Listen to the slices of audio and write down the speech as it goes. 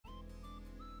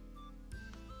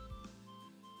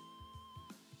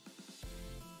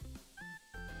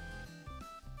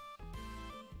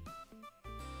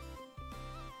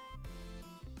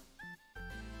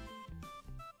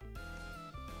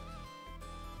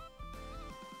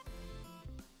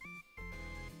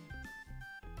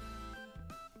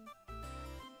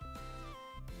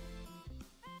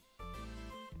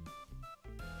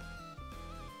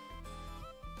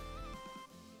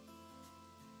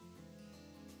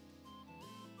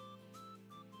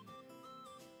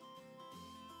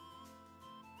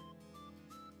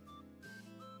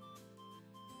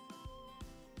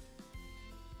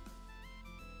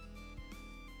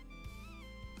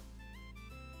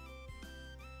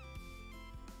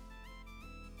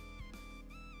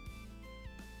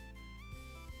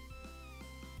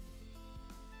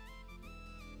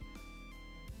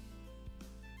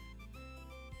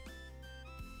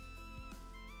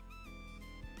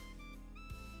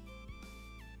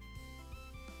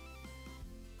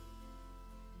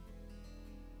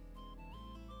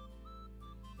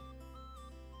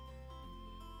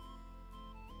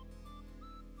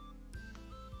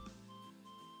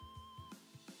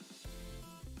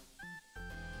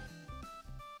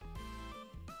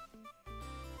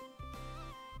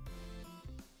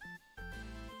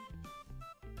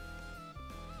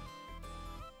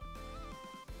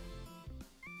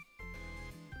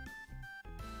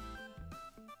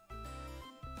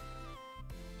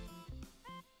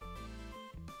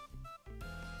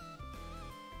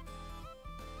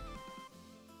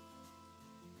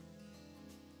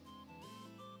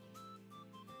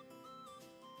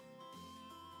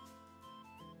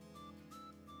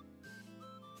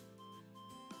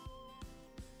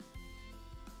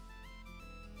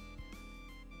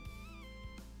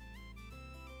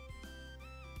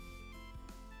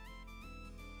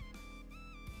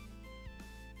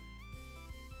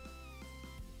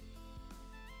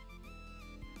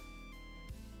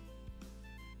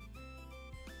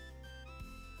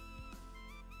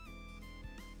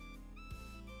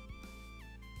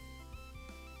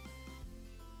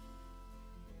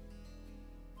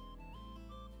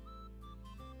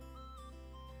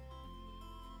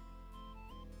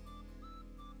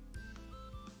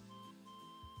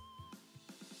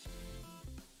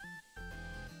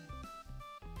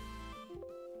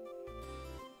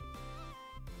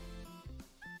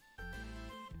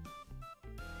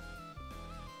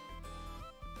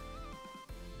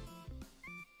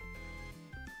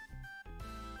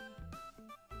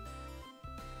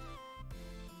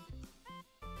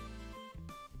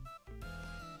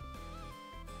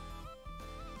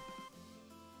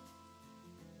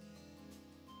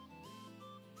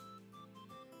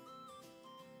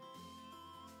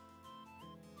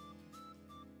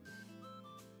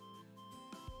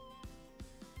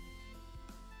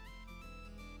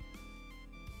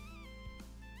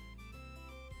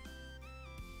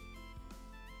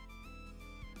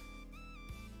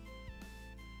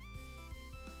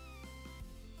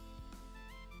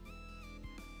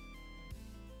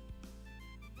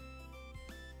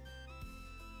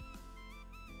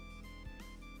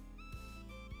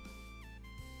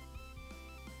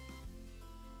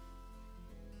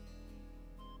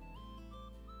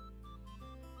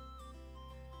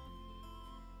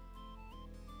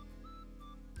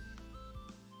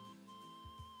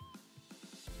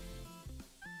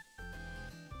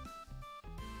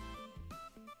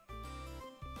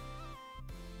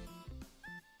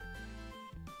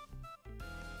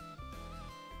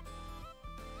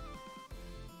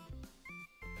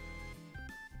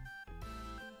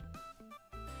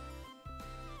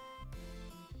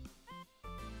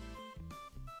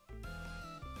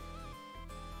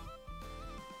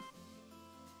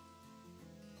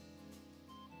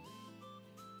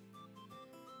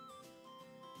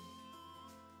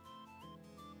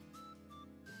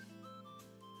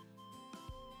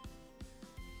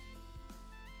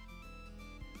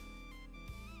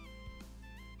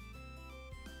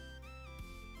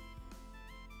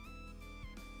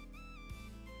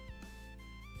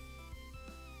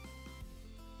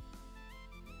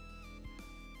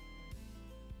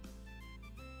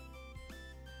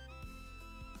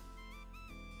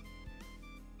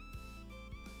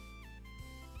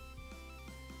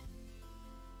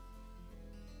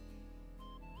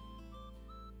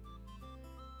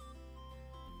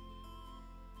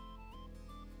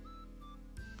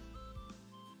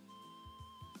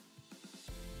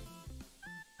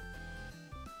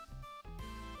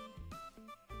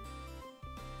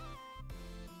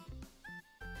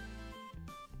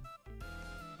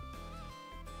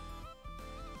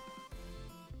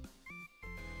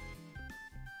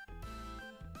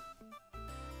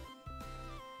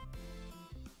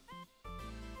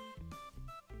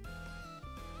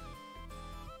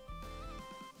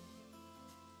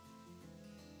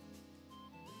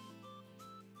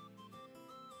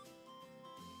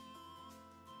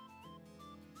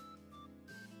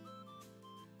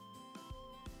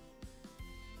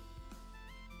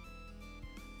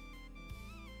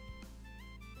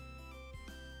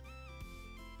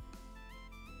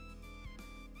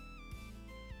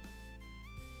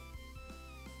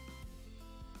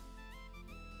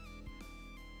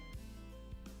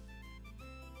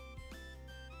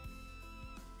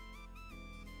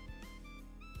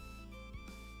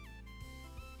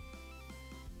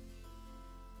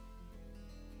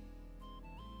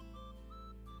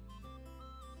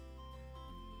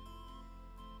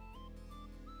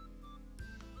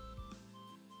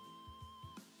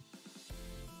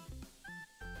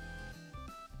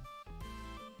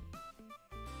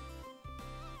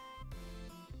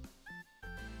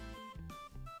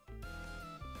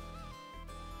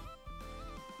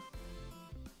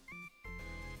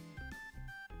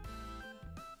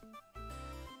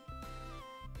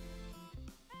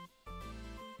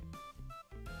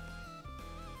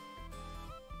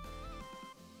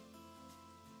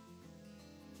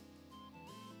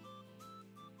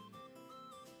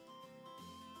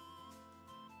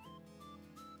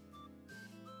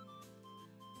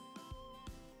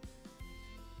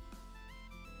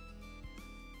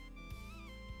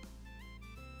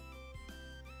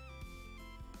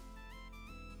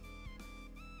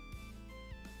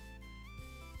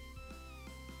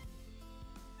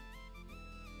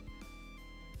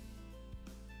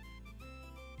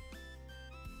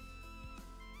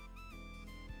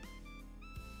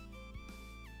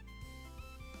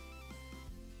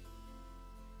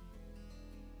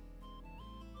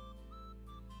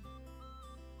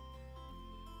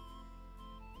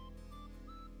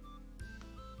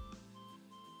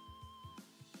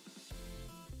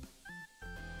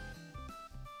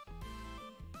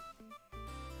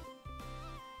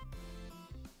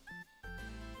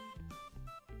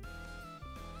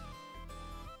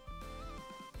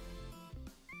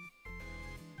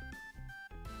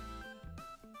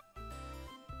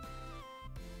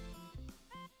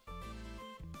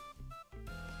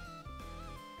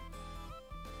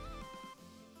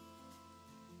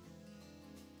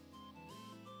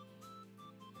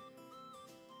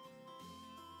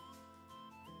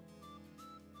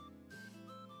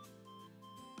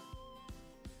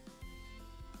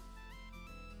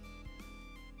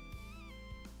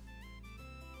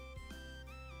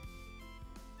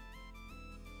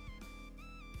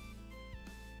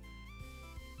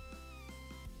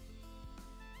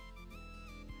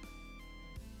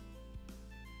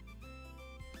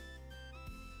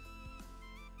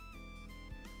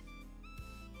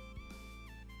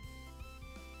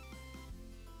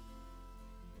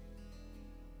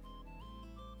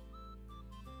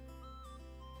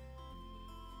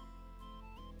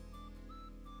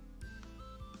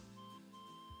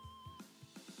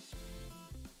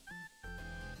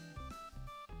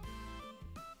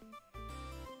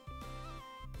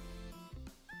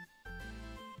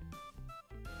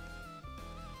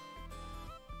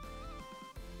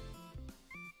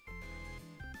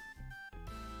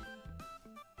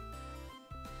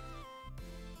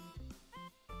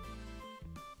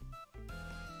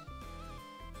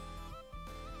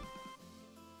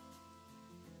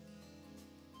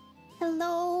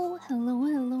Hello, hello,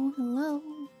 hello, hello.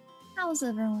 How's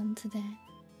everyone today?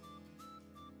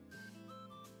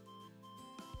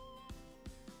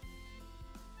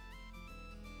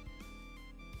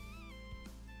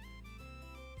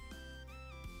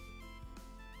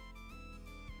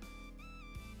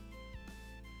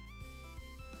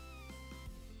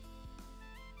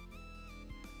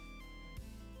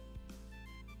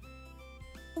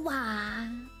 Wow.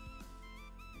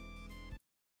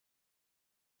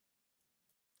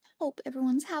 Hope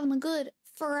everyone's having a good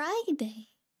Friday.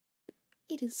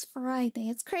 It is Friday.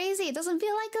 It's crazy. It doesn't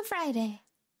feel like a Friday.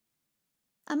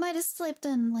 I might have slept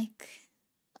in, like,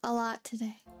 a lot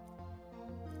today.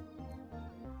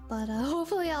 But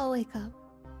hopefully I'll wake up.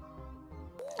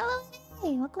 Hello,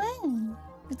 hey, welcome in.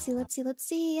 Let's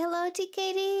see. Hello,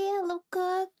 TKD. Hello,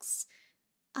 Cooks.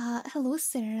 Hello,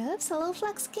 Seraphs. Hello,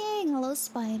 Flex King. Hello,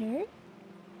 Spider.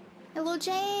 Hello,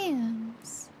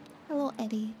 James. Hello,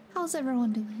 Eddie. How's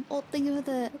everyone doing? Oh, thank you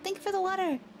for the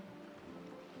water.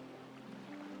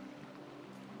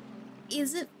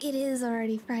 It is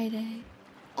already Friday.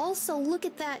 Also, look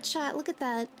at that chat. Look at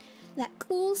that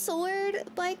cool sword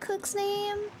by Cook's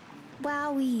name.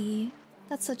 Wowie.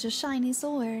 That's such a shiny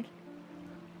sword.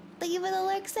 Thank you for the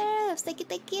lurk, Seraphs.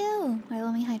 Thank you. Alright,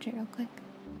 let me hydrate real quick.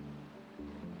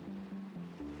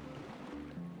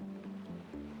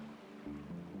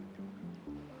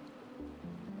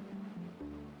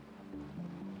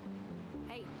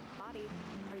 Hey, Boti,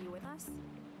 are you with us?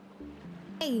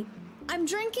 Hey, I'm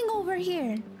drinking over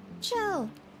here. Chill.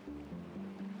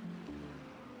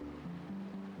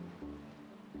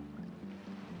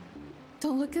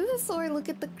 Don't look at the sword, look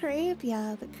at the crepe.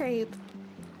 Yeah, the crepe.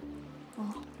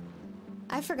 Oh,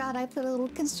 I forgot I put a little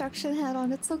construction hat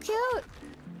on. It's so cute. Oh,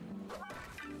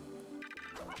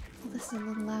 this is a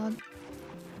little loud.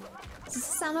 Does this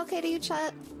sound okay to you,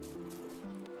 chat?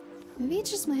 Maybe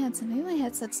it's just my headset. Maybe my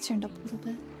headset's turned up a little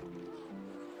bit.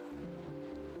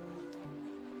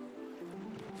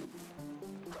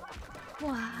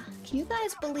 Wow. Can you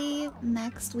guys believe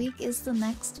next week is the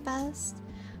next fest?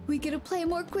 We get to play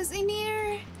more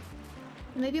Cuisinier,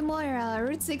 maybe more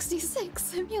Route 66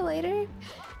 Simulator,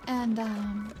 and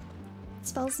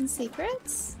Spells and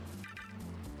Secrets.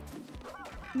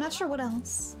 I'm not sure what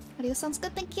else. Audio sounds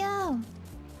good, thank you.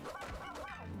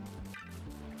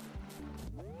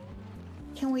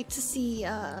 Can't wait to see.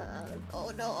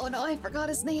 Oh no, I forgot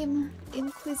his name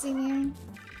in Cuisinier.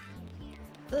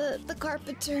 The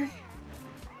carpenter.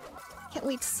 Can't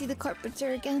wait to see the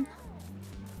carpenter again.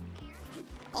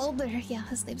 Alder, yeah,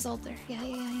 his name's Alder.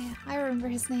 Yeah. I remember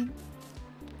his name.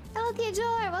 Hello,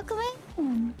 Kjor, welcome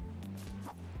in.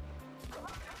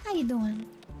 How you doing?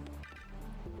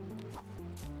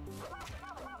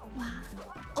 Wow.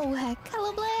 Oh heck,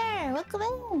 hello Blair, welcome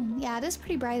in. Yeah, it is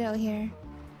pretty bright out here.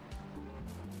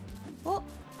 Oh.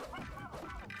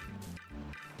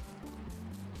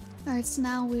 Alright, so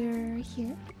now we're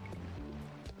here.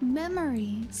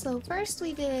 Memory. So first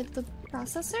we did the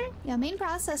processor? Yeah, main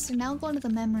processor, now going to the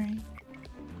memory.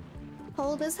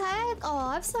 Cold as heck?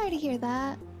 Oh, I'm sorry to hear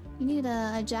that. You need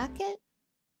a jacket?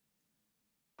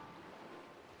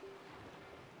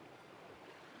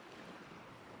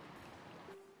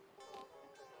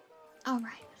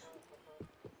 Alright.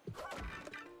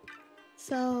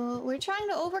 So, we're trying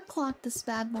to overclock this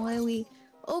bad boy. We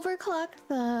overclocked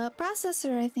the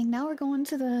processor, I think. Now we're going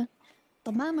to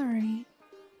the memory.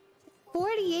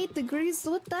 48 degrees,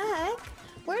 what the heck?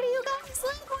 Where do you guys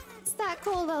live when it's that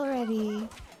cold already?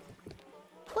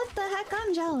 What the heck?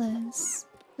 I'm jealous.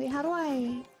 Wait, how do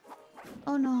I...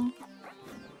 Oh no.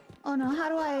 Oh no, how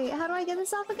do I get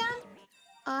this off again?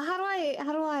 How do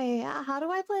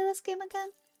I play this game again?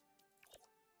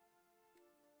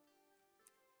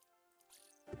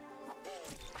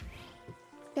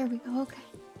 There we go, okay.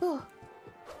 Oh.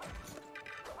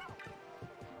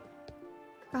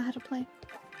 Forgot how to play.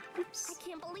 Oops. I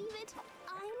can't believe it.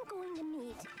 I'm going to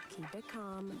meet. Keep it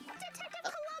calm. Detective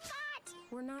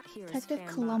Columbot! We're not here Detective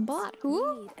as Columbot?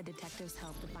 Who? We need a detective's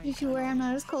help to find If you wear, I'm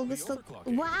not as cold, but still.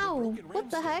 Wow!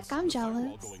 What the heck? I'm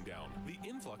jealous. Going down. The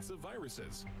influx of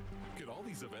viruses. Could all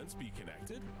these events be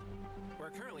connected? We're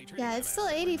currently Yeah, it's still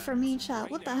 80 for me,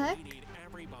 chat. What the heck?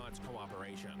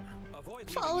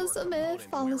 Follows a myth.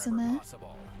 Follows a myth.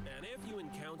 And if you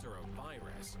encounter a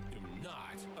virus, do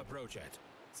not approach it.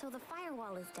 So the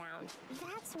firewall is down.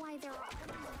 That's why there are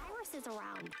viruses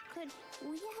around. Could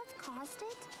we have caused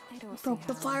it? I don't Broke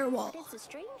the firewall. But it's a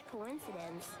strange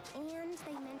coincidence. And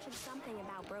they mentioned something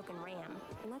about broken RAM.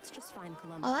 Let's just find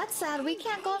Columbus. Oh, that's sad. We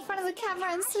can't go in front of the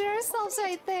camera and see ourselves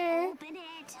right there. Open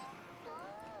it.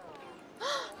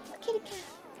 Kitty cat.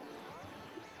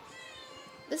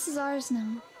 This is ours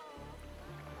now.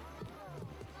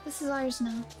 This is ours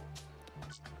now.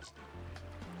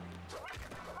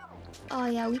 Oh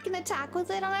yeah, we can attack with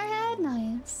it on our head?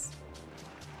 Nice.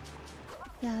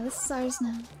 Yeah, this is ours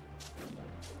now.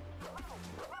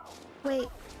 Wait,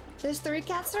 there's 3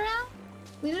 cats around?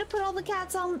 We need to put all the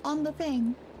cats on the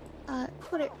thing.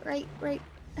 Put it right.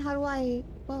 How do I...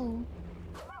 Whoa.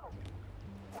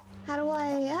 How do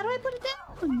I put it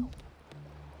down?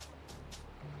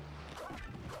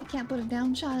 I can't put it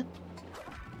down, chat.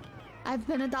 I've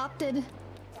been adopted.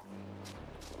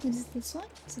 Is it this one?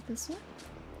 Is it this one?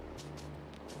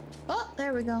 Oh,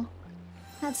 there we go.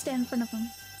 Had to stand in front of him.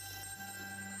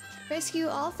 Rescue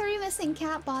all 3 missing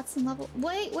cat bots in level...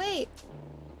 Wait!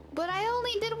 But I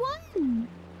only did 1!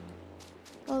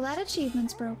 Oh, that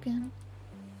achievement's broken.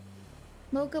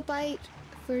 Mocha Bite,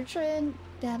 Furtrin,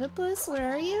 Datapus,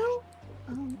 where are you?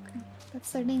 Oh, okay.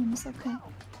 That's their names, okay.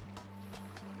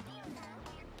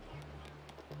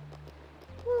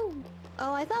 Woo!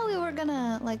 Oh, I thought we were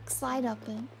gonna, like, slide up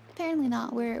it. Apparently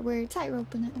not. We're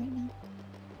tight-roping it right now.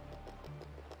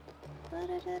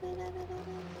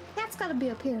 Cat's gotta be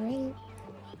up here, right?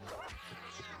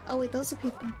 Oh wait, those are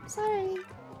people. Sorry.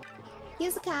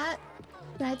 Here's a cat.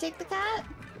 Can I take the cat?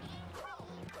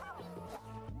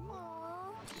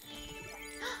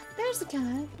 There's the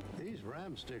cat. These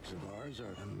ram sticks of ours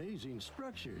are amazing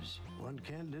structures. One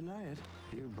can't deny it.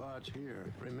 You bots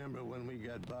here, remember when we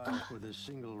got by with a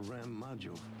single RAM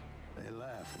module? They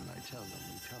laugh when I tell them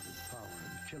we counted power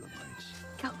in kilobytes.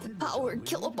 Count the power in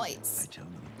kilobytes. I tell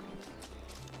them.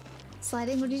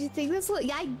 Sliding, what did you think this was?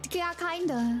 Yeah,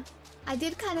 kinda. I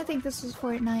did kinda think this was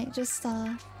Fortnite, just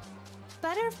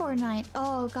better Fortnite.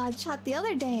 Oh god, chat, the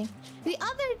other day,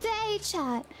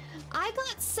 chat, I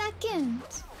got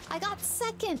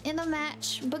second in a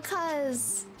match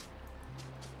because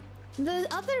the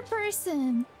other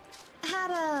person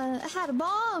had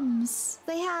bombs.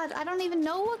 They had, I don't even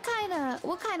know what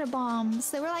kind of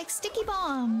bombs. They were like sticky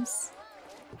bombs.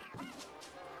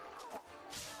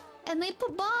 And they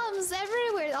put bombs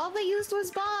everywhere. All they used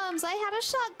was bombs. I had a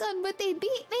shotgun, but they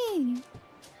beat me.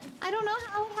 I don't know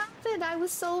how it happened. I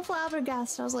was so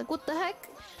flabbergasted. I was like, what the heck?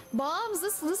 Bombs?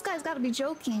 This guy's gotta be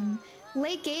joking.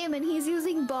 Late game and he's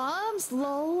using bombs?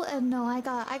 Lol. And no, I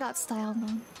got styled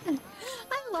on.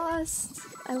 I lost.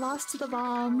 I lost to the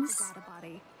bombs.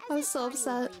 I was so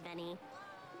upset.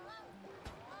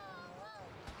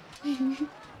 And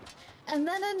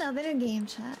then another game,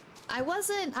 chat. I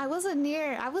wasn't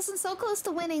so close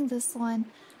to winning this one.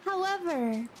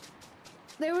 However,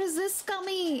 there was this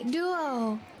scummy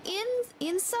duo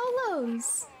in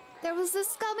solos. There was this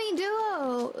scummy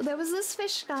duo. There was this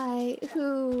fish guy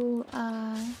who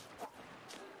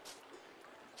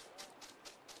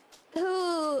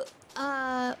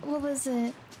what was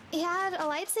it? He had a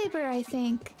lightsaber, I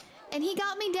think. And he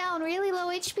got me down really low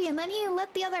HP, and then he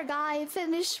let the other guy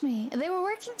finish me. They were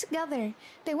working together.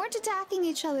 They weren't attacking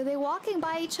each other. They were walking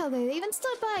by each other. They even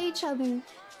stood by each other.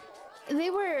 They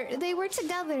were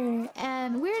together,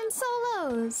 and we're in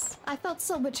solos. I felt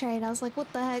so betrayed. I was like, what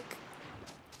the heck?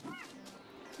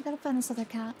 I gotta find this other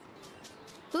cat.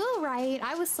 Ooh, right.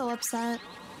 I was so upset.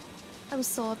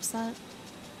 Where's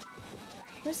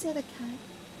the other cat?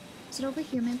 Is it over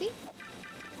here, maybe?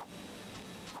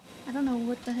 I don't know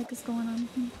what the heck is going on.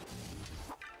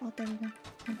 Oh, there we go.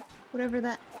 Whatever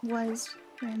that was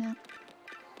right now.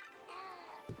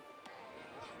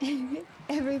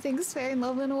 Everything's fair in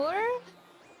love and war?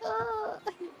 Oh.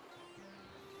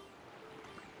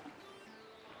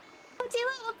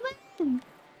 Welcome.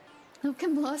 Who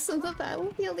can blossom the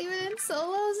battlefield even in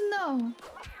solos? No.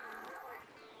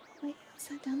 Wait, is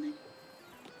that down there?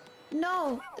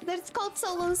 No, it's called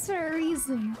solos for a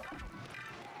reason.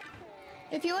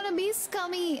 If you want to be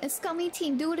scummy, a scummy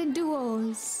team, do it in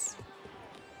duos.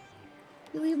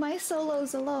 You leave my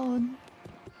solos alone.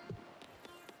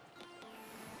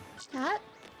 Cat?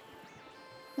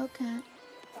 No cat.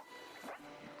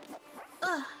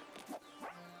 Ugh.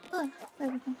 There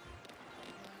we go.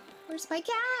 Where's my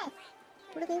cat?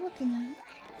 What are they looking at?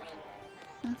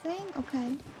 Nothing?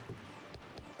 Okay.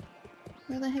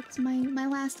 Where the heck's my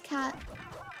last cat?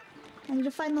 I need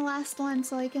to find the last one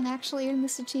so I can actually earn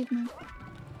this achievement.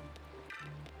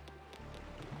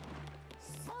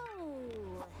 So,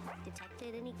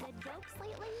 detected any good jokes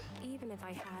lately? Even if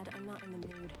I had, I'm not in the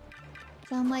mood.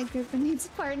 Sound like Griffin needs a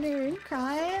partner in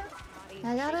crime.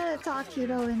 I gotta talk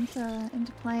Hudo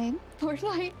into playing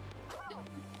Fortnite.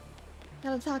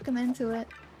 Gotta talk him into it.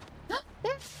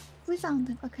 There! We found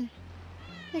him. Okay.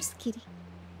 There's the kitty.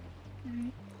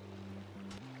 Alright.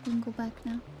 We can go back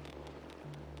now.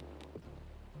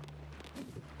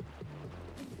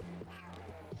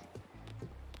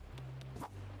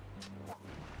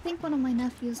 I think think one of my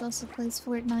nephews also plays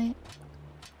Fortnite.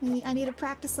 I need to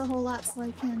practice a whole lot so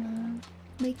I can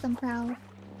make them proud.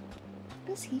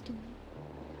 What is he doing?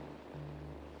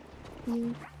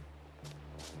 You.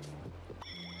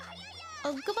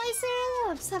 Oh, goodbye,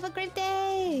 Syrups! Have a great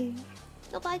day!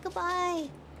 Goodbye, goodbye!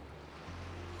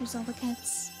 There's all the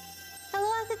cats. Hello,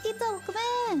 Akakito! Come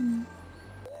in!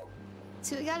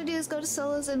 So what we gotta do is go to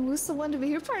solos and woo someone to be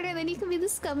your partner, then you can be the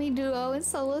scummy duo and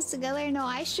solos together. No,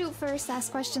 I shoot first,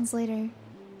 ask questions later.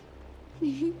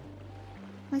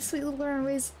 My sweet little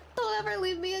runaways. Don't ever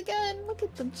leave me again! Look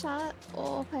at them, chat.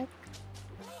 Oh, heck.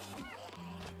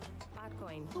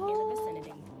 Botcoin in the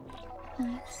vicinity.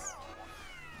 Nice.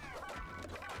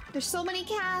 There's so many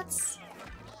cats!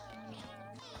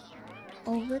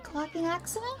 Overclocking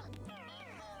accident?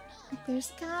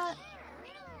 There's a cat.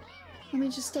 Let me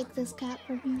just take this cat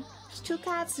from here. There's 2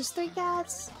 cats, there's 3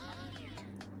 cats.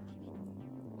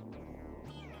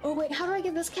 Oh wait, how do I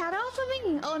get this cat off of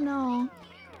me? Oh no.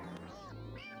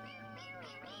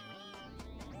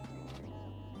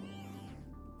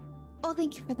 Oh,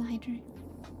 thank you for the hydrant.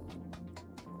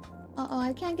 Uh-oh,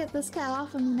 I can't get this cat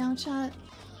off of me now, chat.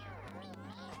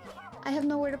 I have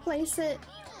nowhere to place it.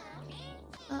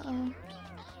 Uh-oh.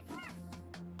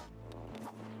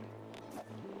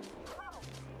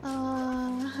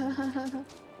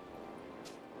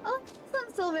 Oh, this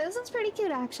one's silver. This one's pretty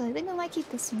cute, actually. I think I might keep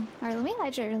this one. Alright, let me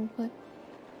hydrate really quick.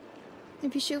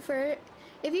 If you shoot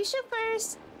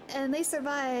first and they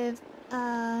survive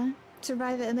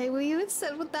it and they will you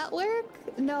instead, would that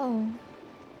work? No.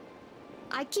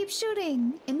 I keep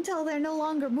shooting until they're no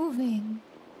longer moving.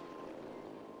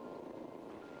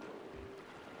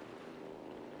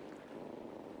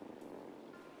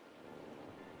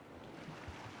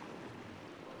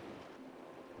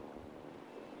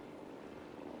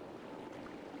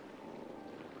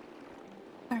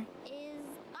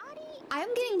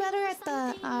 I'm getting better at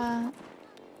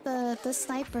the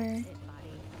sniper.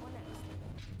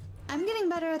 I'm getting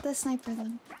better at the sniper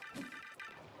though.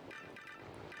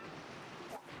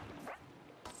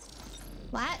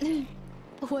 What?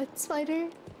 What spider?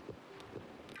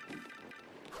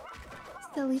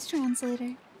 Silly's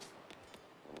translator.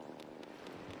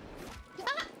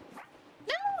 Ah!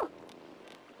 No!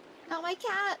 Not my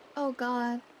cat! Oh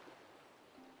god.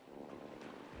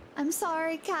 I'm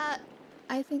sorry, cat.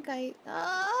 I think I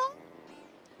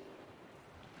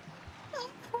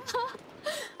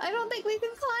don't think we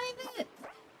can climb it.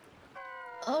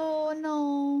 Oh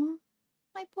no.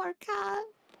 My poor cat.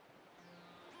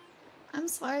 I'm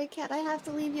sorry, cat. I have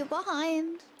to leave you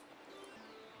behind.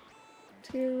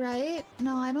 To your right?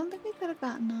 No, I don't think we could have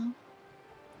gotten up.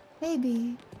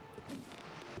 Maybe.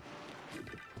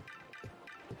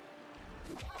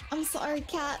 I'm sorry,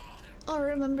 cat. I'll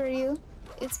remember you.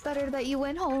 It's better that you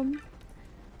went home.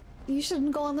 You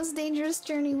shouldn't go on this dangerous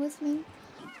journey with me.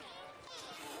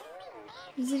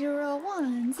 0,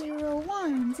 1, 0,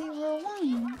 1, 0,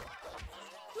 1.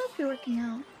 Must be working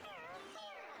out.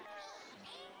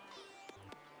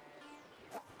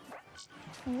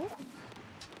 Oh.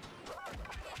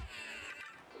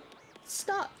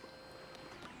 Stop.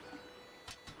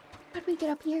 How do we get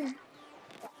up here?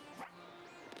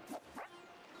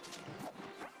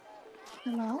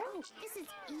 Hello? Oh, this is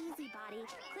easy, Body.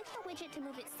 Click the widget to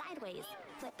move it sideways.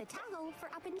 Click the toggle for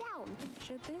up and down.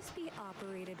 Should this be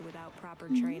operated without proper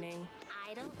training?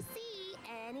 I don't see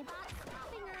any bots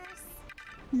stopping us.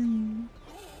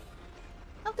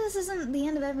 Hope this isn't the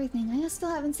end of everything. I still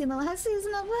haven't seen the last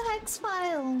season of the Hex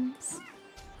Files.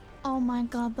 Oh my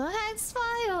god, the Hex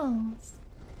Files!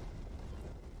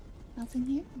 Nothing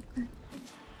here? Okay.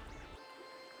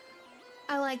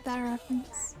 I like that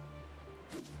reference.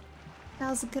 That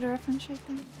was a good reference right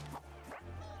there.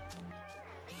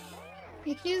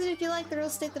 You can use it if you like. The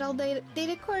rules state that all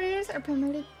data quarters are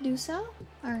permitted to do so.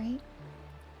 Alright.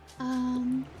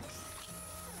 Oh.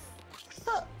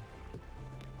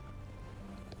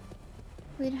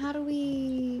 Wait, how do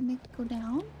we make it go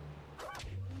down?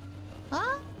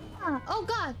 Ah! Oh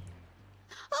god!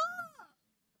 Oh!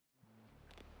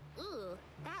 Ooh,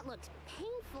 that looked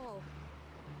painful.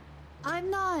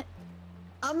 I'm not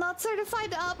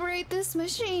certified to operate this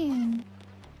machine.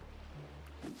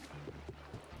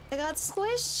 I got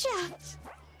squished.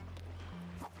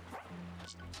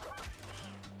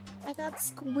 I got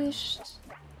squished.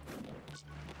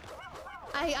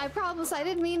 I promise I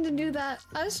didn't mean to do that.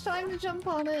 I was trying to jump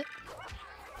on it.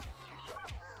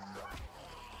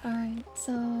 Alright,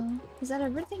 so is that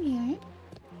everything here?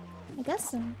 I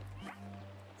guess so.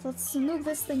 So let's move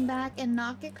this thing back and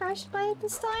not get crushed by it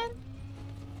this time.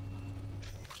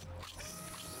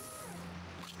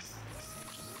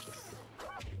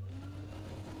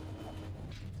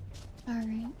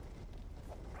 Alright.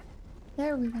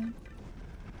 There we go.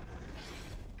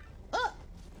 Oh!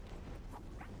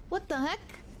 What the heck?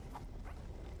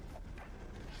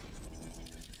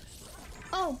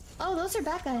 Oh! Oh, those are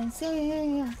bad guys.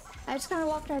 Yeah. I just kind of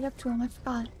walked right up to him. I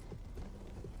forgot.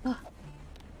 Oh.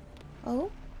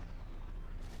 Oh?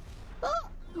 Oh!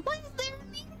 Why is there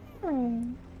a mirror?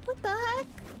 What the heck?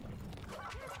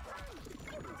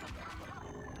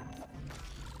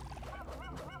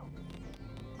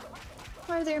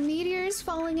 Are there meteors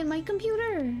falling in my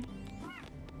computer?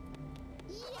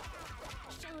 Yeah!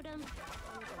 Showed him.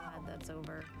 I'm glad that's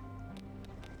over.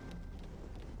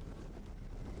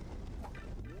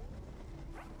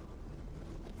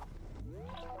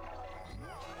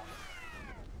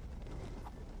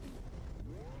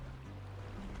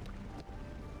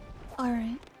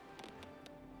 Alright.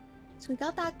 So we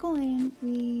got that going.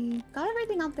 We got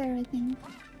everything up there, I think.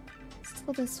 Let's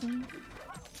go this way.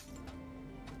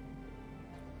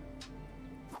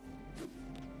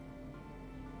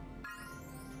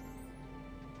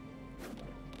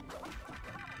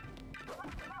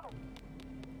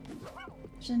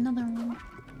 There's another one.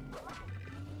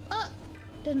 Oh!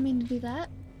 Didn't mean to do that.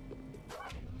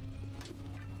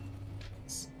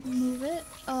 Let's move it.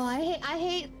 Oh, I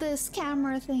hate this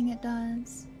camera thing it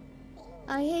does.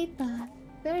 I hate that.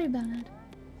 Very bad.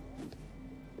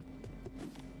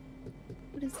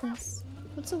 What is this?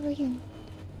 What's over here?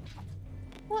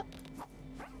 What?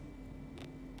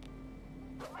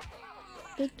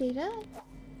 Big data?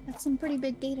 That's some pretty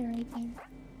big data right there.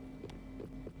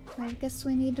 Alright, I guess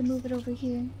we need to move it over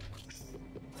here.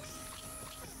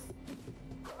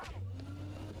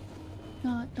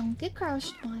 No, don't get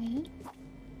crushed by it.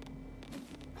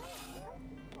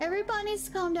 Everybody needs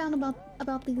to calm down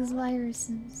about these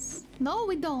viruses. No,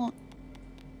 we don't.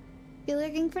 Be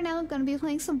looking for now. I'm gonna be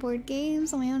playing some board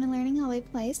games on my own and learning how they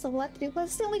play. So we'll have to do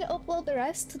plus still need to upload the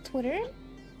rest to Twitter.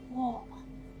 Whoa.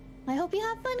 I hope you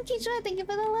have fun, Keisha. Thank you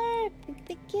for the lurk.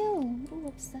 Thank you. Ooh,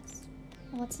 what's this?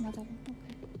 Oh, what's another one? Okay.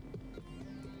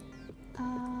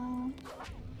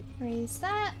 Raise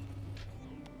that.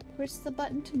 Where's the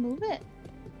button to move it?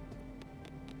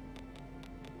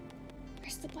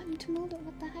 Where's the button to move it?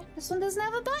 What the heck? This one doesn't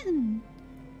have a button.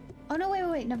 Oh no,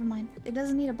 wait, never mind. It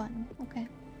doesn't need a button. Okay.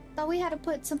 Thought we had to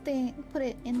put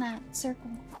it in that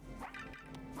circle.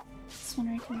 This one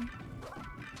right here.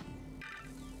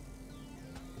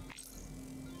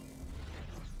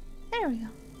 There we go.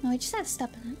 No, I just had to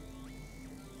step in it.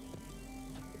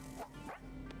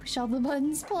 Push all the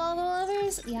buttons, pull all the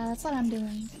levers. Yeah, that's what I'm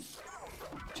doing.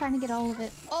 Trying to get all of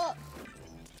it. Oh!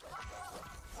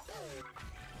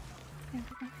 There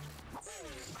we go.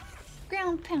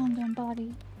 Ground pound on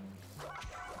body.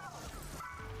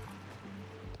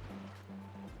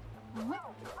 What?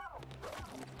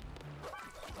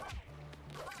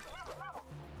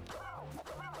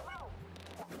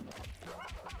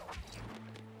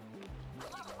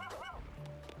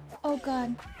 Oh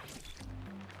god.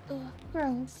 Ugh,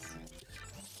 gross.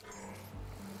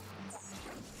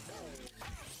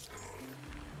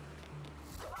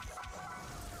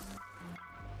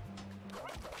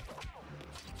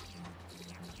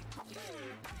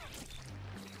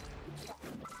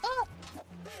 Oh!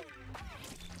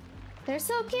 They're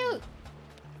so cute!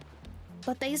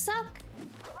 But they suck.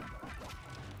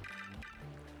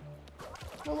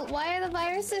 Well, why are the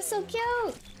viruses so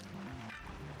cute?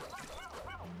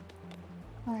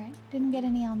 Alright, didn't get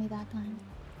any on me that time.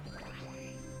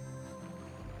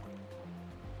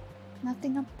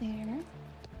 Nothing up there.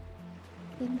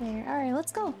 Nothing there. Alright,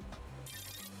 let's go.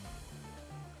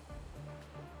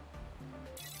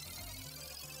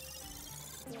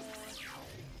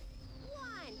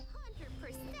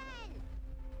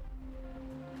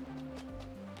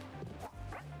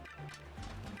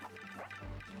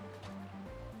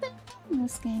 In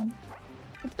this game.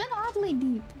 It's been oddly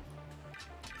deep.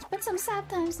 There's been some sad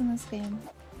times in this game.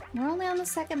 We're only on the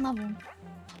second level.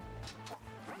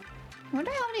 I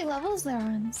wonder how many levels there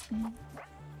are in this game.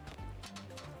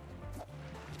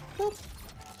 Boop.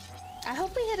 I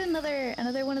hope we hit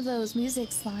another one of those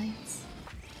music slides.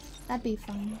 That'd be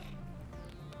fun.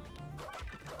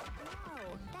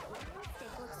 Oh, that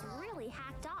stick looks really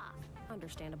hacked off.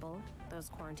 Understandable. Those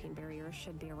quarantine barriers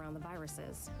should be around the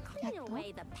viruses. Clean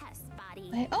away the pest, Body.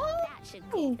 Wait, oh! That should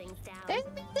cool things down. There's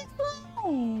a music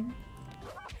slide!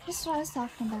 That's what I was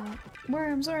talking about.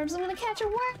 Worms! I'm gonna catch a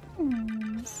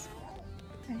worms!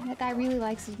 Okay, that guy really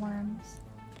likes his worms.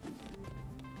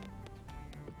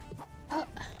 Oh.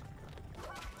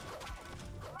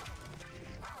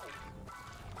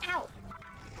 Ow!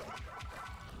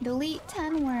 Delete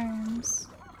 10 worms.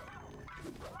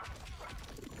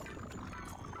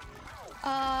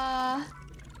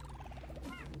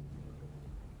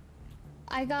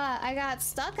 I got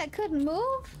stuck. I couldn't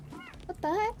move. What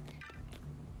the heck?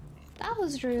 That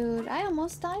was rude. I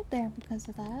almost died there because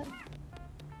of that.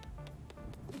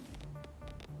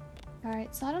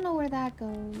 Alright, so I don't know where that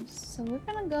goes. So we're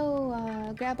gonna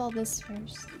go grab all this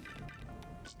first.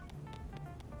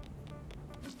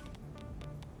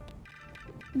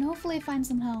 And hopefully find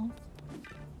some health.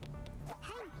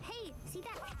 Hey, see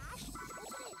that cash?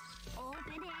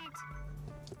 Open it.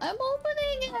 I'm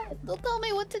opening it! Don't tell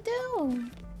me what to do!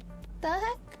 The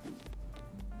heck?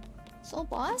 So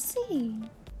bossy.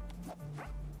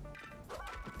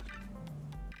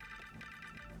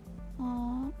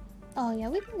 Aww. Oh yeah,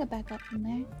 we can get back up from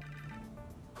there.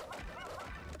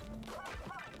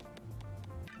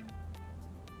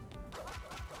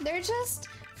 They're just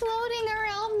floating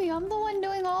around me. I'm the one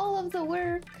doing all of the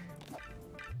work.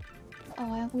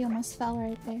 Oh, we almost fell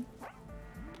right there.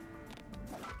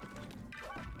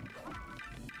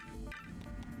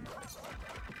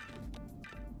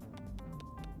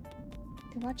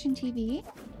 They're watching TV.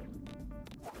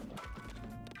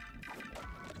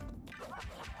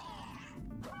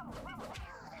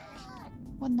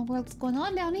 What in the world's going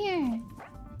on down here?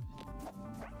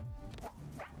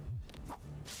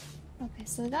 Okay,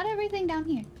 so we got everything down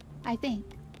here, I think.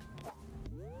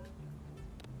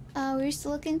 We're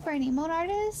still looking for an emote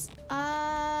artist?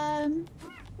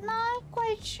 Not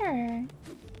quite sure.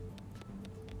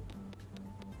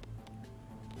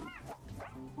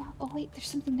 Oh wait, there's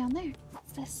something down there.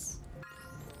 What's this?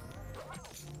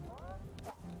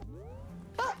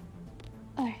 Oh!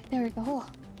 Alright, there we go. Oh.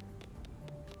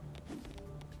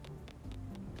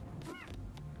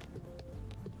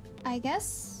 I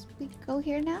guess we go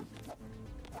here now.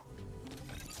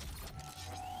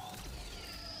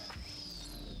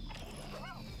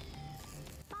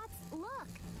 Bots, look!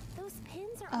 Those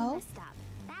pins are Oh. all messed up.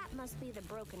 That must be the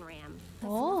broken ram.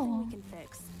 That's Oh. nothing we can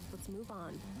fix. Let's move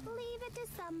on. Leave it to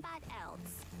somebody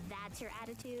else. That's your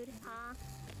attitude, huh?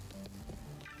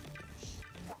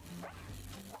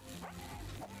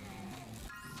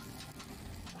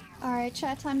 Alright,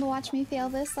 chat, time to watch me fail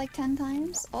this like 10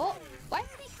 times. Oh! What?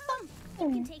 Here they come!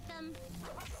 You can take them.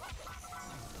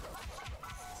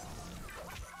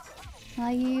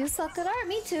 You suck at art.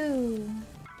 Me too.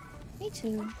 Me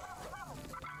too.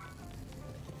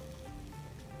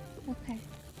 Okay.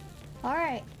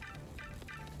 Alright.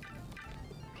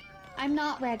 I'm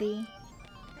not ready.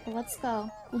 But let's go.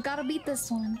 We gotta beat this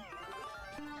one.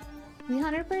 We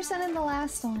 100% in the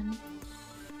last one.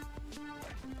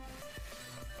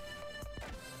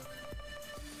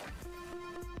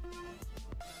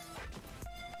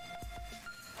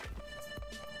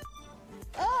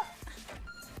 Oh!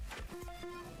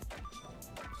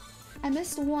 I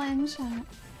missed one shot.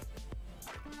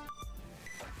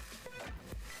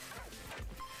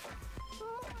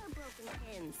 More broken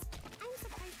pins. I'm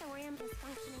surprised the ram is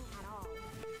functioning at all.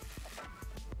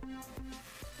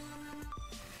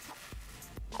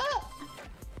 Oh!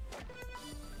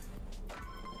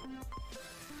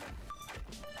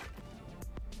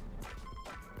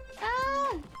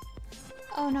 Ah!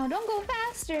 Oh no, don't go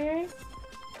faster!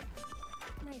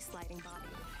 Nice sliding body.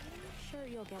 Sure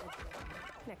you'll get it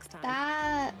next time.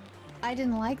 That... I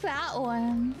didn't like that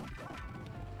one.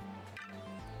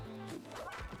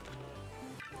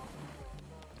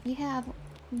 We have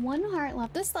one heart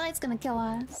left. This slide's gonna kill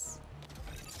us.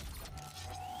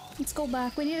 Let's go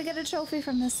back. We need to get a trophy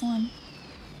from this one.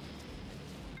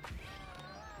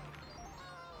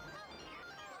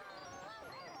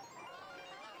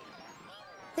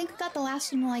 I think I got the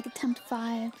last one in like attempt 5.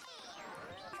 Try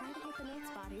to hit the notes,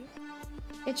 body.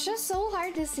 It's just so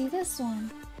hard to see this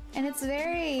one. And it's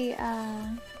very,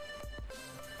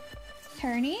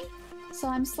 turny. So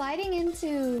I'm sliding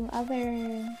into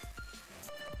other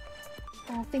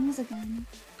things again.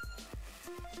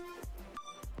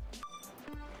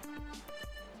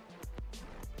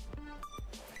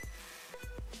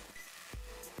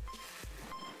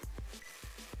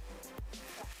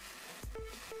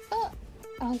 Oh!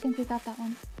 Oh, I think we got that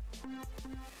one.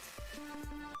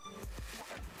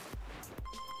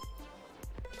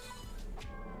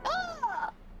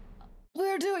 Ah!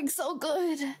 We're doing so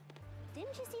good!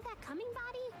 Didn't you see that coming,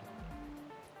 body?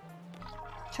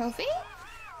 Trophy?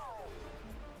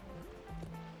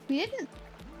 We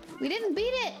didn't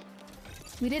beat it!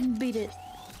 We didn't beat it.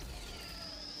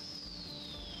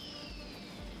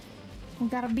 We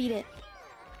gotta beat it.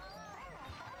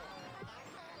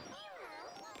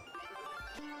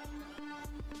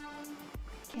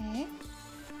 Okay.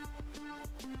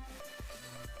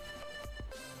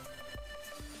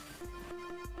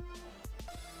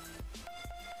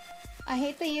 I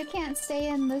hate that you can't stay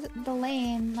in the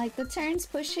lane. Like, the turns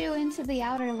push you into the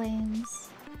outer lanes.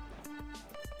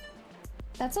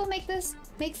 That's what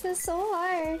makes this so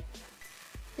hard.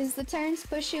 Is the turns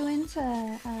push you into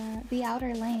the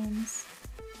outer lanes.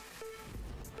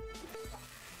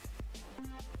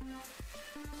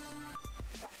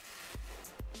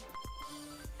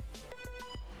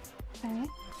 Okay.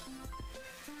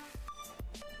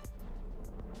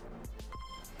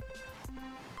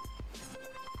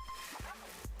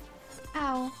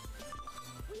 Ow.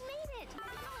 We made it!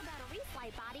 How about a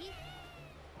reflight, Body?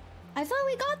 I thought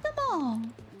we got them all.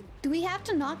 Do we have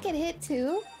to not get hit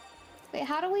too? Wait,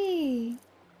 how do we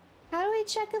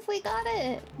check if we got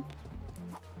it?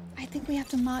 I think we have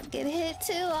to not get hit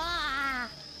too. Ah!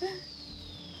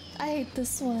 I hate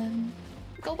this one.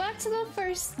 Go back to the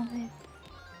first slide.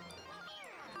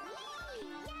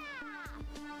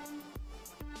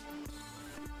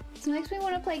 This makes me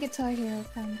want to play Guitar Hero,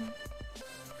 kinda.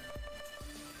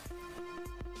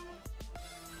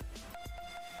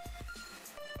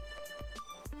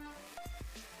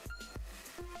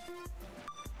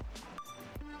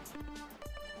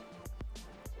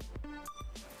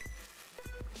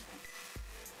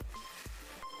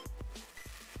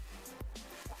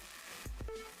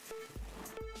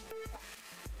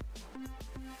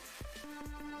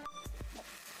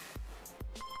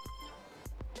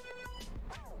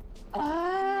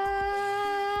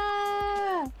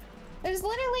 There's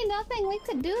literally nothing we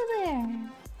could do there.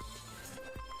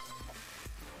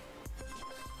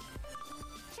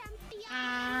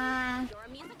 Champion! You're a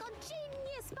musical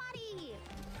genius, Body!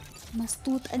 Must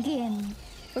do it again.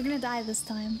 We're gonna die this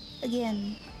time.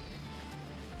 Again.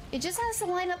 It just has to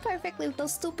line up perfectly with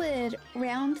those stupid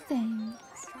round things.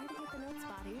 Try to get the notes,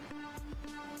 Body.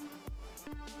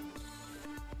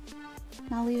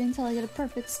 Not leaving till I get a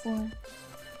perfect score.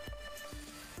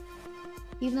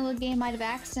 Even though the game might have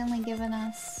accidentally given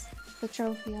us the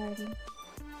trophy already.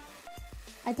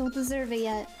 I don't deserve it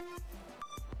yet.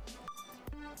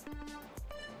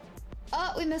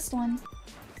 Oh, we missed one.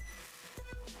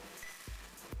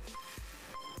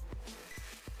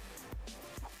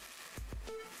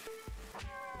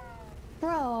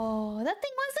 Bro, that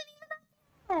thing wasn't even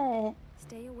that.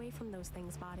 Stay away from those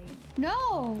things, Body.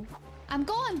 No! I'm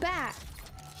going back.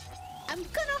 I'm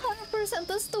gonna 100%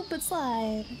 the stupid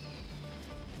slide.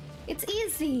 It's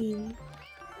easy.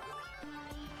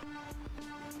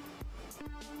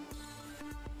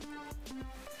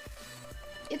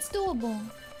 It's doable.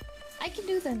 I can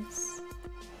do this.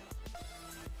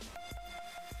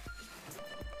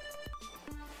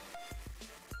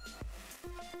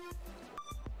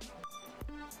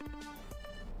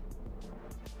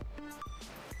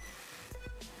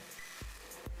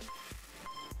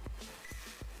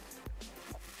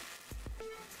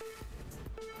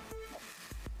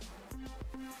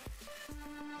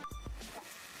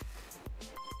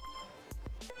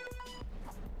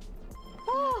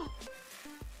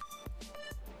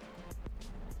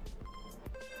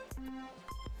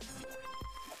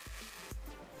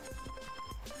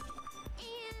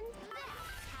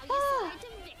 Oh!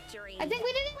 I think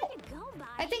we did it!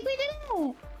 I think we did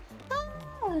it!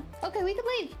 Ah! Okay, we can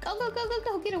leave. Go, go, go, go,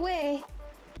 go. Get away.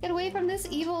 Get away from this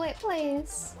evil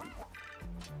place.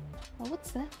 Oh,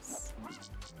 what's this?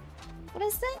 What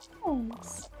is this?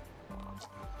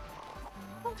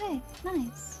 Okay,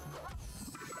 nice.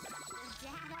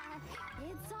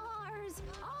 It's ours!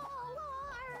 All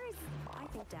ours! I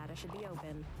think data should be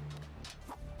open.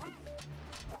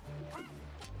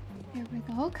 Here we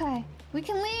go. Okay. We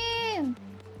can leave!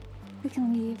 We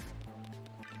can leave.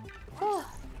 Oh,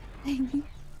 thank you.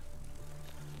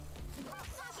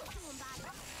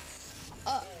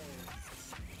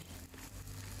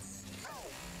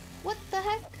 What the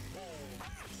heck?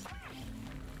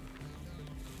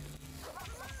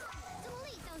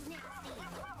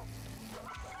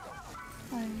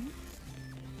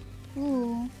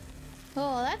 Ooh.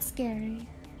 Oh, that's scary.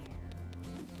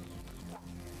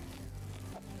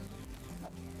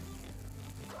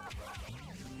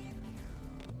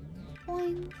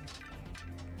 Boing.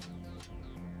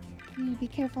 You need to be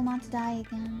careful not to die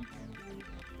again.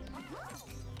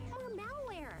 More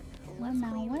malware! More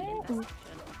malware? Ooh.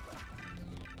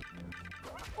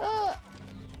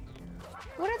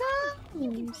 What are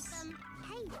those?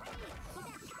 Hey, look at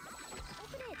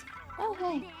open it! Oh, hey.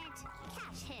 Open it.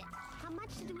 Cash hit! How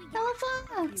much did we get? Oh,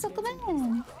 fuck! So come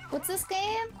in. What's this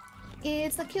game?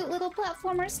 It's a cute little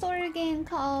platformer story game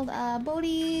called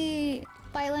Boti,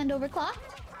 Byteland,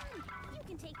 Overclocked. You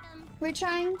can take them.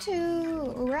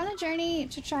 We're on a journey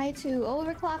to try to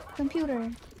overclock the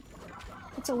computer.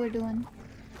 That's what we're doing.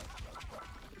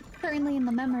 Currently in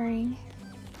the memory.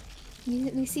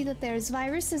 We see that there's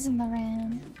viruses in the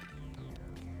RAM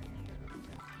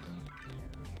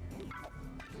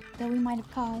that we might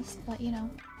have caused, but you know,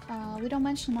 we don't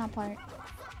mention that part.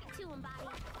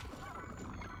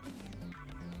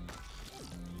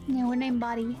 Yeah, we're named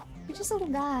Body. We're just a little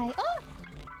guy. Oh!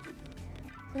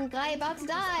 Little guy about to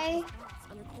die.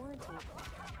 Under quarantine.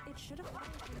 It should have.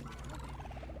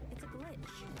 It's a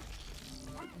glitch.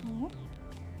 Oh.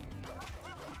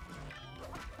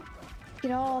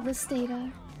 Get all this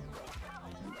data.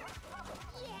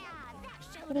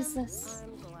 What is this?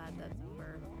 I'm glad that's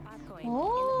over. 5 coin.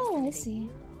 Oh, I see.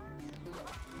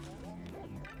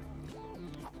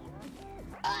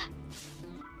 Ah!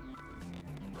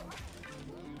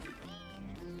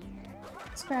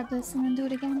 Let's grab this and then do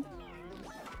it again.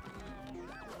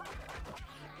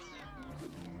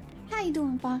 How you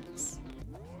doing, Fox?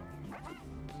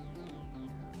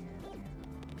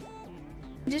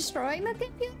 Destroying the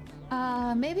computer?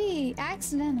 Maybe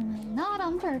accidentally, not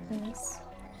on purpose.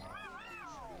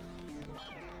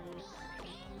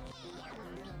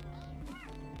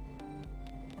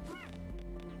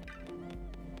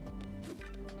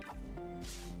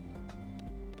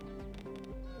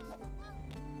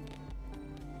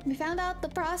 We found out the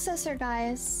processor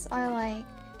guys are like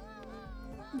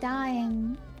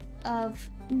dying of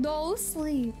no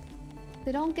sleep.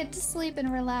 They don't get to sleep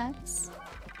and relax.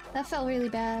 That felt really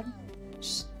bad.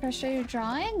 Frustrated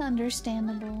drawing?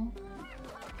 Understandable.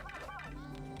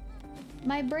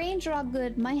 My brain draw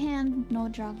good, my hand no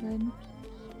draw good.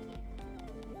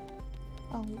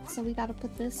 Oh, so we gotta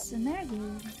put this in there?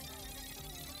 Good.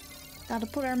 Gotta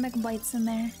put our McBites in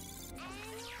there.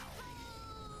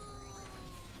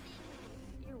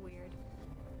 You're weird.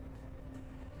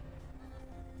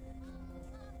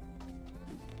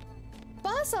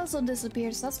 Boss also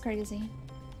disappeared, so that's crazy.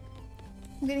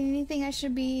 Getting anything I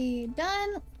should be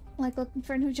done? Like looking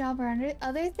for a new job or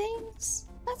other things?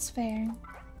 That's fair.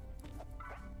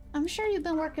 I'm sure you've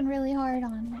been working really hard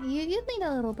on it. You need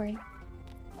a little break.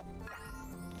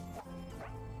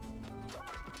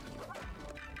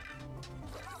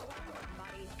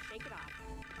 Body, shake it off.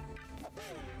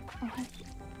 Okay.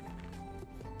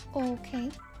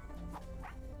 Okay.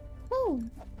 Ooh.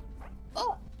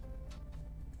 Oh!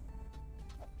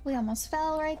 We almost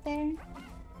fell right there.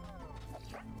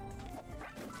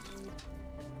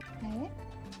 Okay.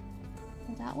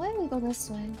 Go that way, we go this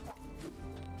way.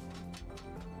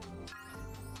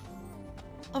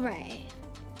 Alright.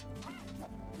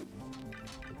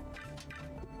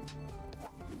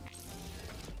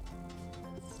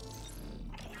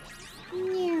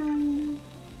 Meow.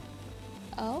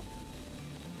 Oh.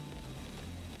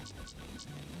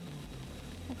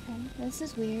 Okay, this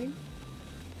is weird.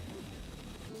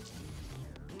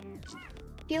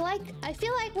 I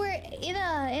feel like we're in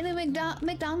a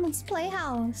McDonald's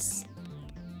Playhouse.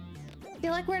 I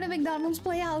feel like we're in a McDonald's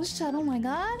Playhouse, chat. Oh my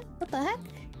god. What the heck?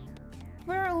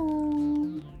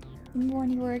 Bro. Remember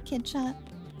when you were a kid, chat?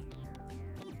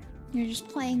 You're just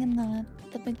playing in the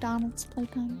McDonald's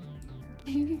playtime.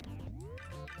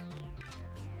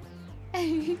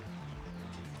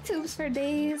 Tubes for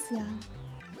days, yeah.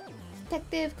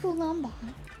 Detective Kulamba.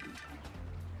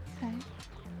 Okay.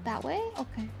 That way?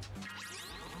 Okay.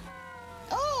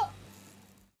 Oh!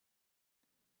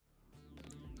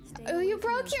 Oh, you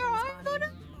broke your arm? Oh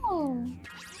no!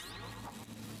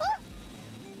 Ah!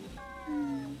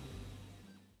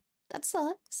 That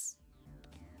sucks.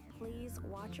 Please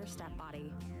watch your step,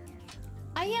 Body.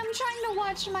 I am trying to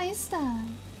watch my stuff.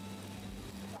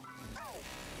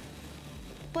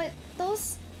 But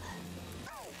those...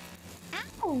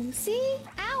 Ow! See?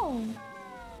 Ow!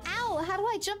 Ow! How do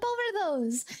I jump over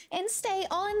those and stay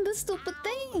on the stupid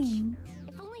thing?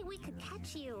 If only we could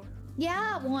catch you.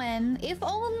 Yeah, one. If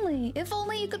only. If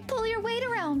only you could pull your weight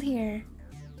around here.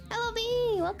 Hello, B.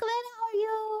 Welcome in. How are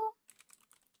you?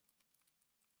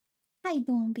 How you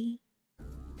doing, B?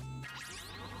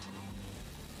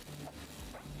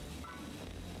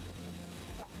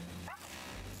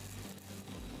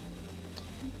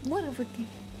 Whatever.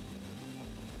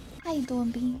 How you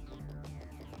doing, B?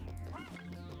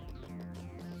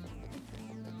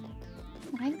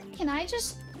 Can I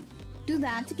just do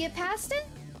that to get past it?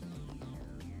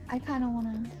 I kind of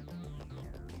wanna...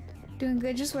 Doing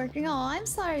good, just working. Oh, I'm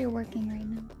sorry you're working right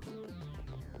now.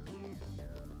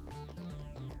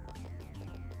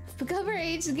 The cover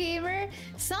age gamer,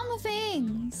 some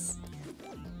things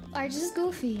are just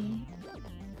goofy.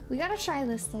 We gotta try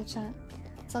this though, chat.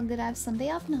 It's all good to have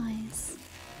Sunday off, nice.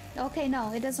 Okay,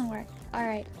 no, it doesn't work.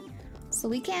 Alright. So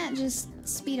we can't just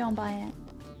speed on by it.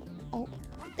 Oh,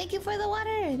 thank you for the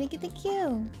water! Thank you, thank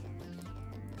you!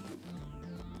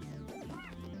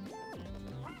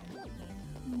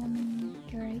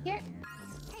 You're right here.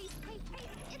 Hey,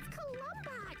 it's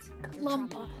Columbot! You're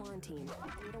trapped in quarantine.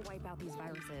 We need to wipe out these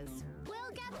viruses.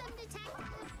 We'll get them detected.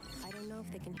 I don't know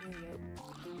if they can hear you.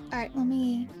 Alright, let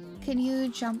me... Can you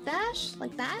jump dash?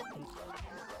 Like that?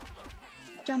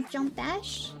 Jump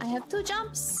dash? I have 2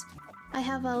 jumps. I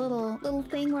have a little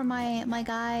thing where my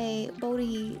guy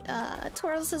Boti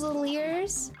twirls his little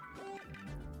ears.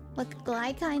 Like a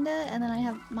glide kinda, and then I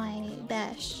have my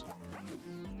dash.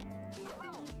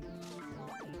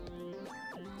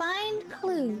 Find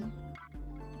clue.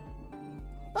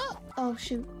 Oh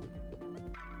shoot.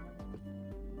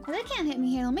 Oh, they can't hit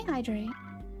me here. Let me hydrate.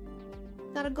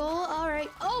 Got a goal? Alright.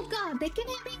 Oh god, they can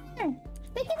hit me here!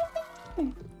 They can hit me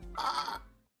here!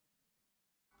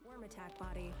 Worm attack,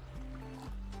 body.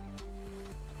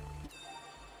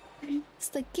 It's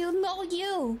the kill. No,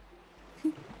 you!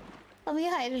 Let me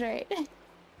hydrate.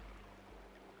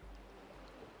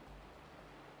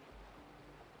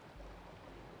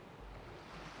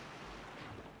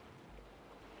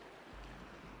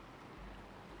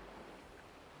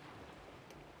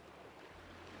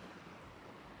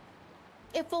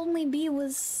 If only B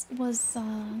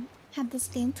had this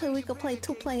game so we could play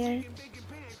 2-player.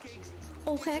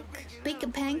 Oh heck,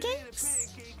 bacon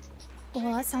pancakes?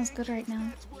 Oh, that sounds good right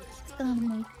now. It's gonna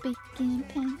make bacon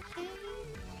pancakes.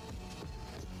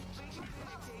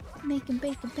 Making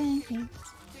bacon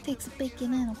pancakes. Takes a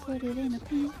bacon and I'll put it in a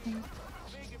pancake.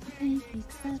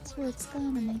 Pancakes, that's what's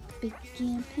gonna make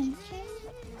bacon pancakes.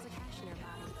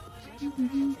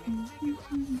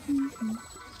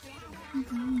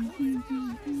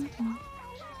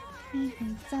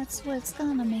 That's what's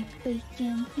gonna make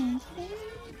bacon pancakes.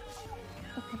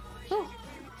 Okay. Oh!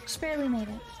 Just barely made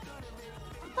it.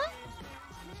 What?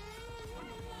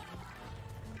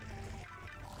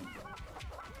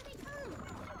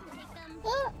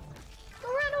 Oh!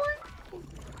 Run away!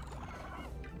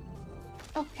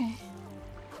 Okay.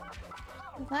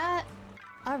 That...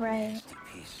 Alright.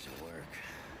 Piece of work.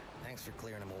 Thanks for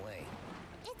clearing them away.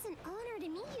 It's an honor to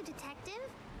meet you, Detective.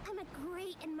 I'm a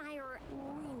great admirer. We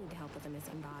need help with the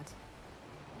missing bot.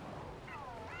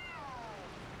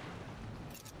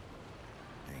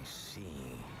 I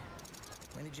see.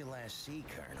 When did you last see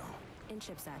Colonel? In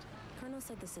chipset, Colonel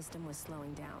said the system was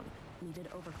slowing down, needed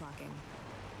overclocking.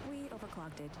 We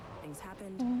overclocked it. Things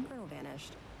happened. Colonel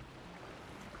vanished.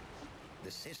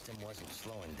 The system wasn't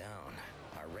slowing down.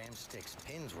 Our RAM stick's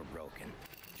pins were broken.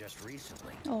 Just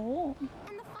recently. Oh.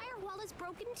 And the firewall is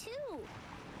broken too.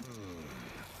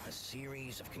 A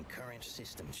series of concurrent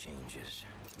system changes.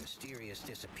 Mysterious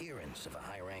disappearance of a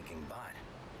high-ranking bot.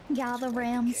 Yeah, the It's quite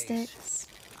RAM case. sticks.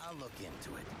 I'll look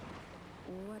into it.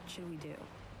 What should we do?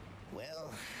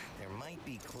 Well, there might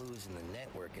be clues in the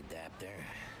network adapter,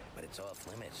 but it's off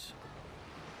limits.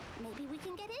 Maybe we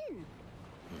can get in.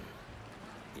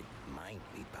 It might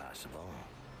be possible.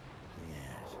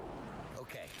 Yes.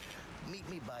 Okay. Meet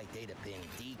me by data pin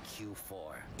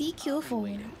DQ4. DQ4.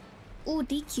 Waiting. Ooh,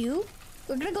 DQ?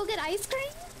 We're gonna go get ice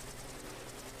cream?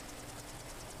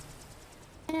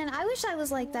 Man, I wish I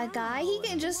was like that guy. He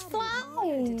can just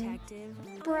fly. Detective,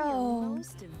 Bro. I'm your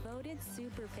most devoted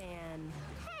super fan.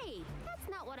 Hey, that's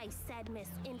not what I said, Miss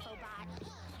Infobot.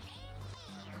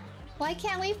 Why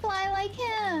can't we fly like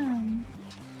him?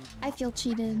 I feel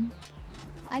cheated.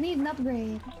 I need an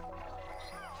upgrade.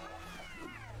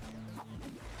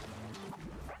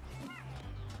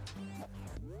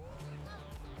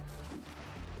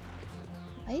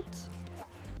 Right?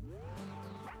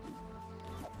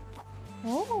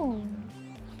 Oh.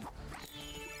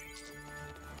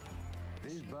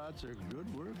 These bots are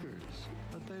good workers,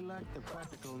 but they lack the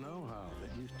practical know-how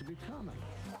that used to be common.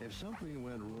 If something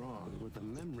went wrong with the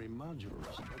memory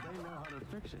modules, they know how to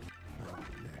fix it.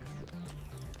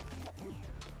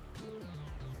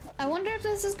 I wonder if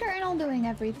this is Colonel doing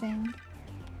everything.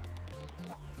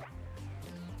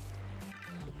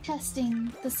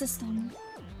 Testing the system.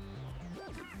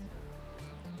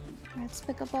 Let's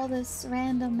pick up all this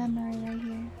random memory right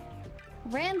here.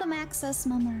 Random access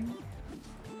memory.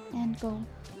 And go.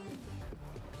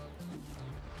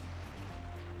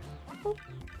 Boop.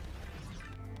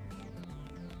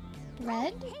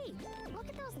 Red? Hey, look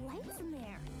at those lights in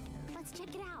there. Let's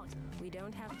check it out. We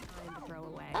don't have time to throw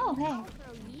away. Oh, hey. I'll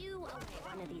throw you away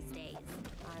one of these days.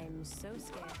 I'm so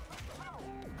scared.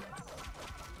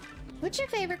 What's your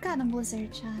favorite kind of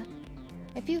blizzard, chat?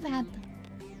 If you've had them.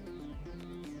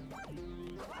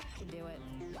 Should do it.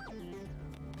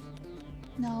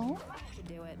 No? Should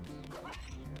do it.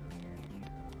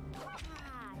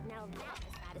 Ah, now that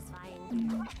was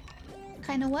satisfying.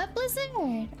 Kind of what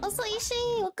blizzard? Also,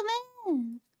 Ishii, welcome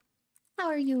in. How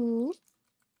are you?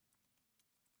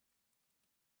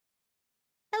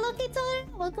 hello,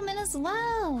 Kitor! Welcome in as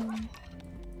well!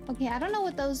 Okay, I don't know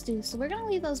what those do, so we're gonna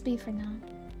leave those be for now.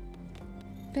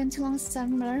 Been too long since I've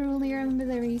but I only remember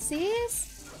the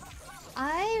Reese's.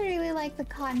 I really like the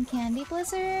cotton candy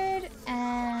blizzard,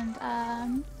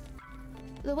 and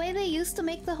the way they used to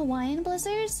make the Hawaiian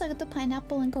blizzards, like the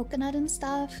pineapple and coconut and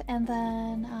stuff, and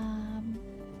then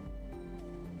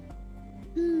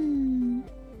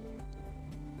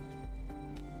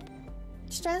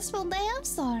stressful day, I'm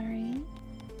sorry.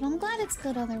 But I'm glad it's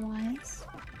good otherwise.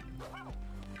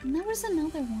 And there was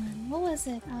another one. What was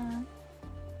it?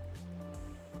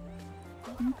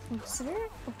 Getting closer?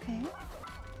 Okay.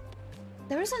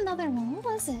 There was another one. What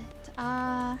was it?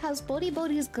 How's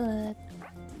Boti's good.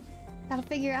 Gotta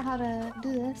figure out how to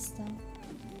do this, though.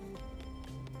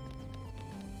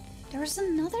 There was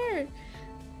another...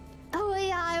 Oh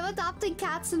yeah, I'm adopting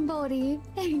cats in Boti.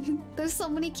 There's so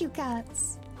many cute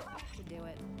cats. To do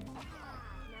it. Now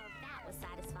that was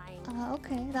satisfying.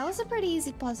 Okay. That was a pretty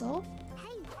easy puzzle.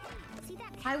 Hey, see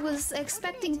that cat? I was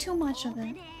expecting too much of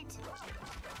it.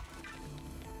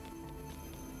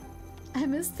 I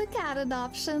missed the cat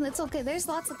adoption. It's okay, there's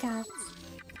lots of cats.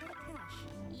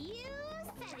 You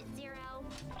said it, Zero.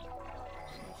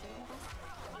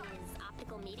 Is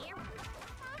optical meteor?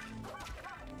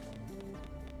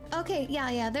 Okay,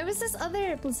 yeah, there was this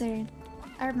other blizzard.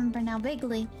 I remember now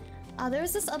vaguely. There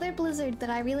was this other blizzard that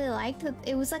I really liked.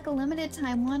 It was like a limited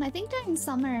time one. I think during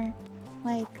summer,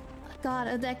 like, God,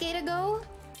 a decade ago,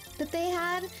 that they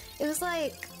had. It was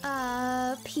like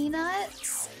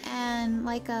peanuts and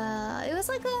like it was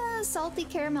like a salty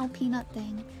caramel peanut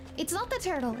thing. It's not the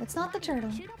turtle. It's not the turtle.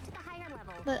 Shoot up to the higher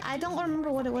level. But I don't remember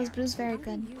what it was, but it was very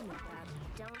good.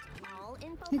 Don't all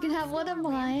info You can have one of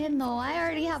mine. No, I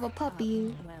already have a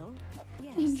puppy. Well,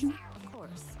 yes, of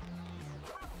course.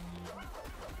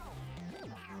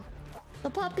 The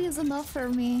puppy is enough for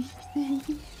me.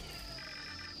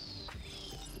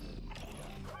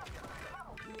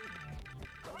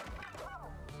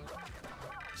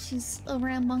 She's a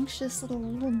rambunctious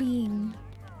little being.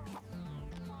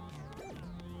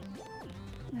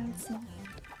 Let's see.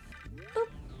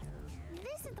 Oop.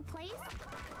 This is the place.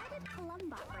 Why did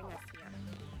Columbot bring us here?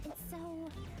 It's so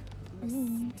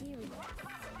mysterious.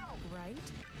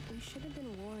 Right? We should have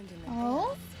been warned in advance.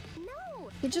 Oh? No!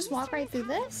 You just walk right through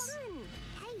this?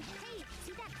 Hey,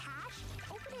 see that cache?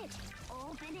 Open it!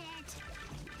 Open it!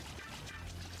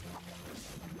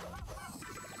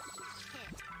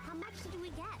 Hit. How much did we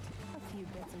get? A few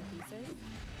bits and pieces.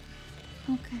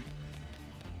 Okay.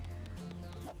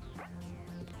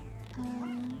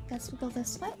 Guess we go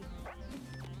this way.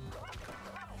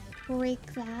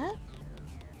 Break that.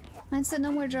 Mine said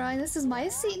no more drawing. This is my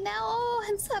seat now. Oh,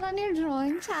 and sat on your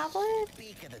drawing tablet.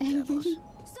 Speak of the devils.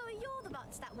 So you're the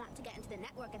bots that want to get into the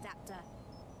network adapter.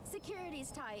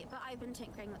 Security's tight, but I've been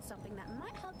tinkering with something that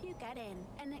might help you get in.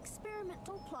 An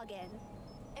experimental plug-in.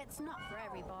 It's not for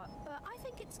every bot, but I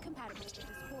think it's compatible with this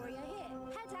Warrior here.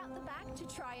 Head out the back to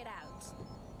try it out.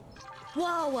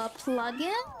 Whoa, a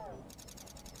plugin?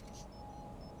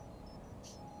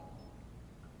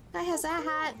 Guy has a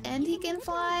hat and he can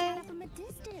fly. From a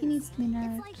distance. He needs to be It's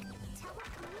nerfed. like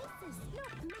telekinesis. No,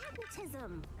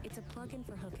 magnetism. It's a plug-in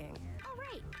for hooking. Oh,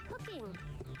 right. Hooking.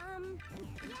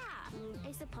 Yeah.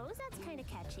 I suppose that's kind of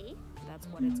catchy. That's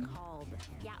what it's called.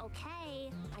 Yeah,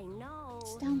 okay. I know.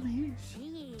 It's down there.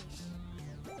 Sheesh.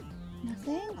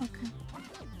 Nothing? Okay.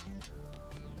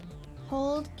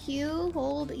 Hold Q,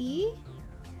 hold E.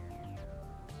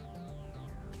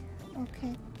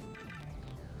 Okay.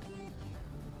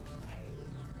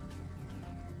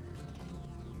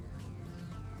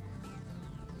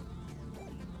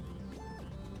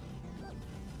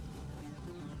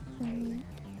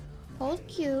 Hold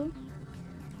Q.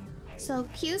 So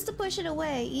Q is to push it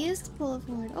away, E is to pull it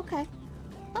forward. Okay.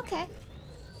 Okay.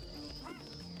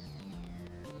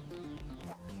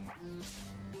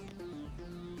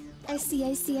 I see.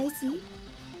 There's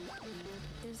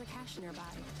a cache nearby.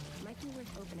 Might be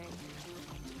worth opening.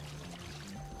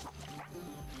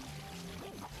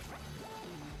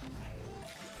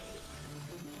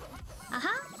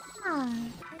 Aha!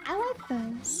 I like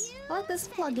this. I like this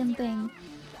plug-in thing.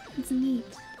 It's neat.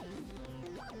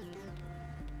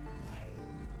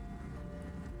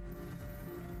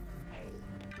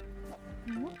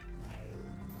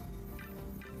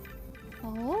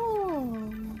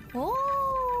 Oh!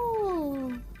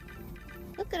 Oh!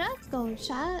 Look at us go,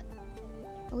 chat.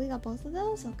 Oh, we got both of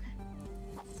those? Okay.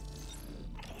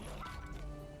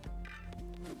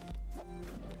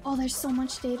 Oh, there's so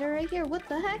much data right here. What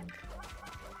the heck?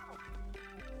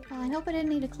 Oh, I hope I didn't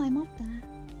need to climb up that.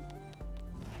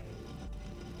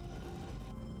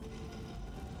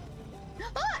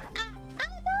 Oh! No!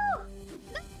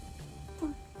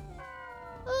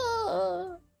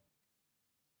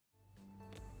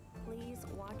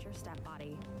 your step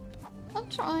body. I'm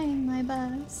trying my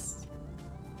best.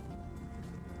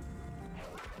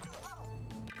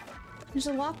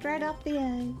 Just walked right off the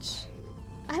edge.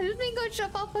 I didn't mean go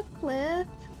jump off a cliff.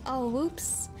 Oh,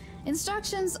 whoops.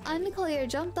 Instructions unclear.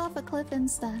 Jumped off a cliff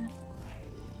instead.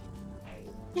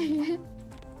 Come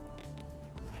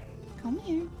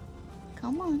here.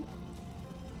 Come on.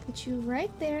 Put you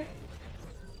right there.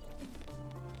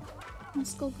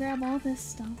 Let's go grab all this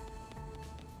stuff.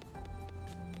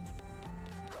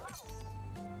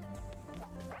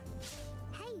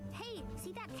 Hey,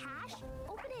 see that cache?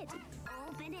 Open it!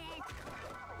 Open it!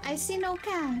 I see no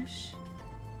cash.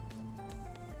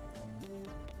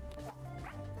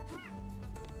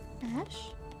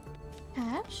 Cash?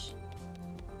 Cash?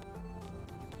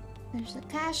 There's a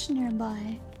cache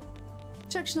nearby.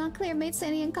 Truck's not clear. Made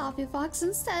Sandy and Coffee Fox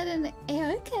instead, and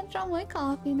I can't draw my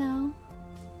coffee now.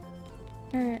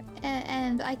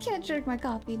 And I can't drink my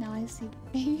coffee now, I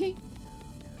see.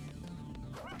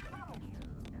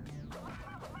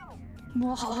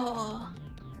 Whoa.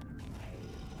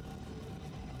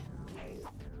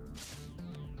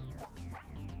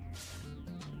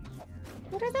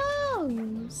 What are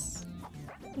those?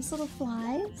 Those little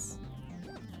flies?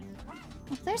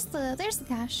 Oh, there's the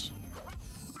cache.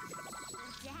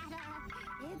 Data!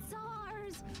 It's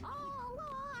ours! All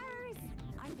ours!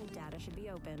 I think data should be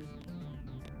open.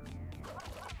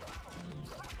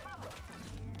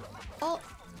 Oh,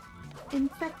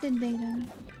 infected data.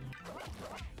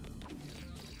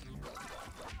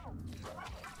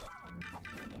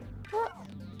 What?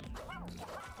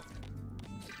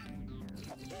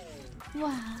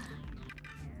 Wow.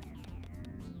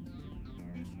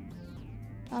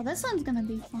 Oh, this one's gonna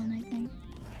be fun, I think.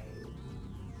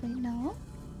 Wait, no?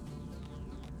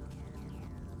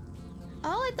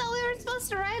 Oh, I thought we were supposed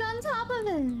to ride on top of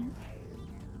it.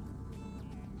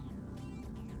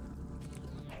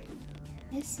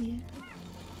 I see it.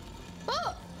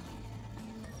 Oh!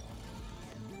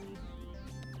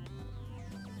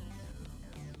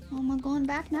 Oh, am I going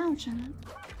back now, chat?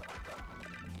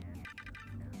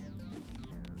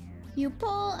 You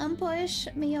pull and push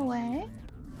me away.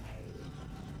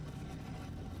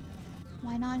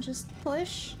 Why not just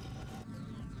push?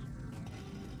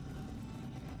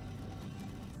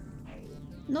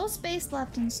 No space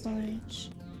left in storage.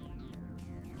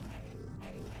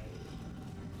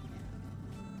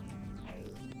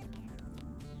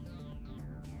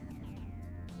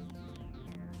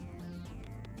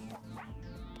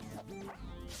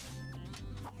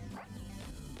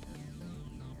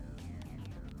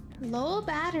 Low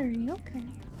battery, okay.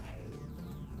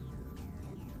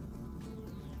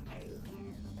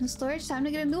 No storage, time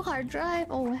to get a new hard drive.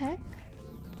 Oh, heck.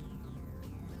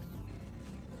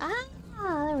 Ah,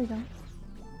 there we go.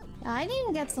 Yeah, I need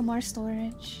to get some more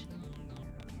storage.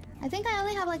 I think I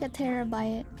only have like a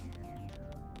terabyte.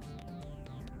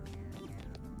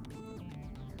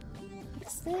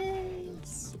 What's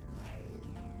this?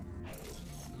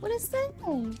 What is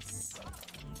this?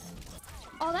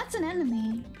 Oh, that's an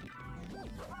enemy.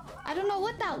 I don't know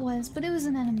what that was, but it was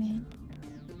an enemy.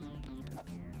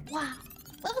 Wow.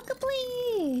 Level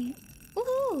complete!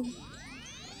 Woohoo!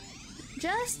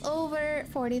 Just over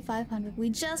 4,500. We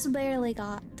just barely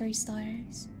got 3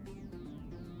 stars.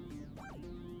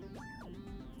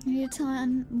 I need a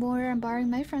ton more. I'm borrowing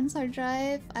my friend's hard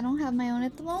drive. I don't have my own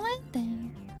at the moment.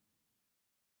 Then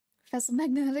Griff has a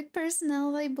magnetic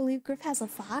personality. I believe Griff has a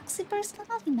foxy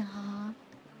personality. Nah.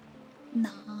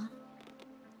 Nah.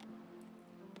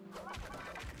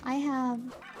 I have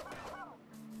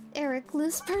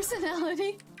Eric-less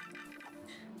personality.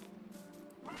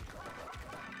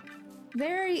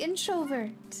 Very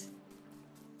introvert.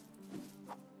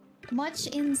 Much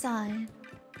inside.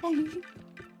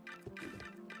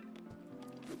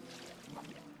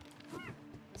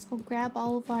 Let's go grab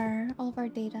all of our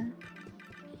data.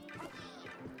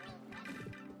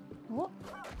 Oh.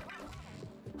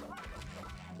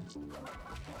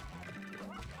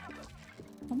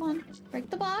 Come on, break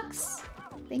the box.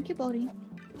 Thank you, Boti.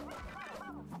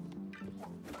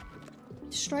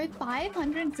 Destroy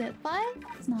 500 zip files?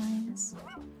 That's nice.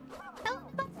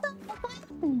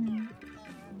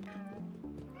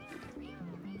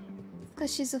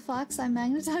 Because she's a fox, I'm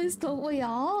magnetized. Don't we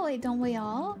all? Wait, don't we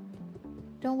all?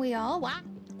 Don't we all? What?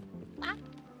 What?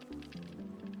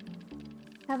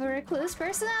 Have a recluse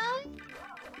personality?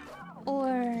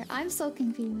 Or I'm so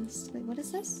confused. Wait, what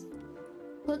is this?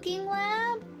 Cooking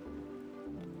lab?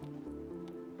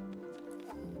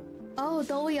 Oh,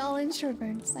 don't we all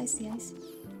introverts? I see, I see.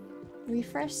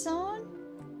 Refresh zone?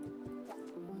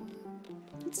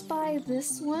 Let's buy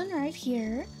this one right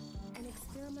here. An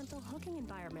experimental hooking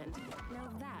environment. Now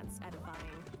that's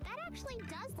edifying. actually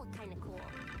does look kind of cool.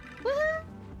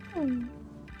 Woohoo!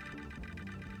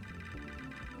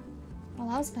 Well,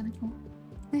 that was kind of cool.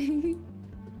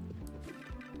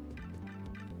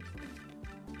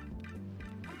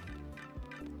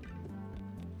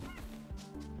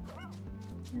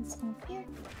 Let's go up here.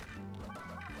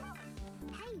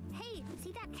 Hey,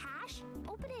 see that cache?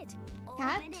 Open it.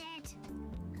 Cat? Open it.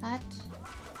 Cat.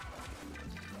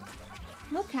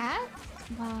 No cat?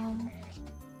 Wow.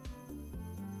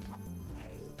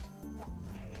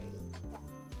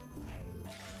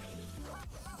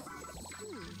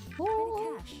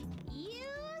 Oh, Cash. You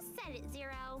said it,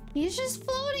 Zero. he's just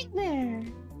floating there.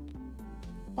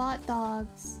 Bot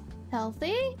dogs.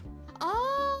 Healthy?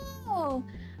 Oh!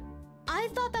 I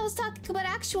thought that was talking about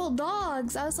actual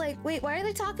dogs. I was like, wait, why are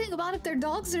they talking about if their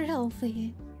dogs are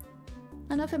healthy? I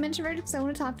don't know if I'm introverted because I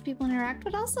want to talk to people and interact,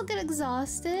 but also get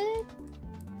exhausted.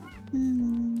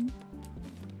 I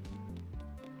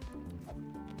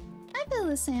feel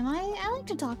the same. I like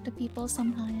to talk to people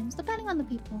sometimes, depending on the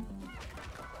people.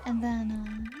 And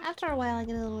then, after a while, I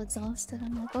get a little exhausted.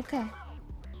 I'm like, okay.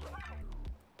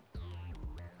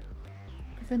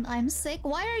 Griffin, I'm sick.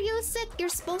 Why are you sick? You're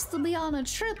supposed to be on a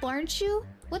trip, aren't you?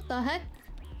 What the heck?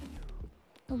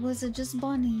 Or was it just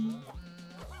Bunny?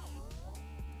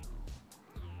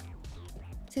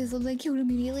 Say something cute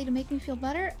immediately to make me feel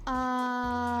better?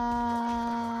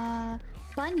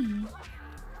 Bunny.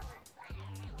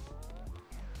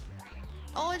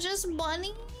 Oh, just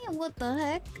Bunny? What the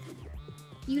heck?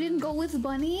 You didn't go with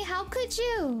Bunny? How could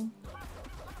you?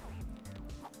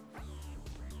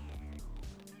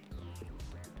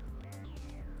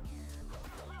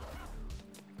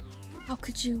 How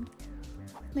could you?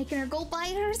 Making her go by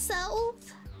herself?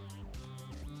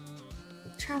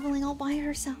 Traveling all by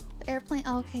herself. Airplane.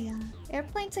 Okay, yeah.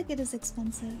 Airplane ticket is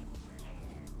expensive.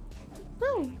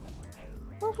 Woo!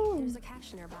 Woohoo! There's a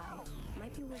cache nearby.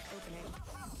 Might be worth opening.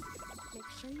 Make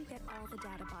sure you get all the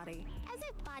data, Body. As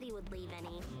if Body would leave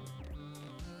any.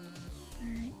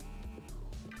 Alright.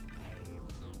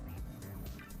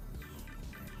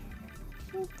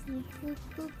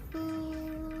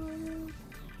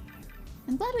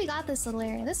 I'm glad we got this little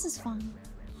area. This is fun.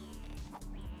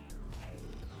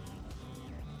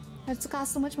 It's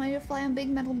cost so much money to fly on Big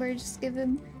Metal Bird. Just give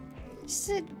him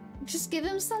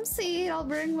some seed. I'll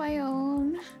bring my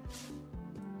own.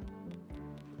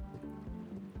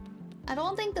 I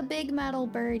don't think the Big Metal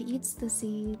Bird eats the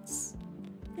seeds.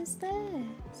 What is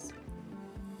this?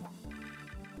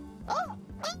 Oh!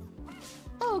 Oh!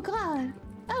 Oh god!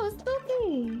 That was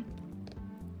spooky!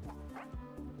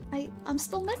 I'm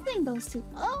still missing those two.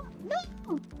 Oh no!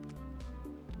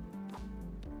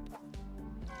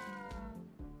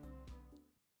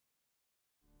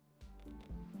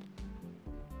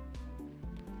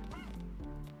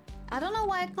 I don't know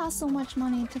why it costs so much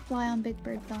money to fly on Big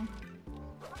Bird though.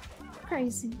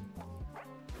 Crazy.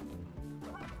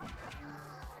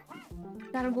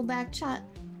 Gotta go back, chat.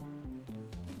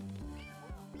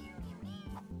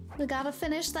 We gotta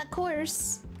finish that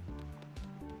course.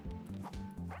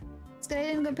 It's good I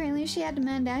didn't go. Apparently she had to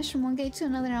man dash from one gate to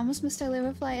another. I almost missed our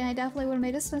liver flight and I definitely would have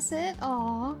made us miss it.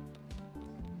 Aww.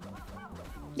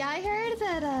 Yeah, I heard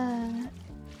that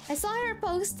I saw her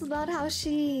post about how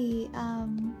she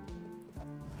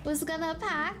was gonna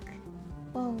pack.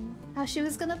 Whoa. How she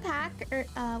was gonna pack or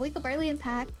wake up early and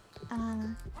pack.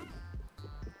 And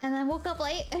then woke up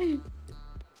late.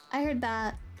 I heard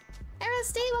that. Hey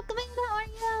Rusty, welcome in, how are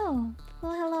you?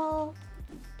 Hello, hello.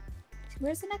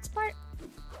 Where's the next part?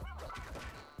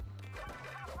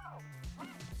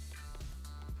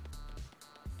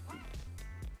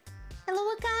 Hello,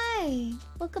 Wakai!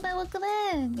 Welcome in, welcome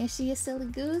in! Yeah, she is silly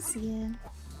goose, yeah.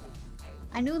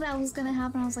 I knew that was gonna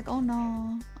happen, I was like, oh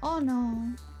no. Oh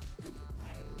no.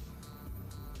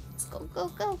 Let's go, go,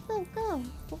 go, go, go!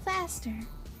 Go faster.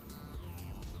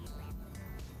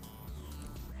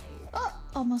 Oh!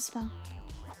 Almost fell.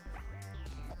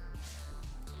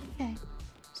 Okay.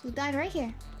 So we died right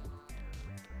here.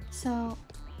 So...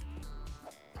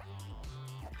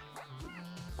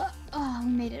 Oh,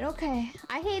 we made it. Okay.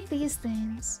 I hate these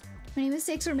things. Many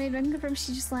mistakes were made when confirmed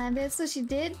she just landed, so she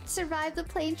did survive the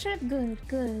plane trip. Good,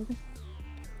 good.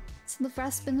 So the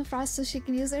Frost spin the Frost so she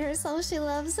can use it herself. She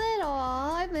loves it.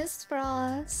 Aw, I missed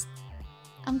Frost.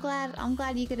 I'm glad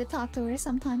you get to talk to her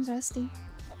sometimes, Rusty.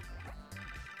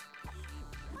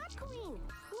 Queen,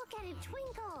 look at it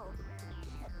twinkle.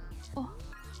 Oh,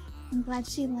 I'm glad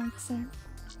she likes it.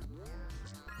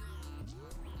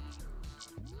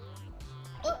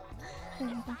 Oh, there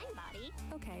we go. Fine, Body.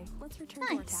 Okay, let's return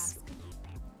to our Nice. task.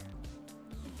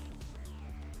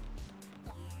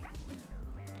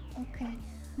 Okay,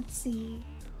 let's see.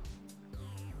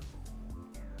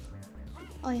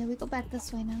 Oh yeah, we go back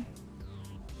this way now.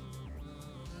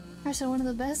 Actually, one of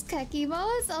the best Keck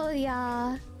emotes? Oh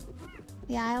yeah.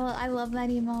 Yeah, I love that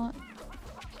emote.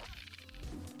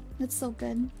 It's so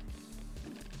good.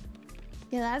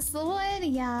 Yeah, that's the one,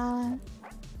 yeah.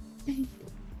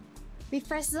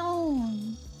 Refresh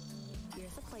zone.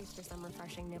 Here's a place for some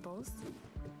refreshing nibbles.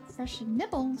 Refreshing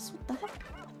nibbles? What the heck?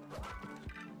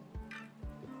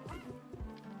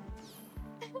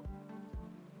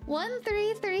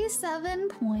 $1,337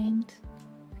 point.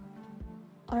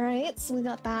 Alright, so we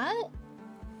got that.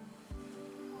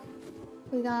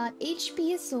 We got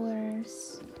HP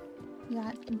source. We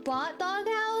got bot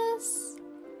doghouse.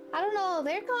 I don't know,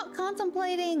 they're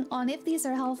contemplating on if these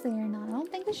are healthy or not. I don't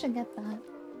think we should get that.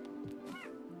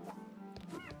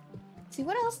 Let's see,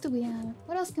 what else do we have?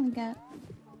 What else can we get?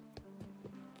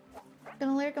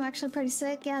 Gonna lyric, I'm actually pretty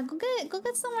sick. Yeah, go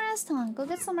get some rest, hon. Go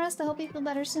get some rest. I hope you feel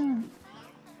better soon.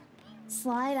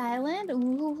 Slide Island?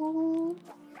 Ooh.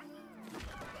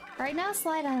 Right now,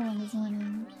 Slide Island is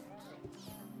winning.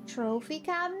 Trophy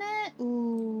cabinet?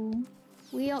 Ooh.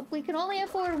 We can only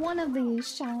afford one of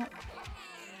these, chat.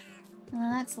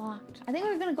 That's locked. I think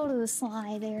we're gonna go to the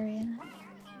slide area.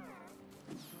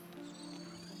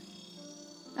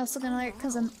 I'm also gonna lyric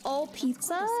because I'm all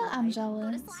pizza. I'm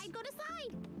jealous. Go to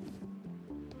slide.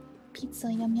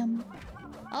 Pizza, yum yum.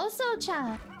 Also,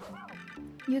 chat,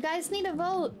 you guys need to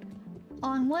vote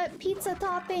on what pizza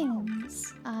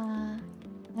toppings I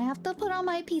have to put on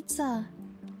my pizza.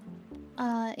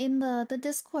 In the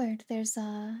Discord, there's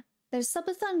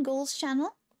Subathon Goals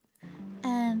channel,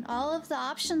 and all of the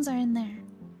options are in there.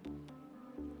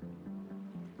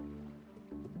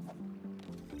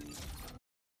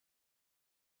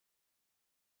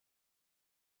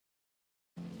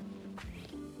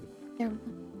 There we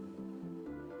go.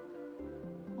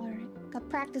 Alright, got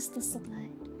practice the slide.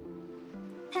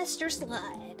 Test your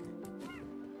slide.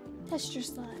 Test your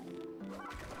slide.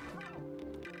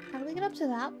 How do we get up to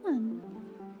that one?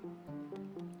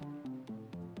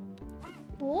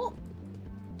 Oh!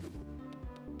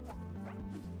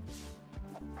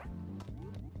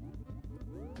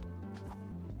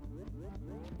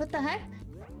 What the heck?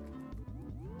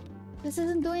 This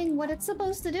isn't doing what it's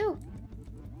supposed to do.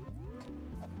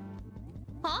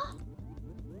 Huh?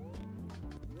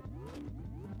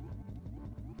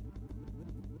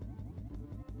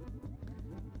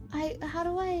 How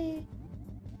do I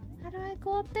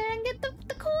go up there and get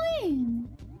the coin?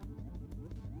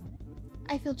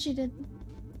 I feel cheated.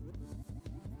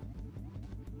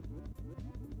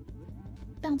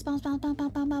 Bounce, bounce, bounce, bounce,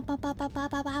 bounce, bounce, bounce, bounce, bounce,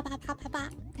 bounce, bounce, bounce,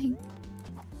 bounce, bounce.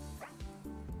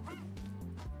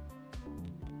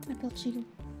 I feel cheated.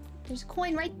 There's a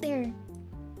coin right there.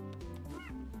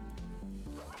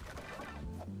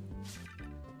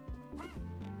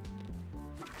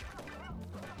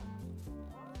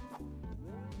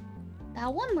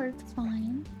 That one worked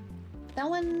fine. That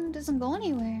one doesn't go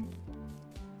anywhere.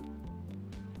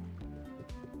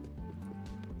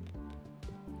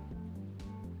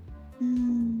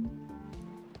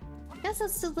 Guess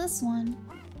let's do this one.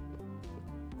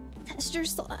 Test your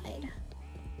slide.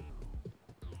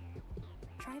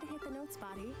 Try to hit the notes,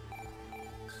 Boti.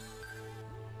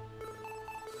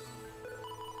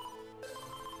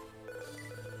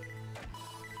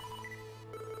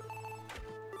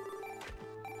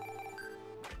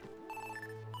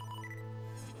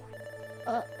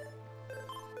 What?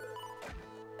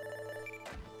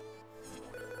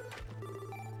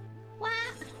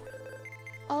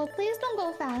 Oh, please don't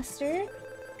go faster.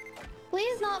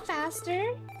 Please not faster.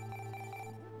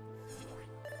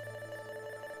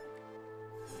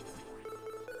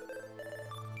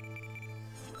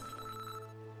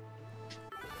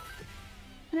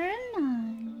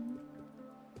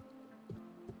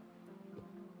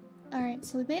 Alright,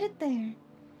 so we made it there.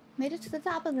 Made it to the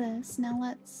top of this. Now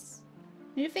let's...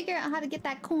 need to figure out how to get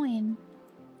that coin.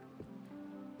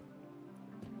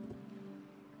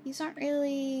 These aren't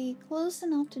really close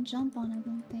enough to jump on, I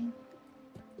don't think.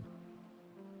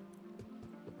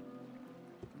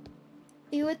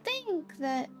 You would think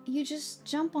that you just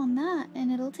jump on that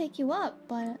and it'll take you up,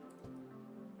 but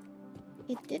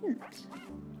it didn't.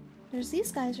 There's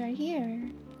these guys right here.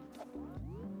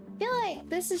 I feel like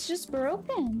this is just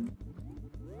broken.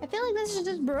 I feel like this is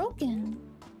just broken.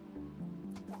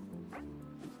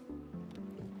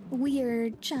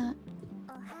 Weird chat.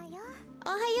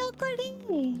 Ohayo,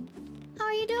 Cordy! How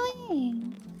are you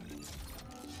doing?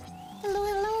 Hello,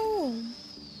 hello!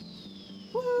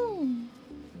 Woohoo!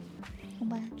 Go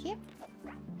back here.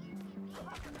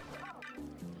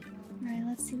 Alright,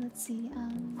 let's see.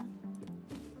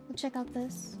 We'll check out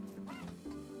this.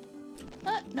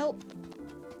 Nope.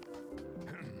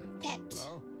 Pet.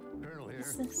 Hello? Colonel here.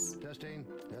 What's this? Testing,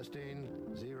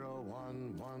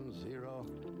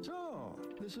 0110. So,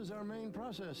 this is our main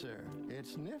processor.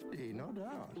 It's nifty, no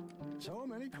doubt. So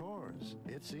many cores.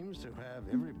 It seems to have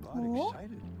everybody Cool.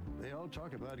 excited. They all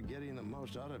talk about getting the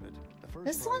most out of it. The first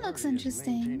This one looks priority is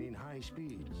interesting. maintaining high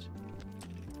speeds.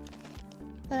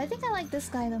 But I think I like this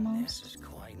guy the This most. is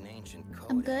quite an ancient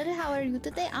code. I'm good. How are you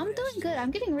today? I'm doing good.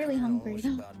 I'm getting really hungry. Knows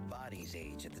about Boti's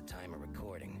age at the time of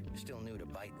recording. Still new to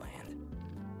Byteland.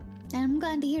 And I'm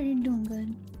glad to hear you're doing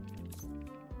good.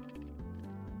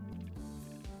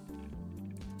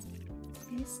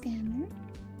 Okay, scanner.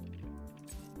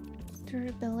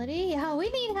 Durability. Yeah, we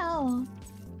need help.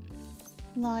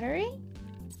 Lottery.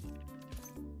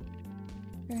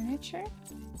 Furniture.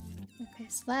 Okay,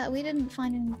 so that we didn't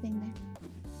find anything there.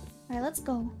 Alright, let's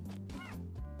go.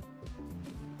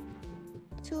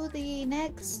 To the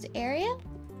next area?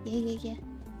 Yeah.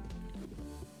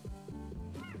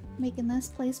 Making this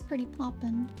place pretty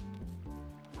poppin'.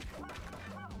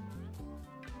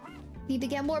 Need to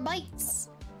get more bites.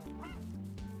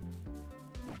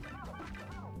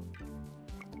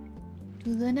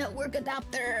 To the network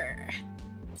adapter.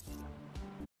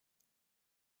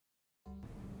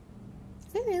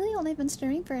 Have we really only been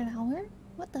streaming for an hour?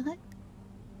 What the heck?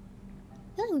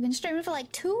 I feel like we've been streaming for like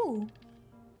 2.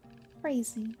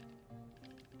 Crazy.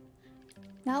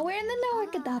 Now we're in the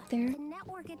network adapter. The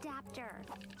network adapter.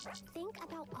 Think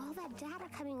about all that data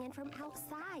coming in from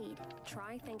outside.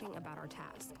 Try thinking about our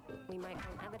task. We might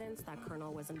find evidence that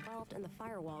Colonel was involved in the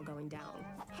firewall going down.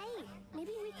 Hey,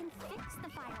 maybe we can fix the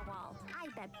firewall. I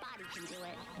bet Boti can do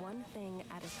it. One thing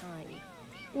at a time.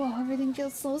 Whoa, everything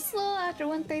feels so slow after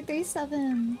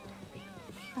 1337.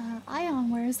 Ion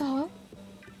wears off.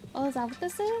 Oh, is that what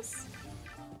this is?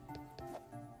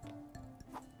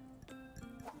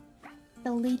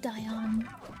 Elite Ion.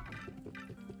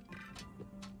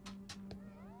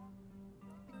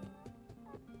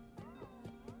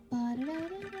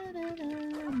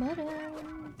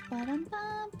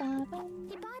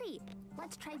 Hey, Boti,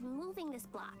 let's try moving this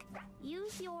block.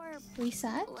 Use your...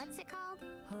 Reset? What's it called?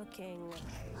 Hooking.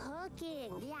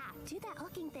 Hooking. Yeah, do that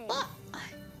hooking thing. Oh!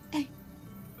 Hey.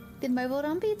 Did my vote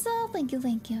on pizza? Thank you.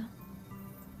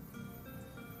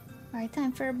 Alright,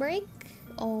 time for a break.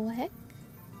 Oh, heck.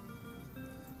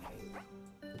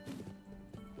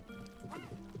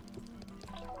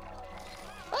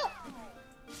 Oh!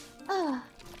 Ah!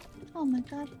 Oh my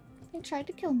god. They tried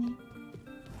to kill me.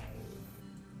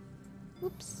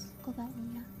 Oops. Go that way,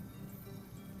 yeah.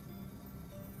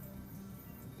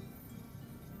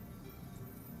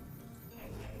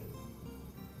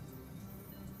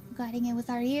 Guiding it with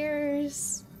our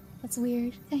ears. That's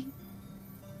weird.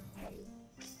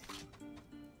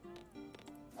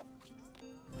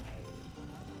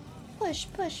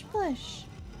 Push.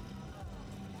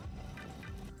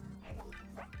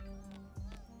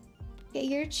 Get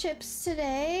your chips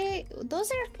today.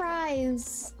 Those are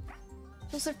fries.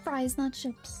 Those are fries, not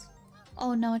chips.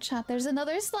 Oh no, chat. There's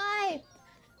another slide.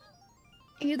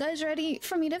 Are you guys ready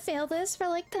for me to fail this for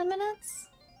like 10 minutes?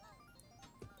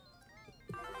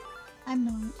 I'm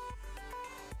not.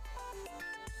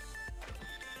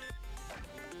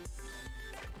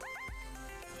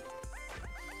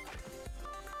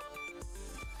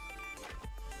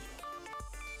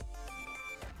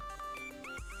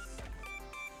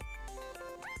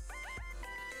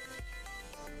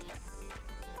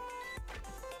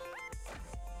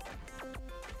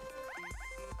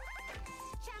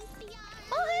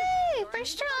 Oh hey!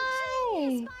 First try!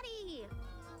 Boti!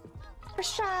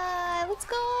 First try! Let's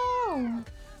go!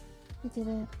 We did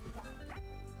it.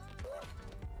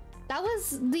 That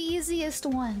was the easiest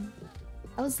one.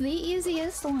 That was the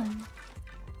easiest one.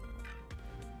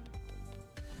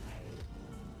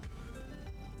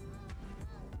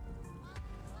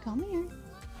 Come here.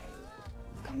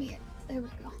 Come here. There we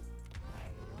go.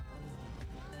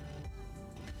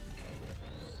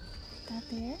 That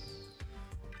there.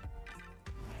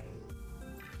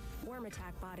 Worm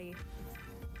attack, Boti.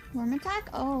 Worm attack?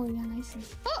 Oh, yeah, I see.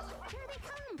 Oh! Here they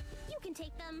come! You can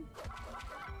take them!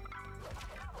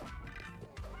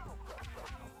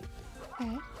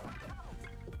 Okay.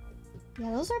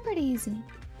 Yeah, those are pretty easy.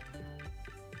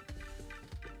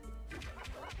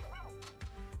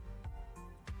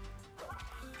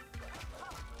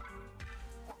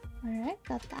 Alright,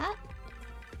 got that.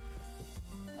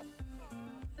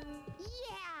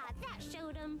 Yeah, that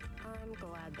showed them! I'm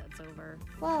glad that's over.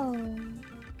 Whoa.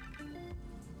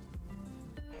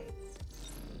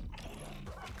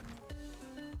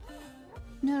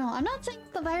 No, I'm not saying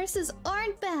the viruses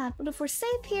aren't bad, but if we're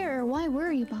safe here, why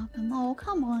worry about them? Oh,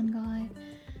 come on, guy.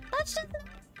 That's just...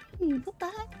 What the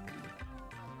heck?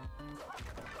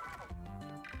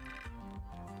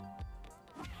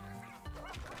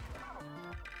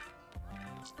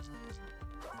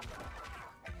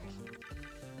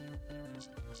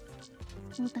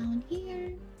 Go down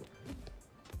here.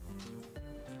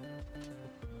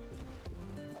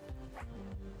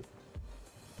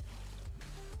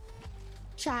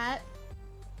 Chat.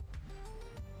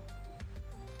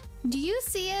 Do you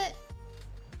see it?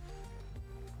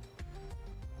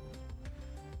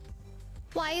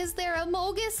 Why is there a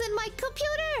Mogus in my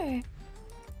computer?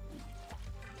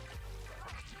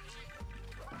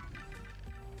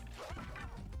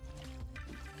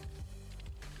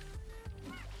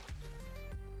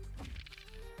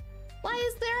 Why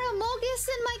is there a Mogus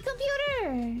in my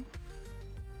computer?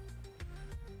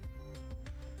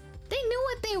 They knew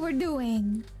what they were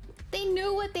doing. They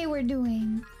knew what they were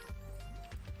doing.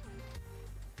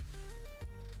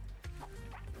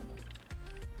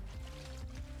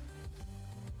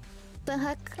 The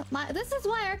heck? This is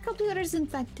why our computer's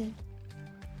infected.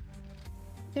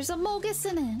 There's a Mogus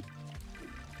in it.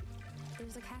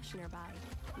 There's a cache nearby.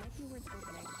 Might be worth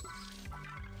opening.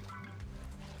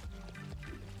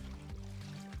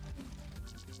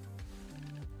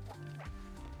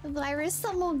 The virus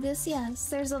Amogus, yes.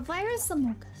 There's a virus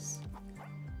Amogus.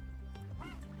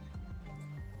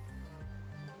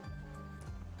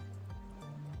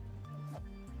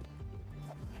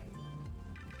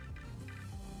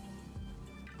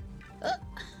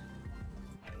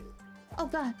 Oh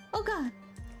god, oh god.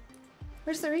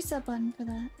 Where's the reset button for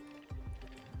that?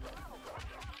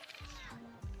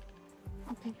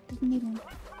 Okay, didn't need one.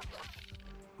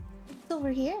 It's over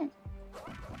here.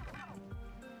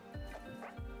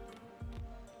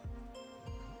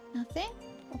 Nothing?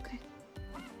 Okay.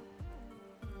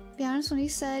 Be honest, when you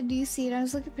said, do you see it? I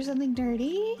was looking for something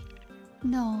dirty?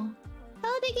 No.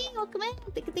 Hello, Diggy! Welcome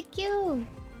in! Thank you!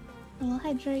 I'll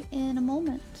hydrate in a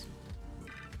moment.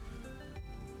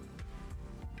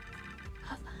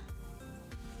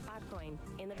 Coin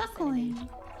in the Coin.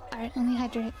 Alright, let me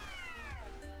hydrate.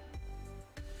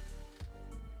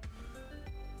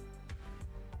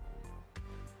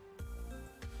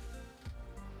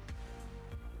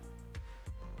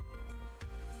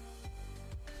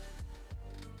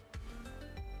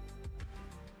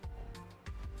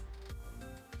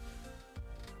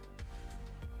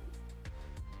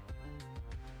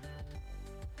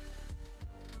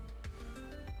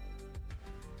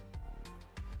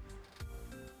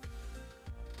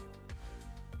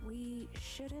 We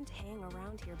shouldn't hang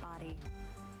around here, Boti.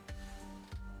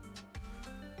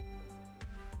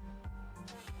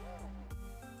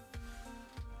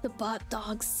 The bot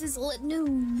dog sizzle at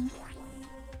noon.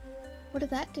 What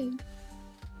did that do?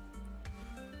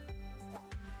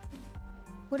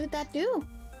 What did that do?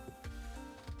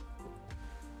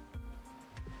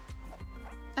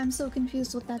 I'm so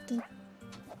confused what that did.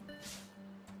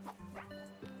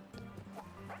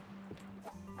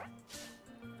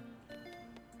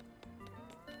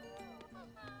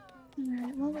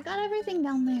 Alright, well, we got everything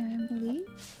down there, I believe.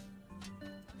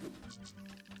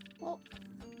 Oh,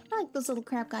 I like those little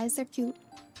crab guys, they're cute.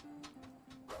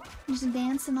 Just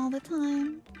dancing all the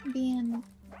time, being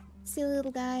silly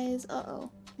little guys. Uh-oh,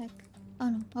 heck. Oh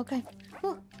no, okay.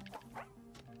 Whew.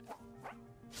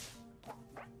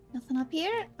 Nothing up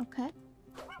here? Okay.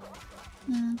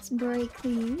 Let's break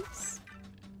these.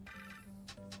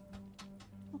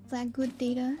 All that good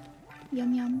data.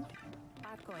 Yum yum.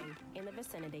 Coin in the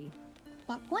vicinity.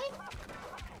 What point?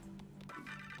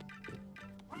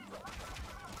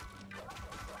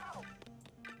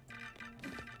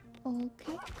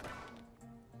 Okay.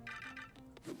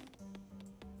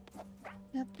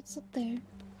 Yep, it's up there.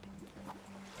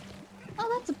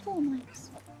 Oh, that's a pool, nice.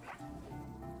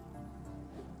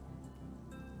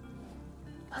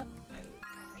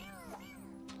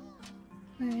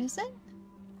 Where is it?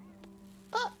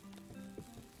 Oh!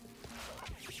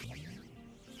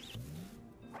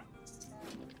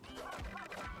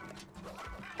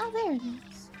 Oh, there it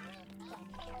is.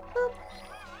 Boop.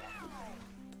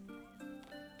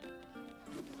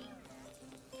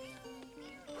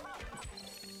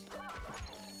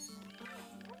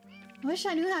 I wish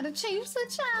I knew how to change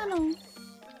the channel.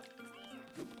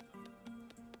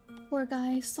 Poor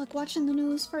guy, stuck watching the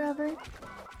news forever.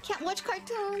 Can't watch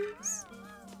cartoons.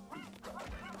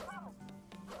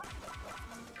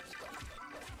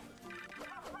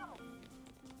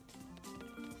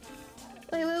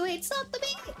 Wait, stop the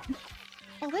meat!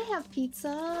 Oh, they have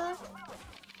pizza.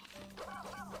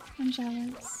 I'm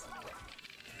jealous.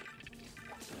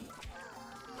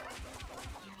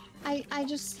 I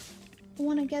just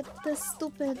want to get this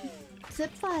stupid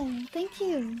zip file. Thank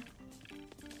you.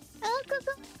 Oh,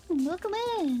 welcome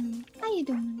in. How you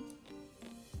doing?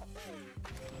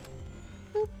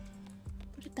 Boop.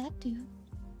 What did that do?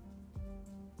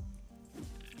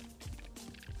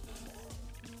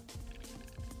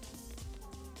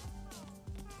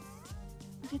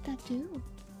 did that do?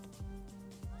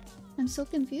 I'm so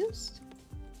confused.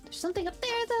 There's something up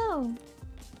there though.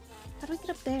 How do we get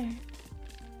up there?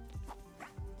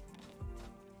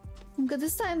 I'm good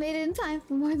this time. Made it in time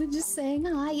for more than just saying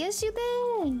hi. Yes, you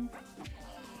did.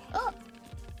 Oh.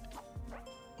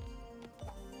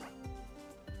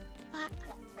 Ah.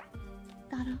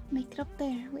 Gotta make it up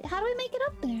there. Wait, how do we make it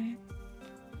up there?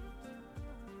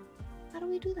 How do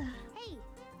we do that? Hey,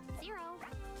 Zero.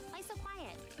 Why so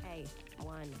quiet? Hey,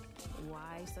 One.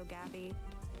 Why so gappy?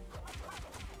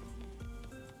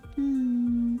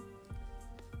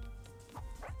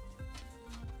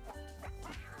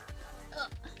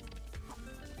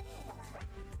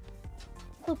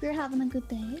 Hope you're having a good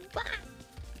day.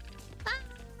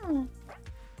 Ah!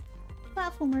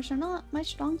 Platformers are not my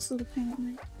strong suit,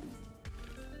 apparently.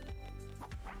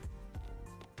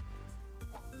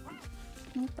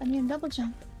 Nope, I need a double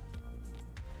jump.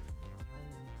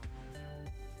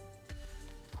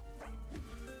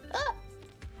 Ah!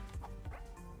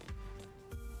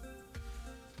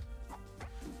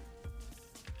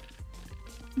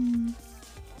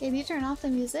 Maybe you turn off the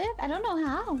music? I don't know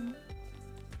how.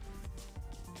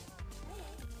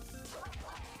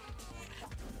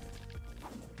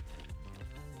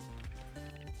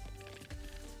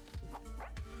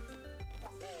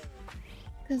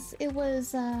 Cause it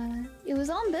was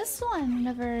on this one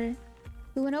whenever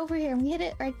we went over here and we hit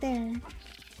it right there.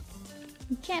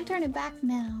 We can't turn it back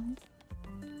now.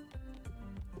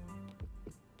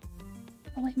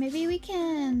 Oh wait, maybe we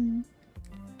can...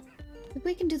 Maybe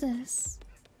we can do this.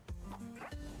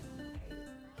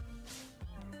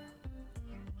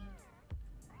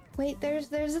 Wait, there's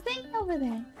a thing over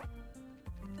there.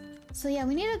 So yeah,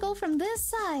 we need to go from this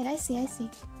side. I see.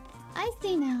 I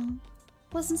see now.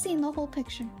 Wasn't seeing the whole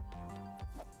picture.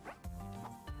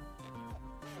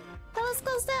 Hello,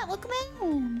 Skullstat! Welcome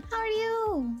in! How are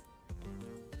you?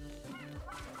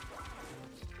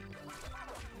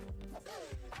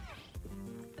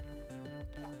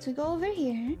 So go over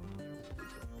here.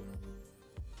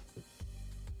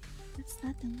 What's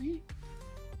that down there?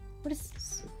 What is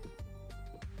this?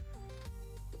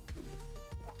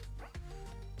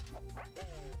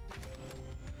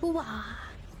 Hoo-wah!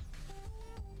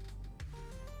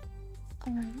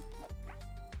 Alright.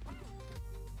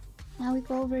 Now we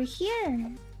go over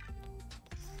here.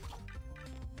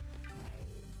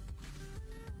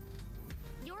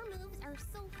 Your moves are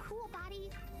so cool, Boti.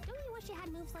 Don't you wish you had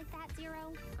moves like that,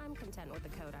 Zero? I'm content with the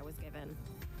code I was given.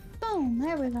 Boom!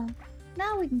 There we go.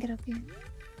 Now we can get up here.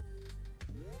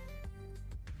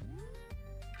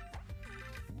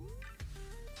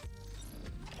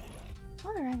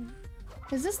 Alright.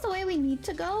 Is this the way we need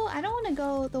to go? I don't want to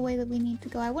go the way that we need to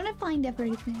go. I want to find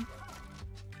everything.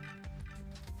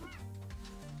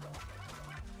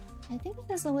 I think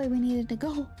that's the way we needed to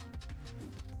go.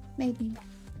 Maybe.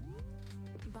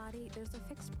 Boti, there's a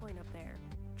fixed point up there.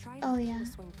 Try Oh, to yeah.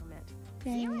 swing from it.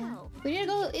 Yeah. Zero. We need to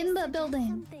go in the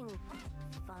building. Something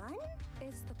fun?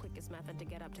 It's the quickest method to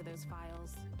get up to those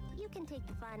files. You can take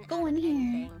the fun Go out in of here.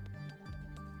 anything.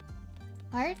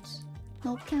 Heart?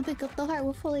 Nope, can't pick up the heart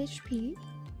with full HP.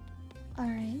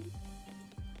 Alright.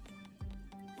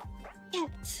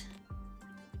 Kit.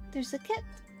 There's a kit.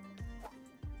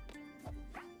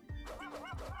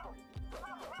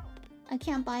 I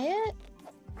can't buy it.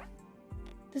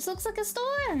 This looks like a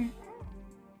store.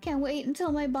 Can't wait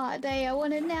until my bot day. I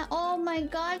want it now. Oh my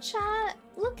god, chat.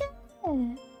 Look at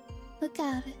it. Look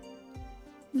at it.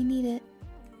 We need it.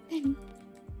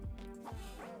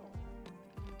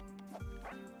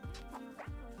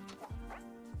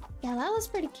 Yeah, that was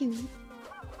pretty cute.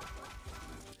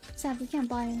 Sad we can't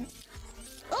buy it.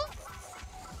 Oh!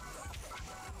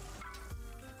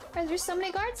 Are there so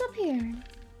many guards up here?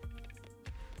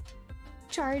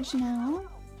 Charge now.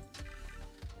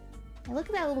 Hey, look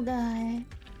at that little guy.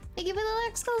 Thank you for the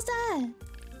lyrics, close that.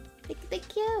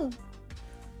 Thank you.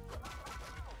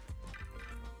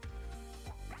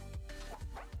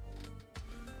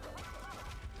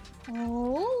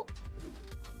 Oh,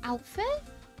 outfit?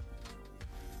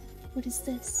 What is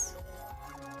this?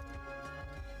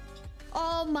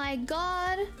 Oh my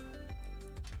god!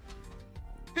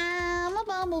 I'm a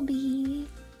bumblebee.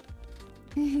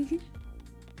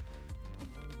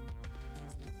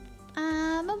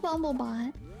 I'm a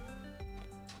bumblebot.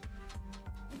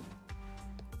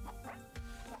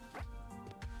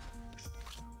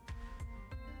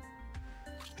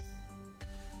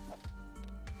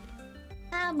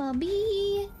 I'm a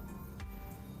bee.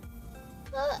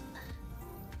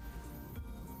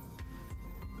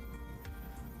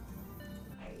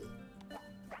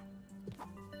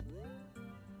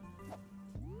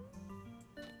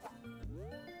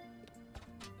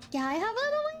 Yeah, I have a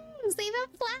little wings! They even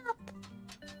flap!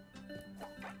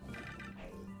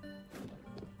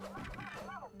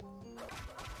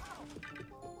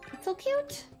 It's so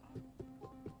cute!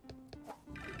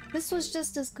 This was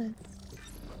just as good.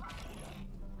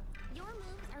 Your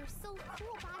moves are so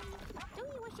cool, Boti.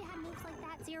 Don't you wish you had moves like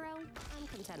that, Zero? I'm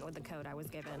content with the code I was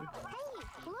given. Hey,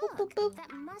 Boop, look! boop.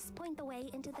 That must point the way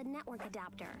into the network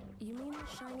adapter. You mean the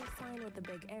shiny sign with the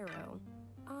big arrow?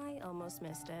 I almost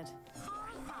missed it. Ha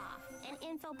ha! An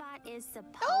infobot is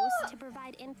supposed to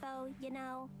provide info, you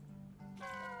know?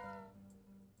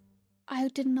 I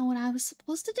didn't know what I was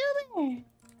supposed to do there.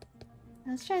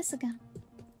 Let's try this again.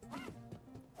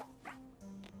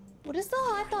 What does the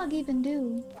hot dog even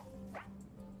do?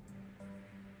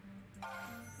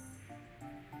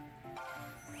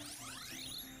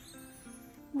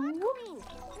 Whoop. Queen,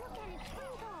 look at it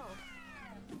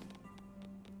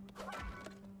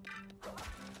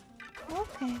twinkle!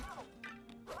 Okay.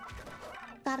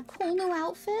 Got a cool new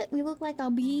outfit. We look like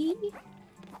a bee.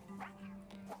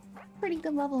 Pretty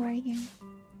good level right here.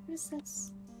 What is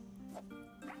this?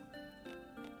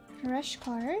 Rush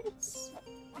cards.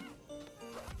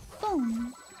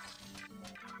 Boom.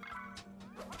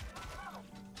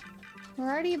 We're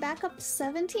already back up to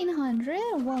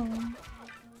 1700. Whoa.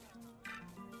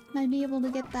 Might be able to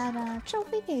get that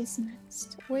trophy case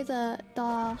next. Or the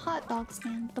hot dog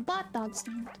stand. The bot dog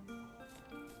stand.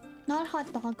 Not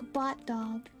hot dog, bot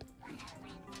dog.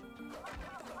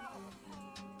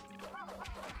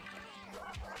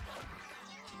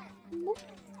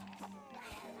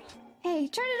 Hey,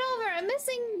 turn it over! I'm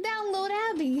missing Download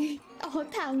Abby! Oh,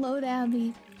 Download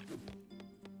Abby.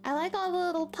 I like all the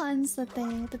little puns that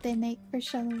they make for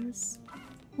shows.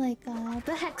 Like,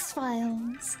 the Hex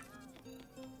Files.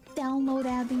 Download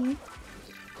Abby.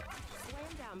 Slam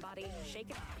down, Boti. Shake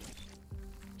it.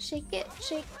 Shake it,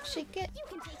 shake it. You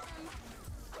can take them.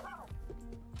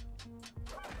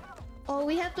 Oh,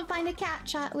 we have to find a cat,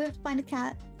 chat. We have to find a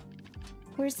cat.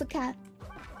 Where's the cat?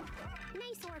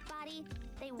 Nice work, Boti.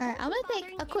 They Alright, I'm won't gonna be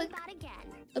take a bothering quick anybody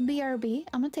again. BRB.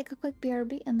 I'm gonna take a quick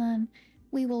BRB and then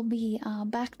we will be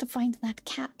back to find that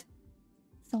cat.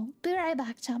 So, be right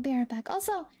back, chat. Be right back.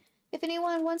 Also, if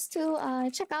anyone wants to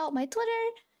check out my Twitter,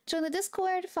 join the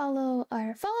Discord, follow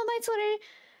my Twitter,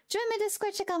 join my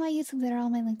Discord, check out my YouTube. There are all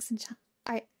my links in chat.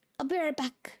 Alright, I'll be right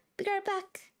back. Be right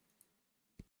back.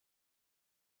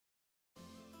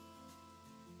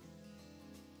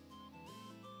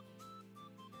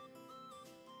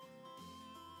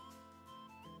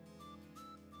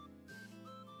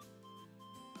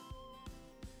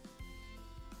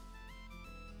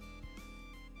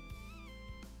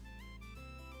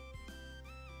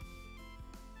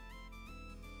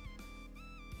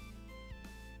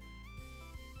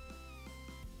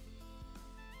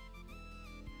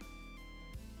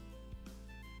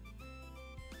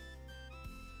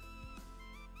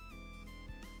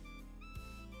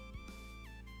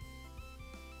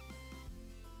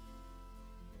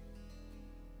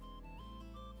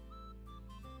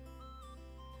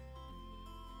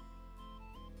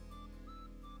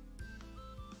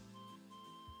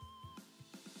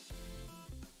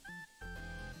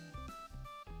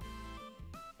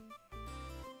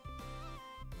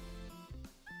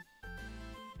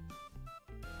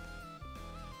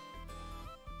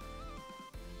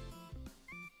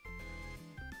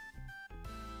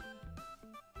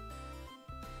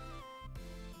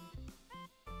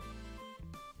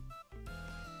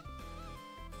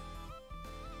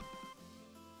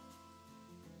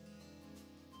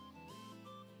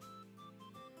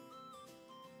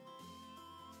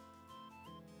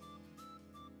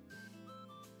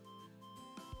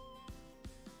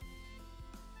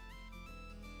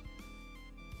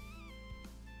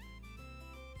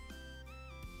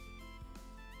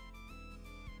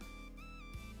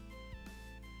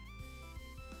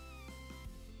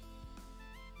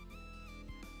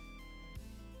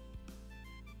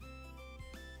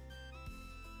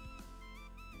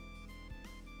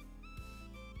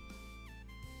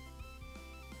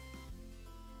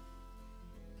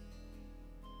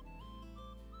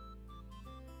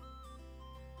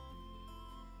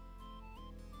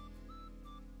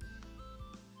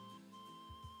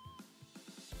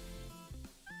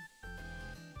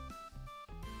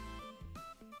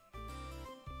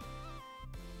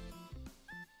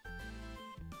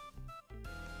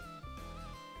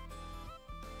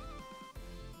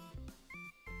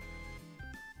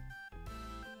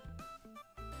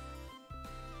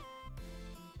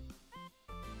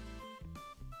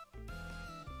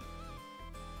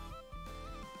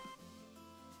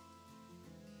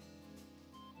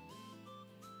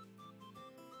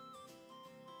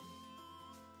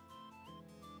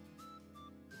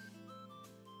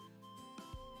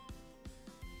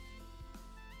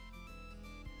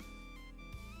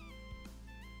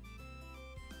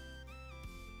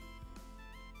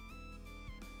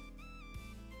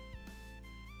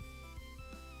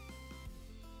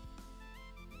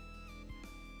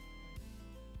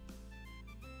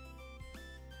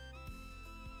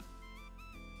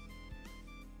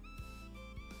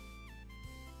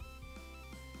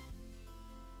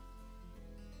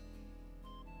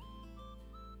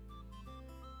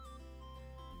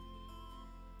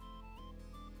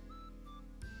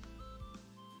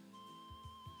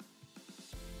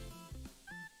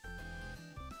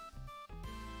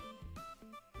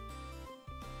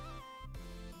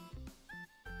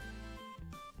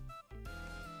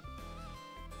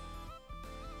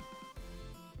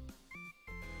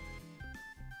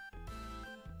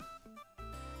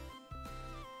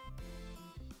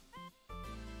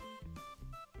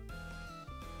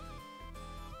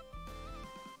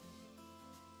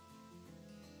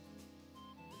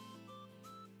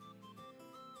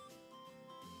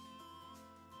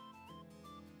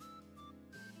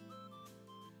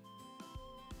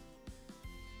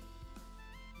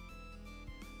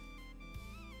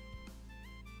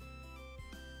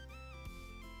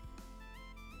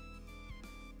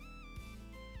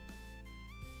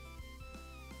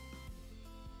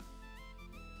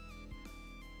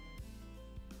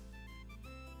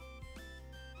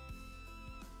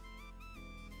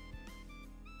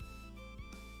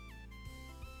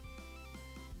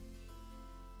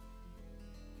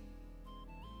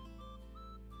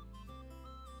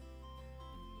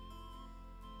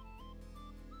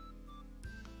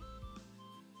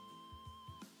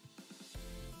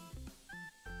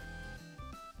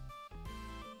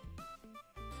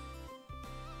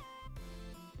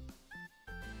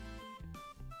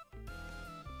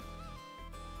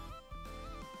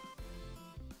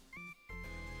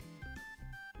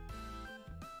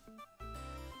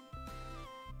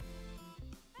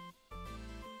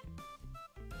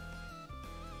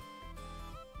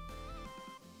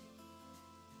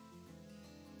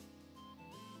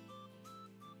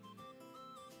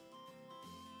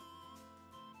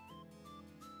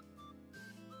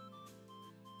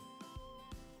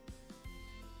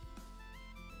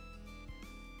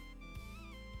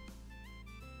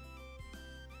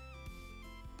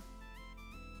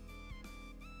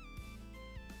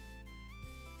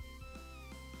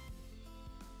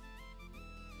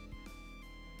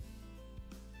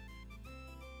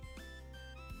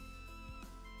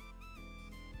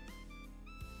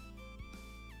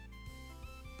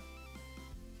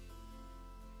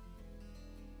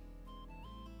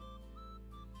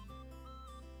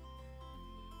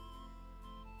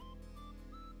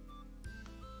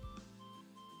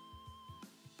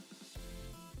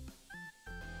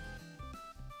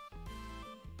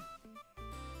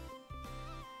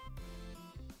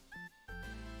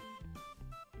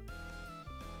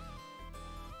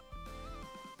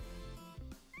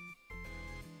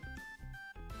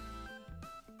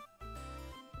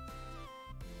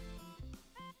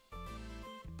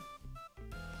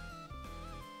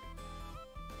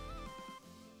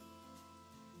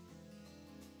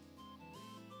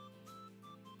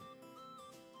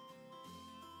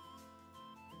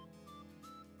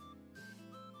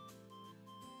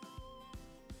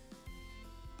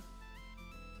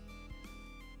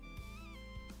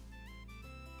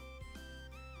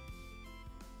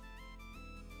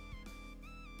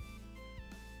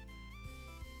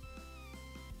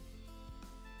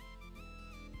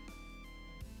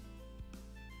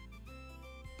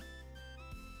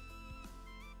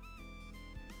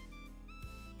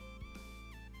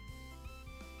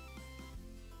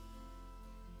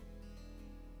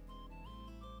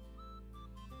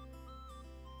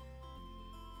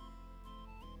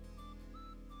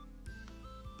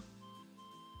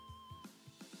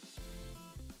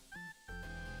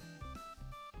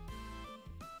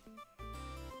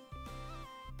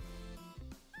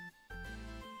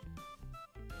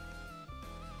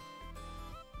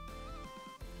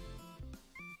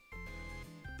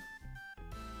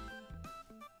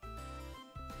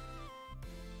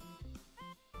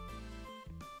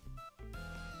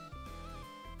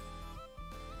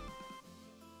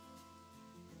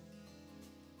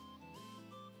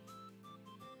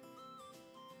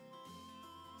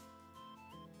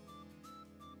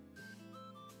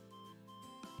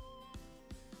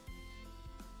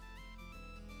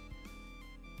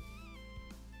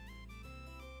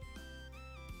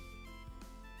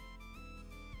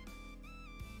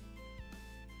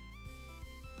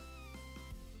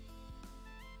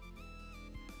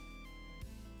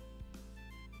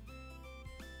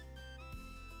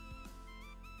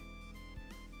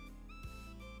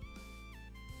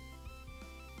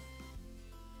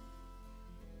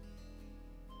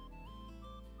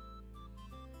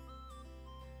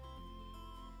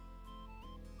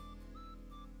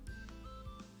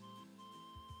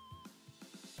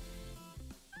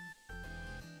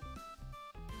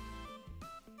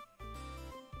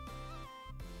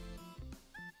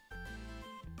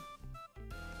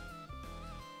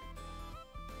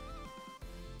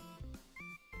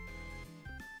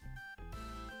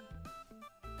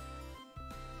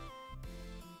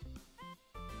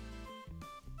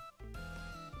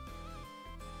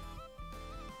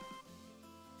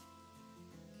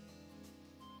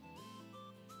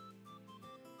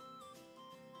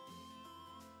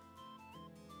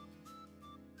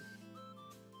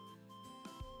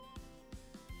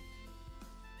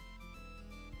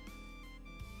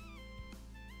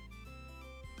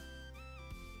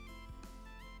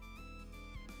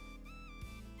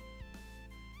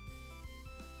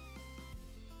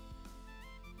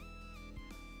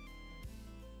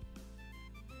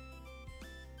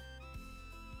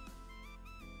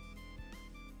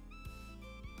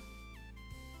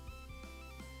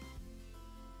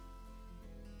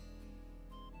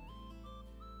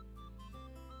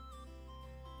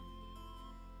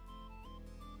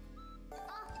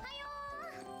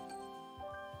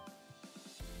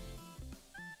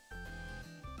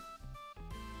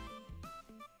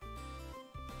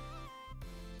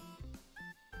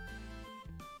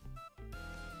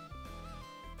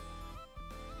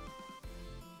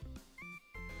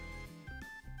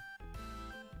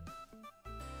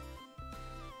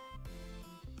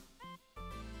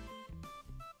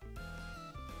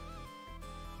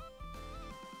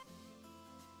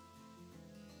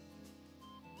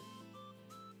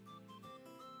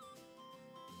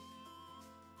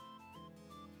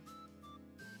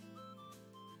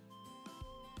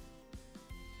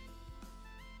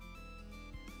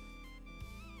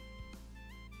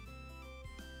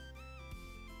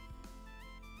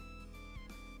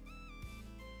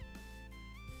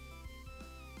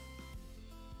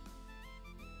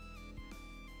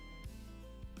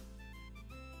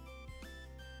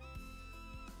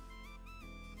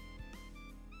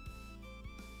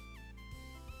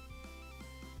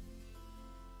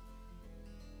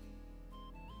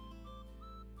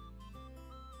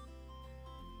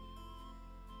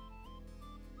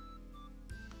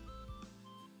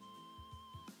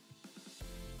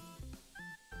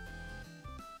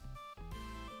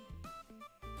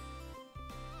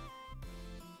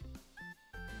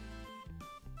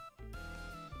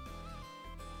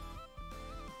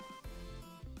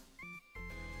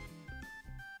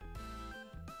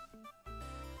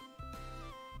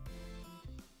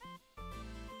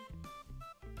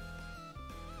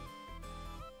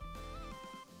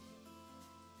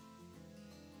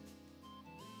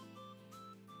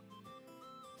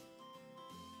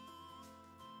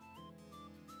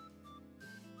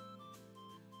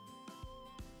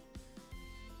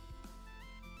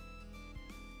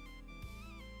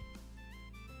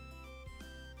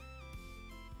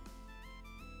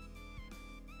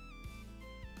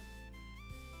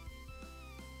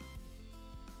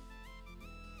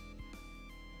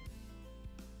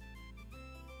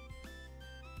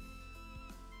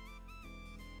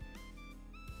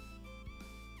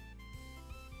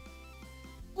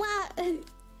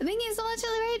 Thank you so much for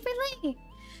the raid for Lee.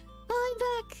 Oh, I'm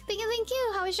back. Thank you, thank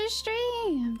you. How was your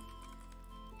stream?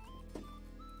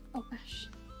 Oh gosh.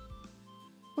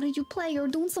 What did you play? You were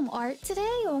doing some art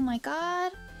today? Oh my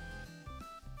god.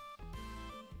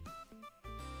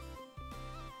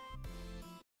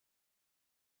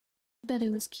 Bet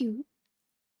it was cute.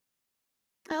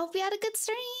 I hope you had a good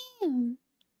stream.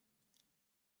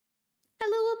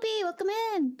 Hello, Whoopi. Welcome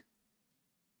in.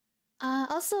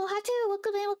 Also, Hatu.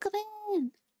 Welcome in. Welcome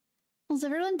in. How's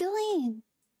everyone doing?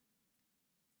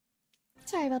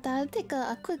 Sorry about that. I'll take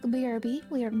a quick BRB.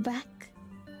 We are back.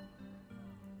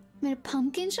 Made a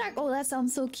pumpkin shark. Oh, that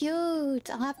sounds so cute.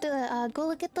 I'll have to go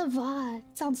look at the VOD.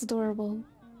 Sounds adorable.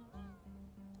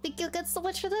 Thank you guys so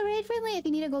much for the raid, friendly. If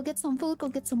you need to go get some food, go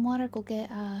get some water, go get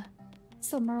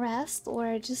some rest,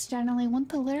 or just generally want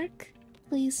to lurk,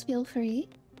 please feel free.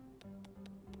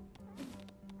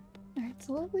 Alright,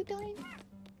 so what are we doing?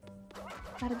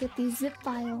 Gotta get these zip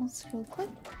files real quick.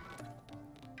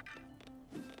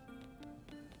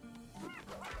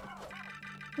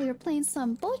 We were playing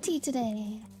some Boti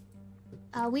today.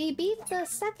 We beat the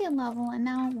second level, and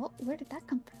now where did that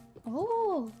come from?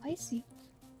 Oh, I see.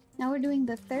 Now we're doing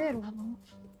the third level.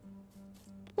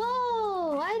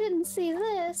 Whoa! I didn't see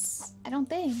this. I don't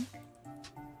think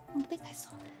I saw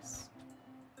this.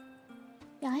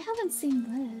 Yeah, I haven't seen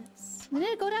this. We need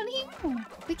to go down here.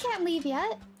 We can't leave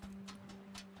yet.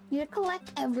 We need to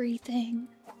collect everything.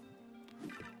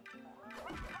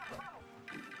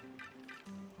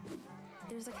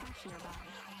 There's a cache nearby.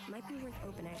 Might be worth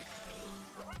opening.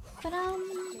 But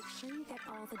Make sure you get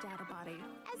all the data, Body.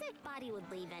 As if Body would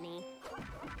leave any.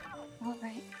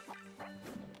 alright.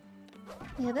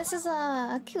 Yeah, this is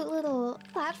a cute little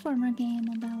platformer game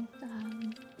about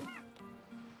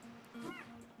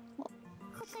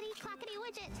Clickety clackety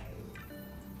widget.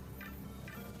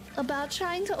 about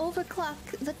trying to overclock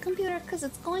the computer because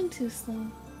it's going too slow.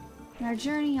 And our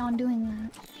journey on doing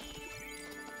that.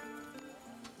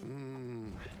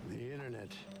 The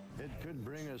internet. It could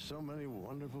bring us so many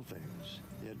wonderful things,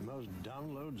 yet most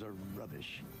downloads are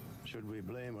rubbish. Should we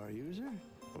blame our user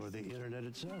or the internet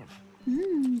itself?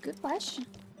 Good question.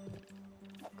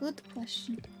 Good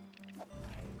question.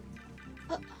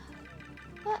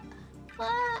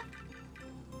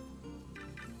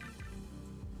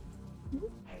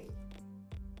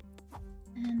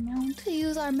 And now to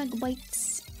use our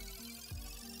megabytes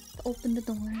to open the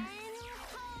door.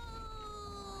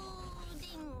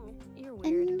 You're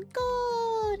weird.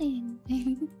 Encoding.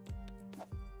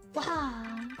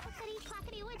 Wow. Clickety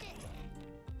clackety widget.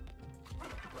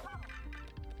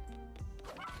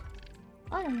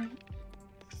 Alright.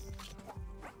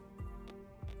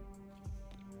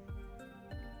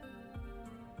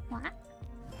 What?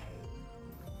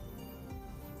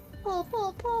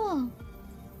 Pull.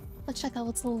 Let's check out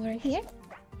what's over here.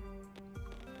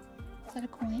 Is that a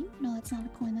coin? No, that's not a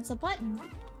coin. That's a button.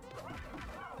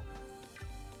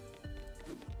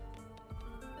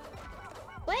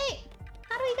 Wait!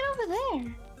 How do we get over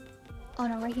there? Oh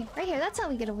no, right here. Right here. That's how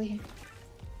we get over here.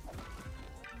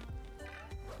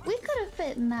 We could have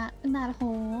fit in that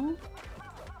hole.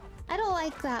 I don't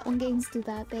like that when games do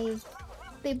that.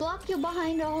 They block you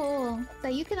behind a hole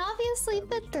that you can obviously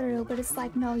fit through, but it's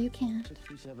like, no, you can't.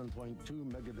 67.2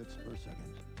 megabits per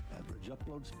second. Average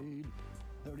upload speed,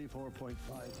 34.5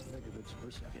 megabits per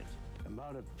second.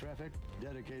 Amount of traffic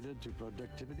dedicated to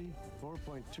productivity,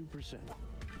 4.2%.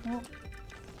 Oh.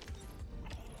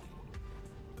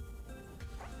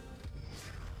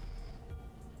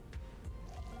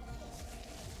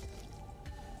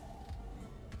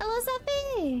 Hello,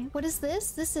 Zeppy! What is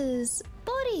this? This is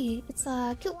Boti. It's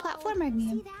a cute platformer See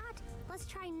game. that? Let's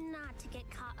try not to get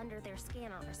caught under their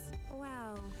scanners.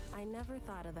 Wow, I never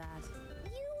thought of that.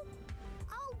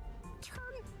 I'll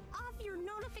turn off your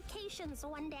notifications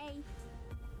one day.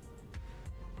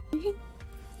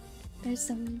 There's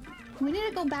some... We need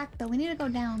to go back, though. We need to go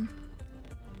down.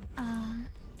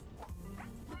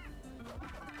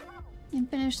 And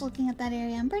finish looking at that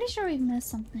area. I'm pretty sure we've missed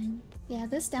something. Yeah,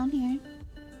 this down here.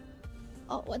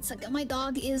 Oh, 1 second. My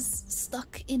dog is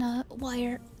stuck in a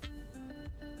wire.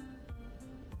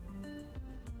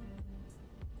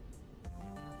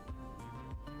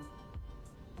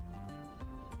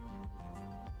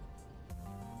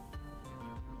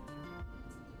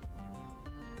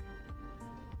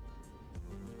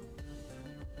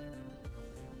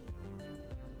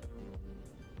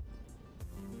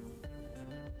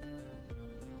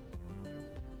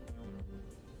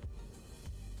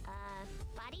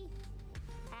 Buddy?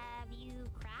 Have you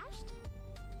crashed?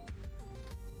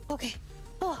 Okay.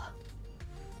 Oh.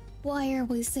 Wire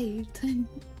was saved.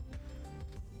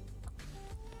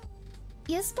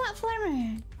 Yes,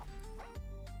 platformer.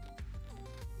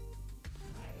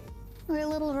 We're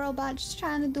little robots just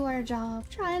trying to do our job,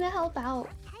 trying to help out.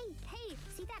 Hey,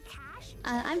 see that cache?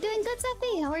 I'm doing good,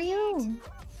 Zeffy. How are you?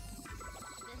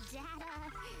 The data,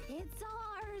 it's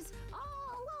ours,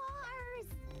 all ours.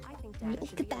 I think data Look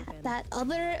should at be that. open. That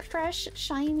other fresh,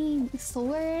 shiny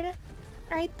sword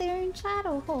right there in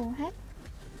shadow. Oh, heck.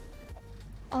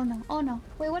 Oh no, oh no.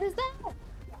 Wait, what is that?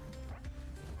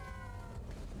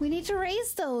 We need to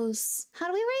raise those. How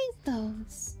do we raise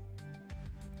those?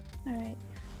 Alright.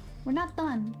 We're not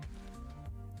done.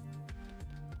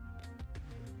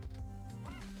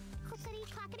 Clickety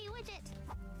clackety widget.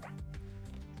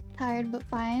 Tired but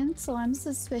fine, so I'm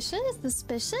suspicious?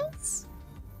 Suspicious?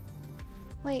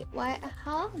 Wait, why?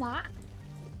 Huh? What?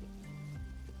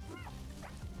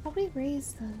 How do we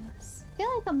raise those? I feel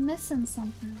like I'm missing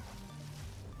something.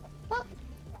 What?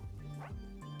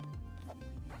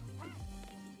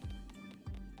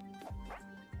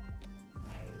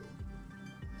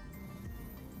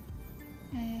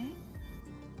 Okay.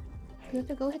 Do we have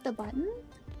to go hit the button?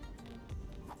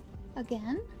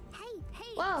 Again?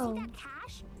 Hey, Whoa. see that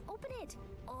cache? Open it.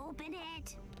 Open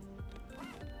it.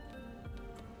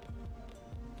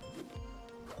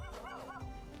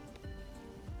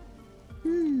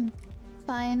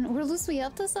 Fine. We're loosely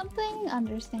up to something?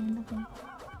 Understandable.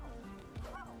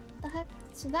 The heck?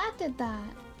 So that did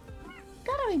that.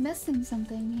 Gotta be missing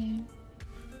something here.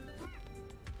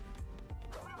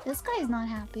 This guy's not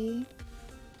happy.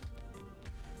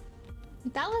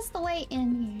 That was the way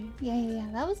in here. Yeah.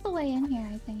 That was the way in here,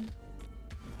 I think.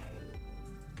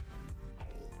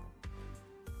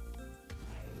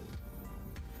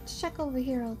 Let's check over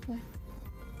here real quick.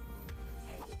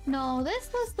 No,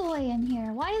 this was the way in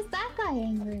here. Why is that guy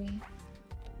angry?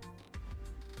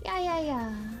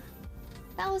 Yeah.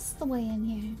 That was the way in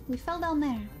here. We fell down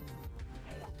there.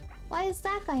 Why is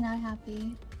that guy not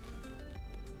happy?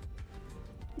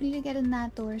 We need to get in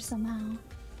that door somehow.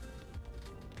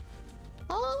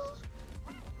 Oh!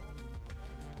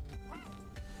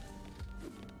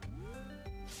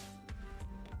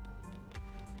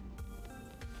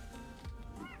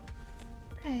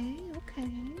 Okay.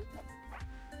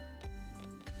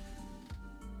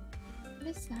 What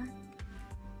is that?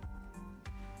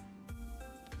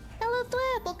 Hello,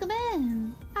 Thwip! Welcome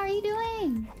in! How are you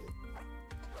doing?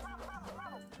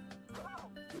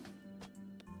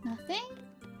 Nothing?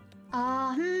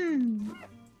 I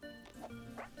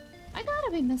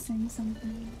gotta be missing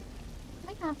something.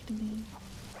 I have to be.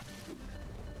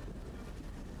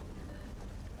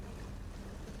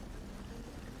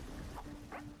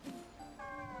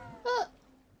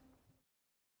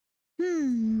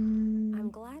 I'm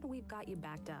glad we've got you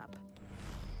backed up.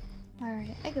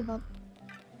 Alright, I give up.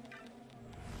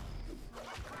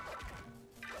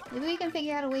 Maybe we can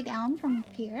figure out a way down from up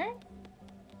here?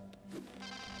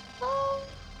 Oh!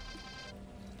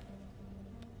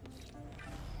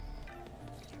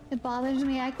 It bothers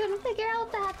me. I couldn't figure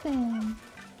out that thing.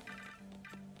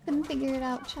 Couldn't figure it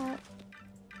out, chat.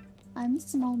 I'm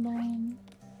small brain.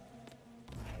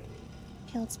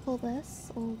 Okay, let's pull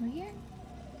this over here.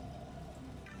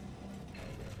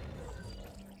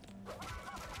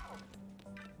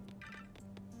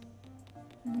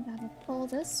 And we gotta pull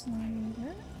this one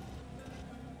over.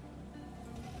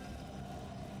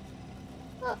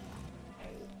 Oh.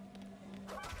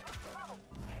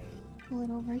 Pull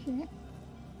it over here.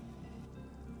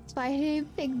 Spidey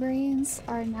pig brains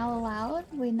are now allowed?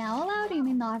 Wait, now allowed? You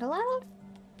mean not allowed?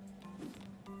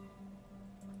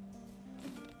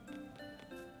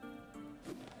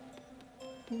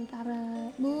 We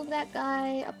gotta move that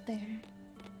guy up there.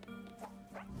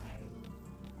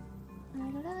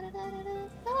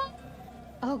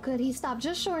 Oh good, he stopped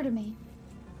just short of me.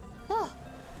 Oh.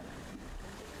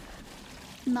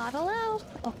 Not allowed.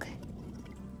 Okay.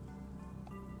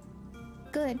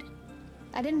 Good.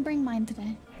 I didn't bring mine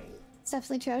today. It's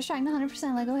definitely true. I was trying to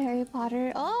 100% Lego Harry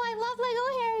Potter. Oh, I love Lego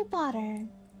Harry Potter.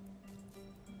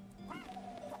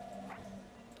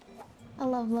 I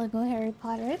love Lego Harry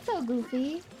Potter. It's so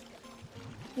goofy.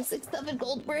 The 6-7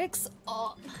 gold bricks.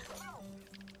 Oh.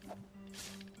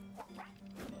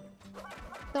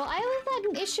 So I always had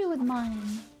an issue with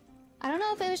mine. I don't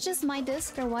know if it was just my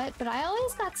disc or what, but I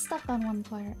always got stuck on one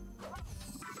part.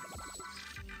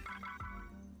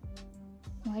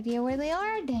 No idea where they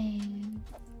are, dang.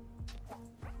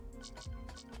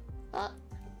 Oh.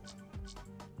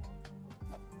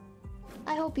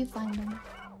 I hope you find them.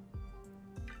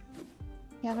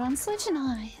 Yeah, but on Switch and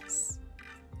Eyes.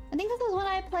 I think this is when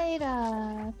I played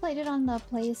it on the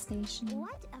PlayStation.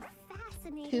 What a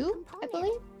fascinating 2, I component.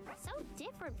 believe? So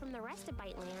different from the rest of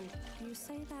Byteland. You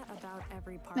say that about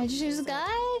every part. I we just use a visit.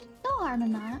 guide? No harm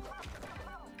in that.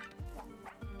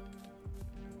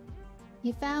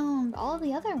 You found all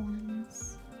the other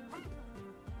ones.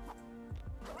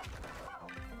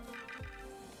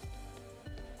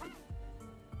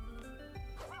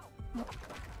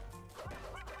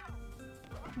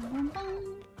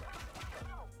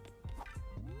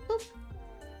 Oop.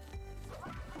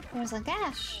 There's a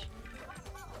gash.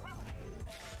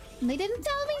 And they didn't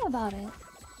tell me about it.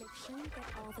 Make sure you get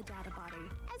all the data, Boti.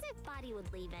 As if Body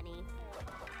would leave any.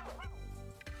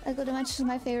 I go to mention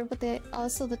my favorite, but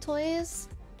also the toys.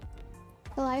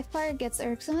 The life part gets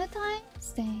irksome at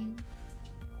times. Dang.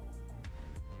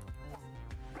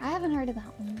 I haven't heard of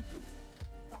that one.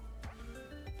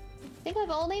 I think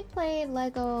I've only played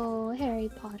Lego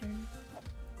Harry Potter.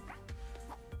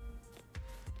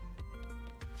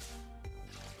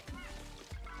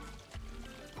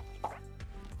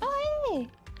 Oh hey!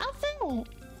 Outfit!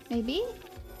 Maybe?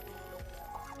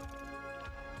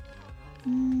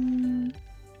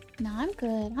 No, I'm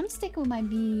good. I'm sticking with my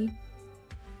B.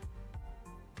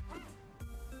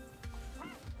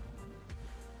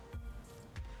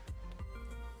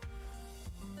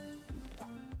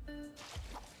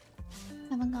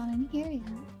 Haven't gone in here yet.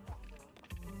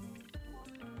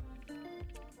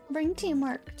 Bring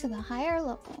teamwork to the higher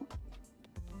level.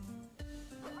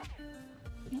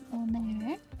 Get on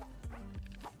there.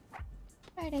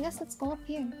 Alright, I guess let's go up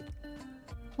here.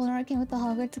 Well, working with the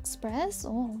Hogwarts Express?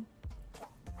 Oh.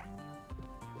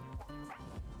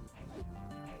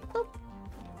 Boop.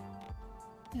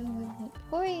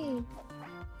 Oi!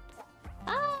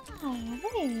 Ah!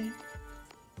 Hey!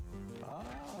 Ah,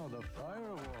 the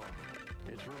firewall.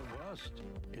 It's robust.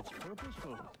 It's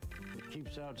purposeful. It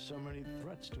keeps out so many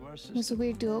threats to our system. There's a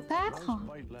weird duo pack, Most huh?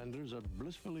 Bytelanders are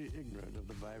blissfully ignorant of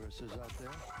the viruses out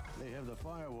there. They have the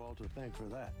firewall to thank for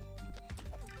that.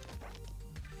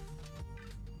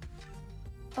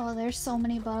 Oh, there's so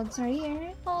many bugs right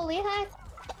here. Holy heck!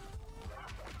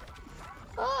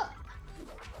 Oh!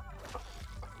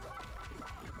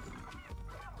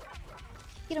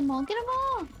 Get them all, get them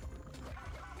all!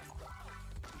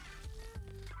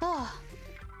 Ah!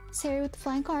 It's Harry with the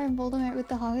flying car and Voldemort with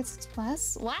the Hogwarts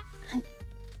Express. What? I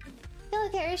feel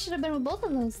like Harry should have been with both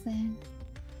of those things.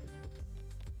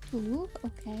 Ooh,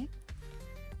 okay.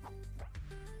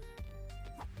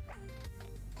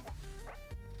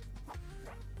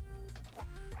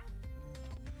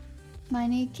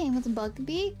 Mine came with a bug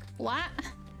beak? What?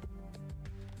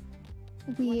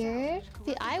 Weird.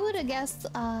 See, I would have guessed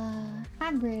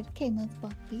Hagrid came with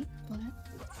bug beak, but...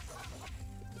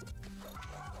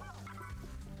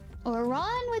 Or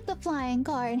Ron with the flying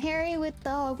car and Harry with the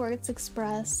Hogwarts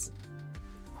Express.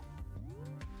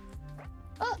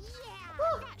 Oh!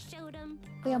 Yeah, that showed him.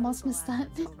 We almost missed that.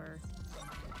 Over.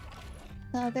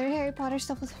 The other Harry Potter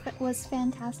stuff was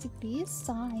Fantastic Beasts.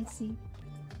 Ah, I see.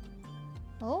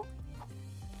 Oh?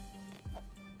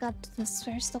 Got to this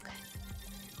first, okay.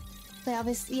 They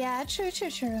obviously, yeah, true. That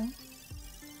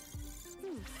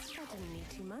didn't need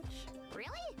too much. Really?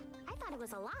 I thought it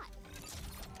was a lot.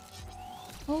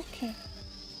 Okay.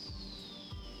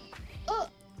 Oh!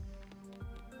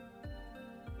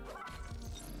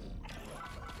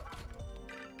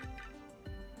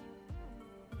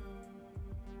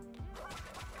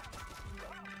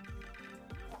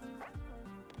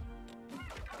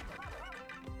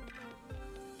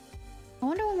 I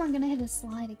wonder when we're gonna hit a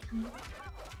slide again.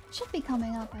 Should be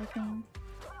coming up, I think.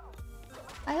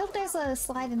 I hope there's a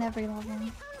slide in every level.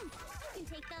 You can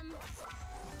take them.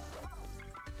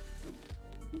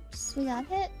 Oops, we got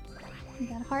hit. We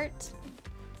got heart.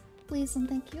 Please and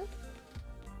thank you.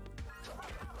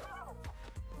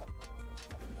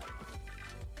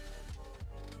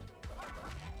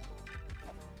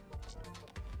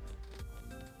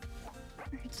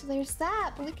 Alright, so there's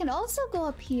that, but we can also go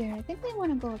up here. I think we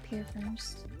want to go up here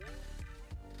first.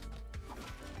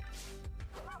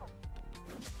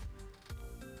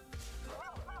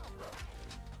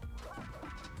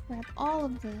 Grab all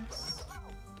of this.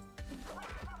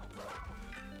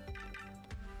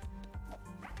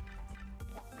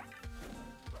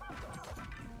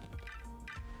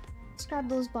 Let's grab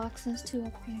those boxes too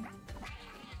up here.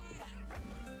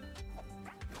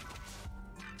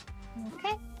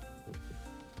 Okay.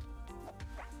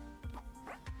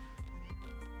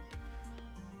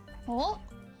 Oh!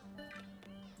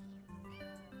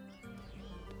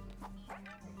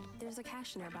 There's a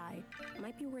cache nearby.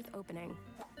 Might be worth opening.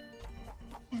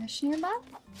 Cash nearby?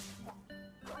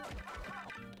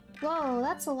 Whoa,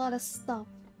 that's a lot of stuff.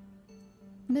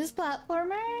 These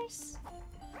platformers?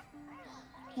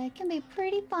 They can be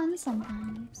pretty fun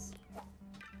sometimes.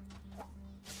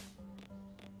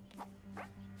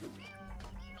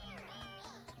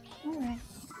 Alright.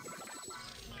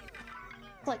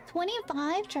 collect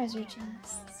 25 treasure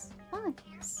chests.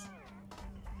 Nice.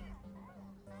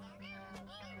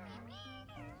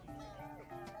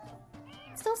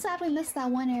 Still sad we missed that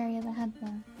one area that had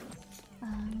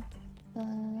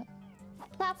the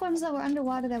platforms that were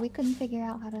underwater that we couldn't figure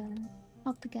out how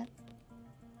to get.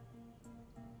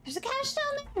 There's a cache down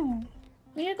there!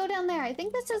 We need to go down there. I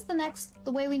think this is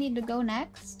the way we need to go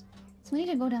next. So we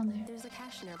need to go down there. There's a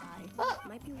cache nearby. Oh!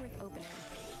 Might be worth opening.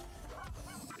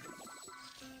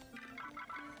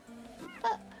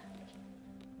 Oh.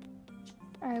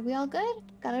 Alright, we all good?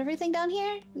 Got everything down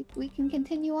here? We can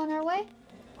continue on our way?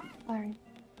 Alright.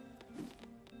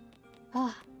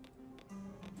 Ah.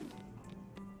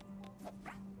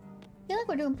 I feel like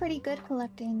we're doing pretty good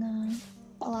collecting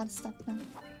a lot of stuff now.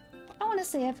 I don't want to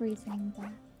say everything, but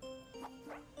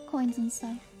coins and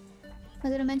stuff.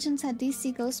 Other dimensions had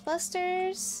DC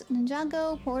Ghostbusters,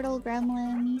 Ninjago, Portal,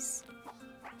 Gremlins,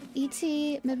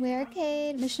 E.T., Midway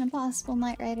Arcade, Mission Impossible,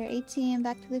 Knight Rider, A-Team,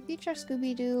 Back to the Future,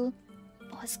 Scooby-Doo,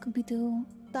 oh Scooby-Doo,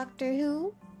 Doctor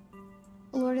Who,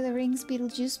 Lord of the Rings,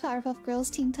 Beetlejuice, Powerpuff Girls,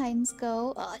 Teen Titans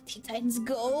Go, oh Teen Titans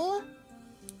Go,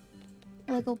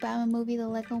 Lego Batman Movie, the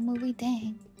Lego Movie,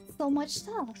 dang, so much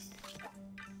stuff.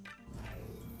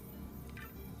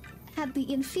 Had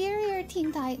the inferior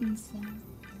Teen Titans though.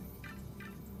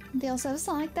 They also have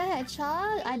Sonic the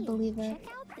Hedgehog. I'd believe it.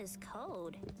 Check out this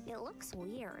code. It looks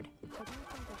weird. I don't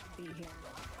think it should be here.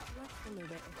 Let's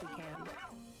remove it if we can.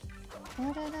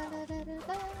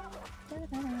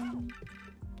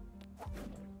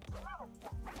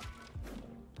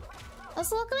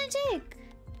 Also, welcome to Jake.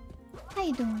 How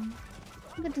you doing?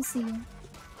 Good to see you.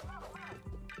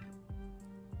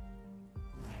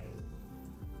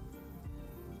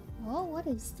 Oh, what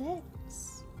is this?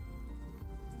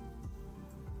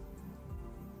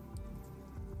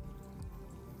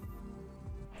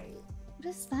 What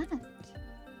is that?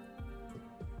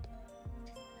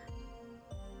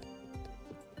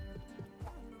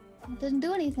 It didn't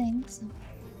do anything, so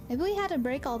maybe we had to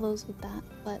break all those with that,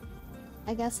 but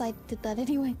I guess I did that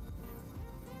anyway.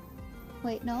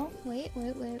 Wait, no, wait.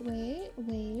 We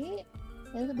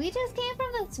just came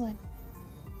from this one.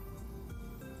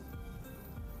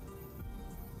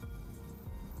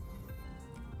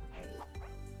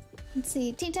 Let's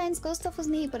see, Teen Titans Go stuff was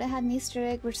neat, but it had an Easter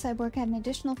egg which Cyborg had an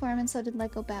additional form, and so did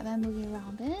Lego Batman Movie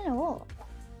Robin. Oh.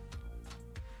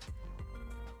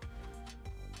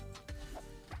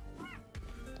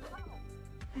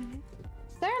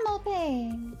 Thermal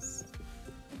paste!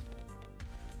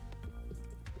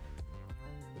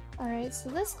 Alright, so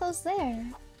this goes there.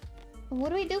 What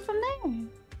do we do from there?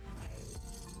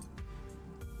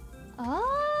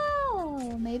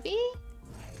 Oh, maybe?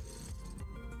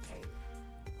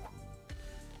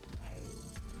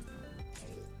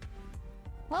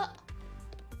 What?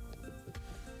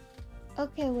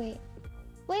 Okay, wait.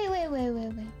 Wait.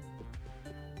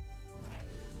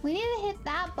 We need to hit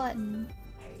that button.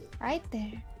 Right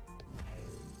there.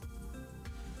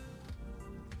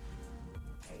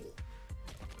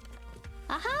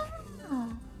 Aha!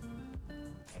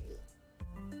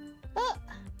 Oh!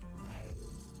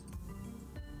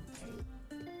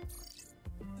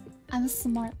 I'm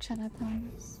smart, Chad, I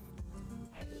promise.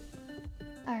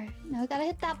 Alright, now we gotta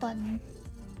hit that button.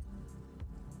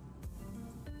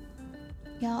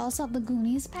 Yeah, also have the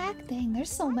Goonies pack? Dang,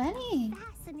 there's so many!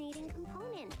 Fascinating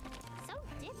component. So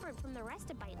different from the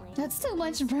rest of Byteland. That's too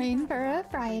much brain for a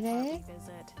Friday.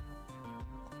 Visit.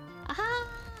 Aha!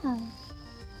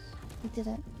 We did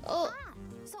it. Oh! Ah,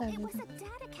 so There it we was go. a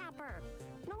data capper.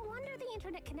 No wonder the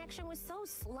internet connection was so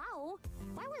slow.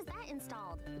 Why was that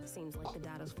installed? Seems like the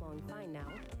data's flowing fine now.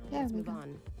 There Let's we move go.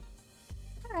 on.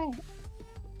 Alright.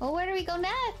 Well, where do we go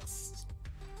next?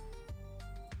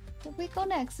 Where do we go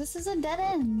next? This is a dead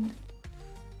end.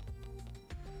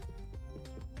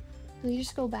 Do we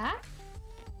just go back?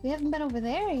 We haven't been over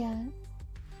there yet.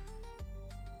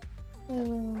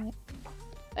 Wait.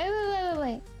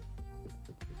 Wait.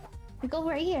 We go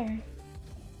right here.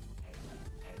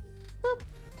 Boop.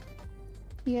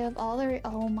 You have all the...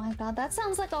 Oh my god, that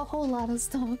sounds like a whole lot of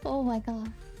stuff. Oh my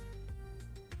god.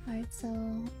 Alright, so...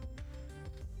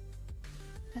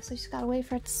 Guess we just gotta wait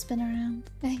for it to spin around.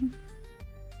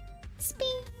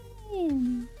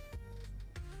 Spin!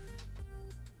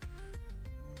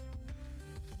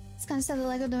 It's kind of sad that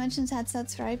LEGO Dimensions had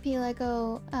sets for IP.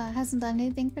 LEGO hasn't done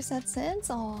anything for sets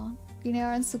since. Aw. Green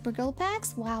Arrow and Supergirl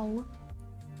packs? Wow.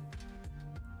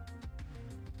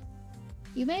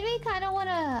 You made me kind of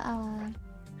wanna,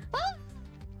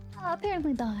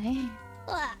 apparently die.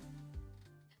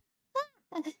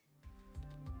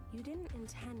 You didn't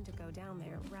intend to go down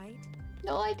there, right?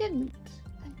 No, I didn't.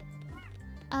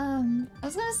 I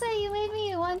was gonna say you made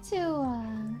me want to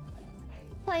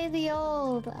play the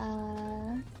old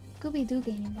Scooby-Doo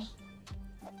game.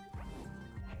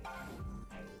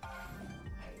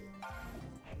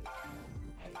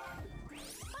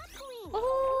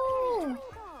 Oh!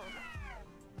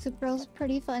 Supergirl's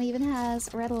pretty fun. Even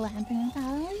has red lantern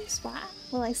powers. Wow.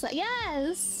 Well, I said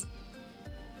yes.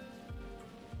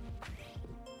 I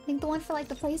think the one for like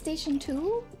the PlayStation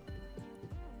 2.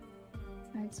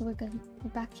 Alright, so we're good.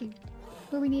 We're back here.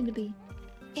 Where we need to be.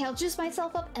 Okay, I'll juice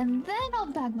myself up and then I'll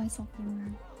bag myself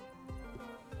forward.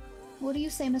 What do you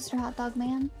say, Mr. Hot Dog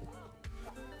Man?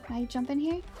 Can I jump in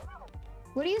here?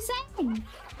 What are you saying?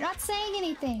 You're not saying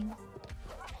anything.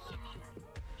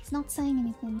 He's not saying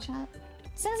anything, chat.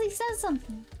 Says he says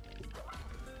something.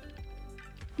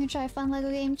 You try a fun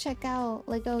Lego game? Check out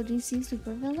Lego DC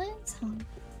Supervillains? Huh?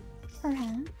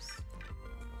 Perhaps.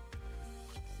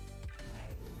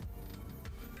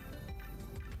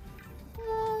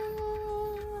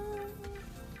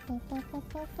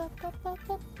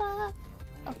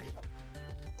 Okay.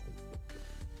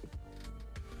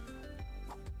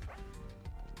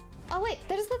 Oh wait,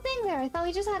 there's the thing there. I thought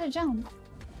we just had a jump.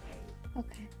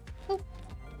 Okay. Oop.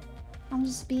 I'm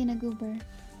just being a goober.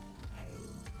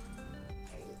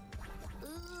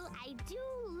 Ooh, I do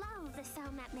love the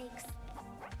sound that makes.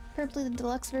 Purpley the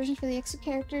deluxe version for the extra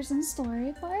characters and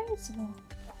story parts. Well,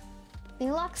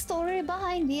 they lock story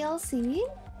behind DLC?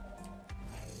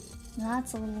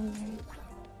 That's a little weird.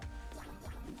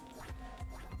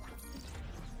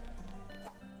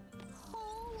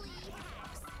 Holy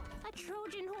hex! A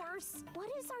Trojan horse! What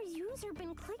has our user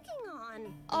been clicking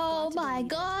on? Oh my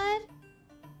god!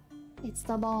 It's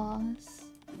the boss.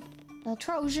 The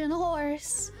Trojan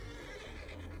horse.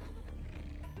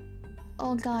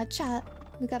 Oh god, chat.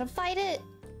 We gotta fight it.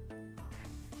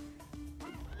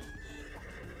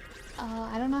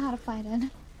 I don't know how to fight it.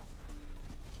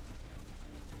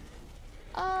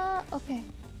 Okay.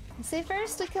 Let's say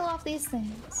first to kill off these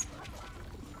things.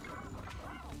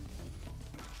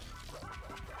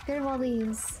 Get rid of all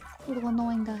these little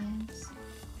annoying guys.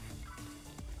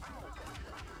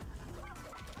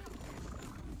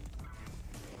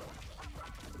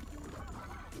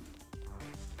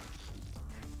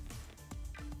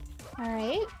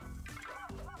 Alright.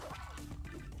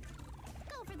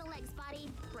 Go for the legs,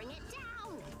 buddy. Bring it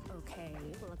down. Okay,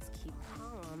 let's keep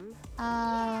calm.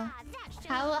 Yeah, that should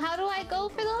How do I go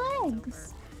for the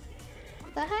legs?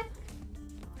 The heck?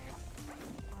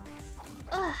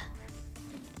 Ugh.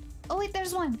 Oh wait,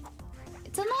 there's one.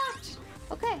 It's unlocked.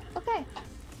 Okay, okay.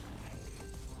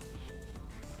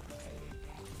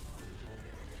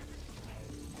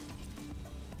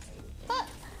 Ah.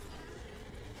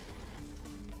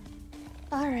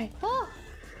 All right. Oh.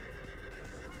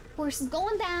 Horse is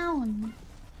going down.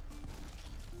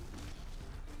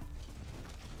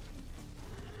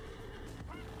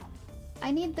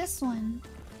 I need this one.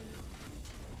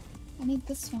 I need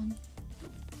this one.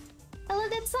 Hello,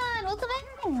 good son. Welcome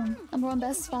in. Number one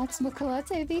best Fox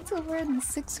Makalate VTuber in the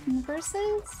 6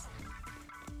 universes.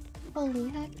 Holy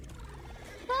heck.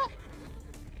 Ah.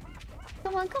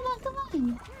 Come on, come on, come on.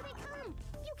 Here they come.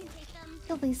 You can take them.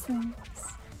 Kill these things.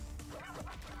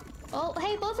 Oh,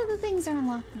 hey, both of the things are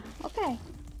unlocked now. Okay.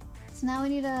 So now we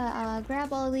need to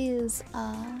grab all these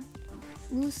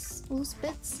loose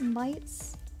bits and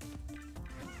bytes.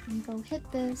 And go hit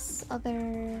this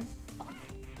other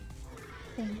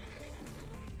thing.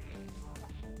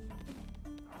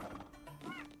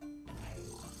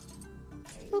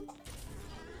 Boop.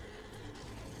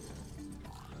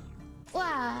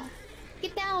 Wow!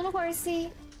 Get down,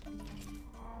 horsey!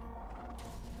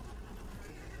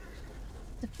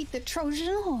 Defeat the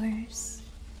Trojan horse.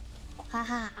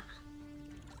 Haha.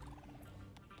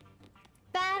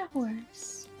 Bad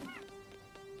horse.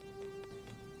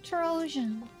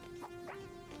 Trojan.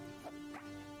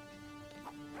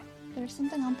 There's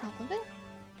something on top of it?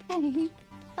 Hey!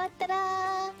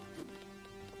 Ta-da!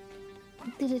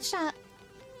 Did it shot.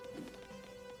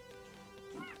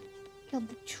 Killed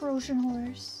the Trojan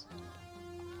horse.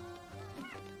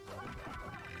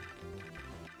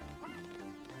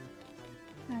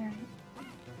 Alright.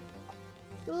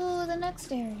 Ooh, the next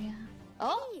area.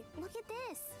 Oh! Hey, look at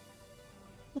this.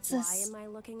 What's this? Why am I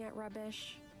looking at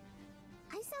rubbish?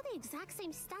 I saw the exact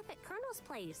same stuff at Colonel's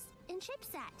place in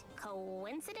chipset.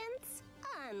 Coincidence?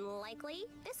 Unlikely.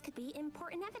 This could be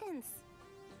important evidence.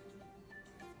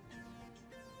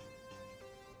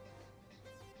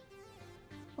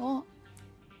 Oh.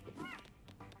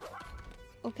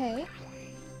 Okay.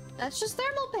 That's just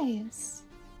thermal paste.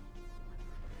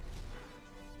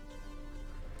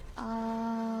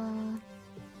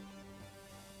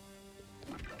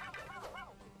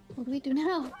 What do we do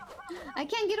now? I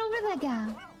can't get over that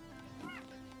gap.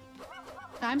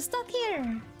 I'm stuck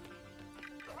here.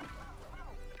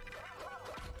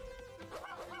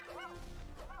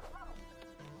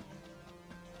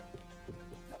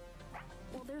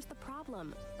 Well, there's the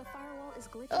problem. The firewall is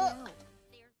glitching Oh. out.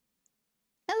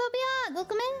 Hello, Biat.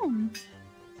 Welcome in.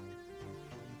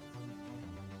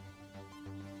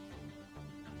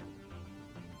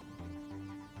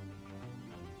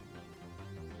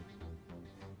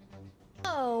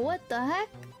 Oh, what the heck?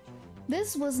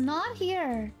 This was not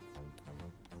here.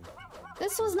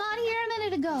 This was not here a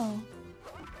minute ago.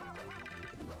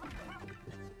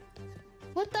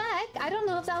 What the heck? I don't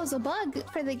know if that was a bug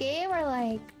for the game or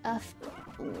like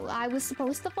I was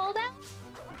supposed to fall down.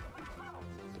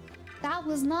 That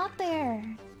was not there.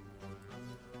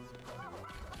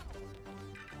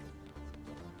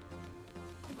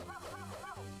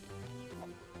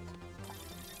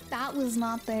 That was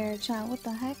not there, chat. What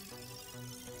the heck?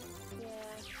 Yeah,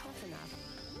 that's enough.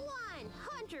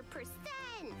 100%!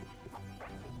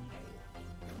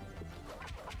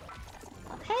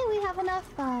 Hey, we have enough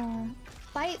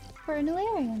byte for a new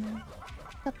area now.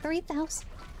 Got 3,000.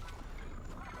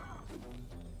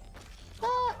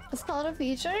 Oh, it's called a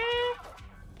feature.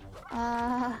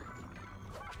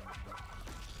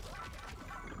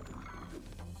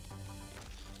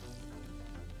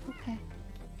 Okay.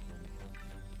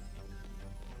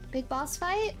 Big boss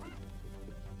fight?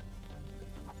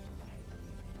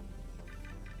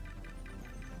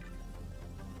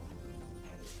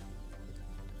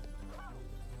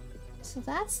 So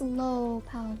that's low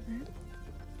power.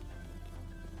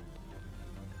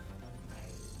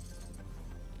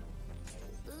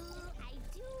 Ooh, I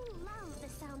do love the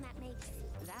sound that makes.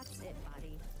 That's it,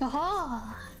 buddy.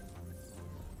 Aha!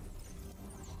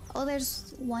 Oh,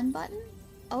 there's one button?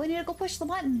 Oh, we need to go push the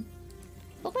button.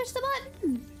 Go push the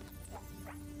button!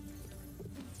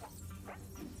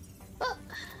 Oh.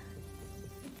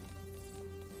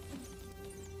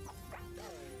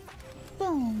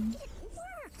 Boom. It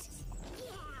worked!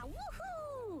 Yeah,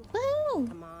 woohoo! Woohoo!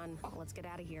 Come on, let's get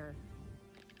out of here.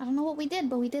 I don't know what we did,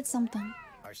 but we did something.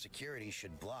 Our security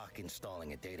should block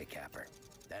installing a data capper.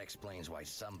 That explains why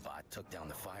some bot took down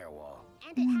the firewall.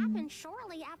 And it happened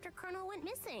shortly after Colonel went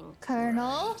missing.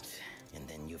 Colonel? Right. And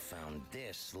then you found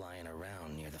this lying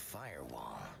around near the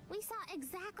firewall. We saw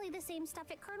exactly the same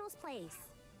stuff at Colonel's place.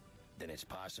 Then it's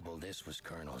possible this was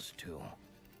Colonel's too.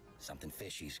 Something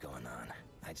fishy's going on.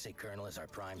 I'd say Colonel is our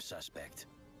prime suspect.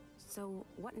 So,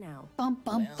 what now? Bum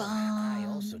bum Well, I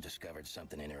bum. also discovered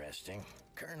something interesting.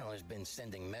 Colonel has been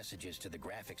sending messages to the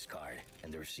graphics card,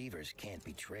 and the receivers can't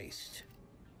be traced.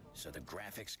 So the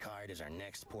graphics card is our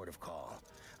next port of call.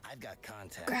 I've got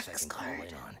contacts I Graphics can card. call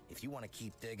in on. If you want to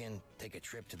keep digging, take a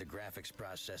trip to the graphics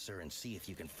processor and see if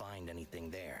you can find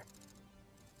anything there.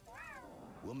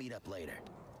 We'll meet up later.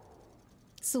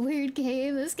 It's a weird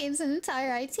game. This game's an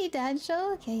entire IT dad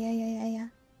show. Okay, yeah.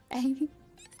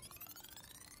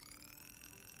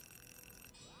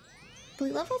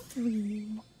 Blue level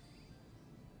 3.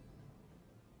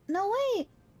 No, wait.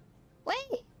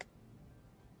 Wait.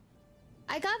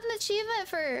 I got an achievement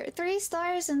for 3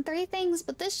 stars and 3 things,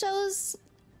 but this shows...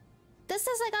 This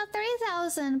says I got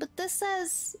 3,000, but this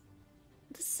says...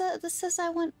 This says I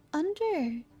went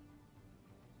under.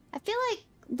 I feel like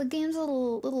the game's a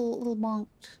little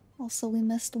bonked. Also, we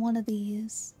missed one of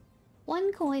these.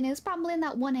 1 coin is probably in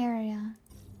that one area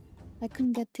I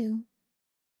couldn't get to.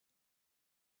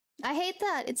 I hate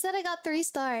that. It said I got 3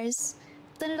 stars.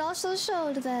 Then it also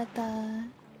showed that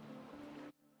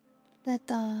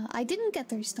I didn't get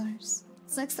 3 stars.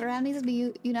 So next round needs to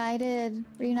be reunited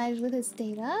with his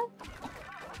data.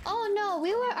 Oh no,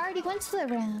 we already went to the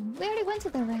round. We already went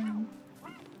to the round.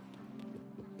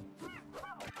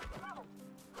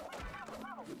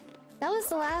 That was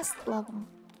the last level.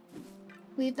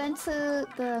 We've been to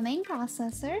the main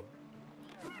processor.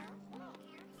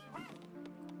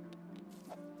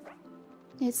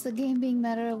 It's the game being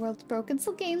meta, world's broken,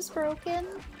 so game's broken.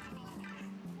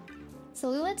 So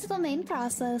we went to the main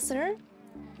processor.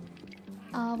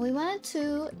 We went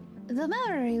to the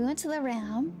memory, we went to the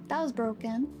RAM, that was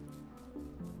broken.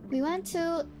 We went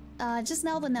to just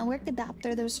now the network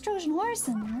adapter, there was a Trojan horse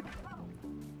in it.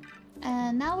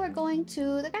 And now we're going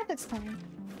to the graphics card.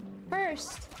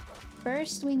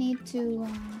 First we need to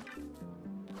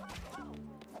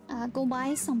go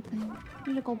buy something.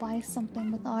 We need to go buy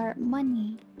something with our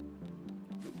money.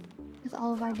 With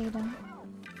all of our data.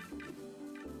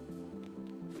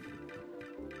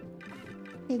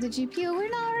 Okay, the GPU, we're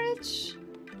not rich.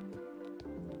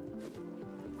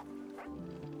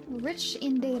 We're rich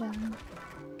in data.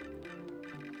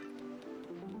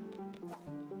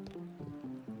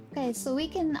 Okay, Okay, so we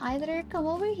can either come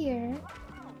over here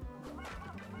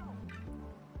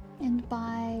and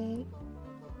buy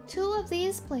 2 of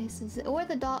these places, or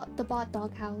the bot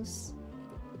dog house.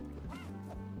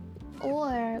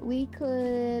 Or we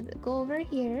could go over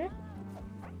here,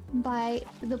 buy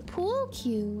the pool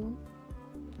cue.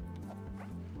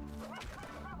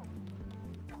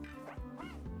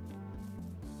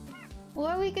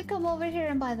 Or we could come over here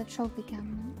and buy the trophy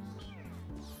cabinet.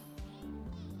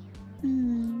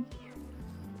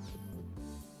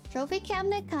 Trophy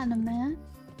cabinet kinda meh.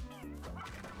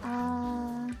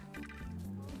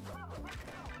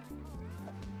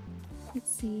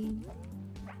 Let's see.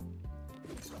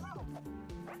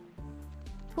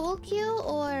 Pool cue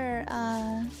or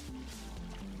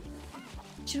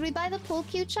should we buy the pool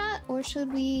cue, chat, or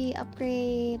should we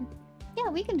upgrade? Yeah,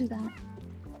 we can do that.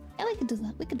 Yeah, we can do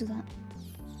that. We can do that.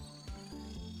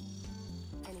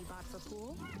 Any bot for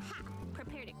pool? Ha!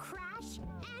 Prepare to crash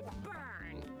and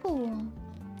burn. Pool.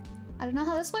 I don't know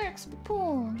how this works, but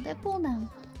pool. Get pool now.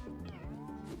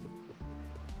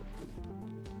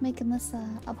 Making this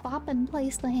a boppin'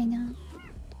 place to hang out.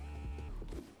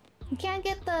 We can't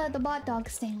get the bot dog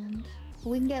stand. But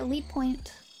we can get Leap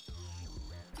Point.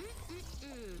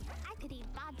 I could eat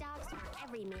bot dogs for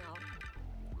every meal.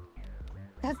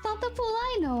 That's not the pool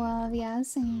I know of. Yeah,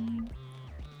 same.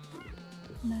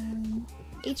 No.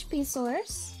 HP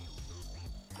source.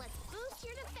 Let's boost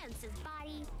your defenses,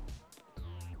 buddy.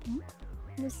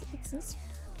 What's this?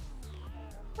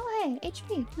 Oh, hey,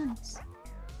 HP. Nice.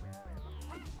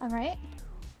 Alright.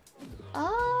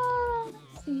 Oh,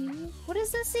 let's see. What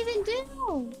does this even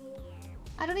do?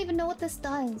 I don't even know what this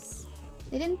does.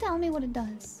 They didn't tell me what it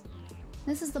does.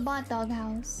 This is the bot dog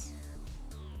house.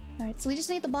 Alright, so we just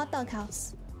need the bot dog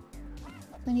house.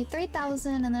 We need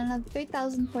 3,000 and then another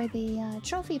 3,000 for the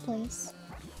trophy place.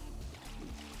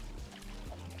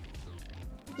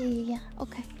 Yeah.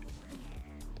 Okay.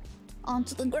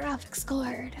 Onto the graphics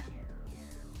card.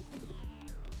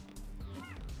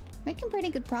 Making pretty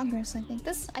good progress, I think.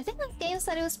 I think the game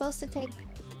said it was supposed to take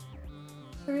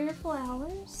 3 or 4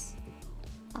 hours.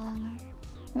 We're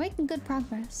making good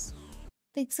progress.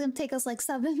 I think it's gonna take us like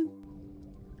 7.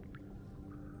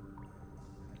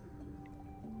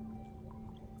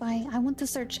 I want to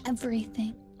search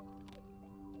everything.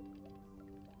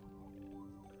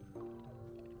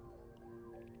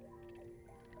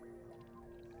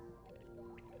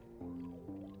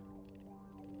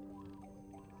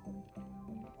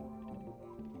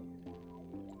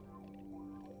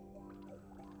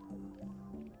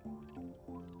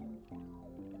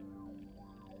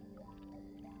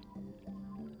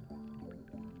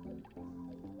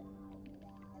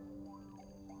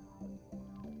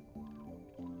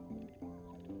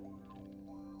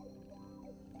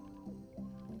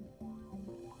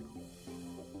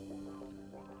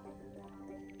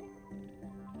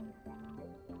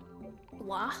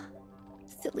 Wah.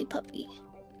 Silly puppy.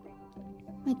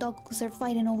 My dogs are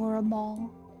fighting over a ball.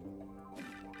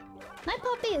 My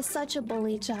puppy is such a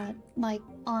bully, chat. Like,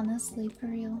 honestly, for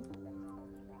real.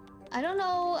 I don't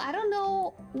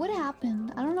know what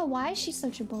happened. I don't know why she's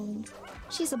such a bully.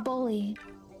 She's a bully.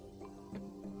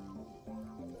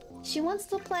 She wants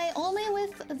to play only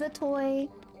with the toy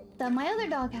that my other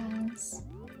dog has.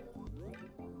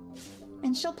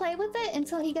 And she'll play with it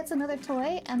until he gets another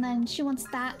toy, and then she wants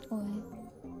that toy.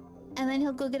 And then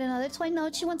he'll go get another toy. No,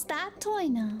 she wants that toy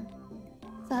now.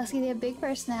 So Husky, they have big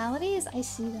personalities? I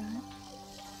see that.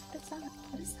 What's that?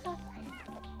 What is that?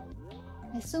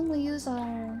 I assume we use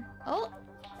our... Oh!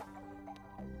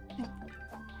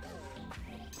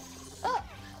 Oh!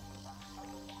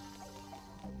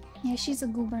 Yeah, she's a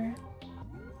goober.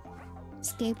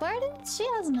 Escape artist? She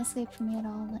hasn't escaped from me at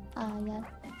all yet.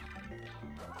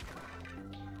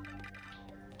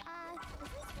 Is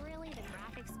this really the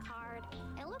graphics card?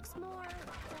 It looks more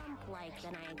dump-like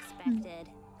than I expected.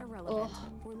 Irrelevant.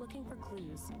 We're looking for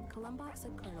clues. Columbot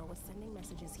said Colonel was sending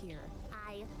messages here.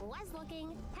 I was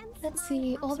looking, hence Let's my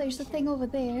see. Oh, there's a thing over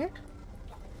there.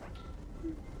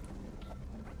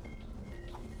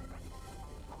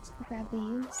 Let's go grab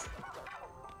these.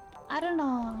 I don't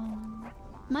know.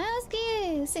 My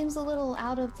husky seems a little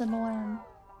out of the norm.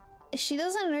 She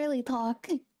doesn't really talk.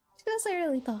 She doesn't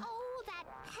really talk. Oh, that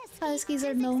Huskies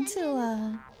are known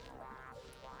to,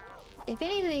 if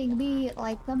anything, be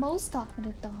like the most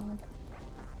talkative dog.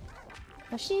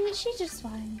 But she's just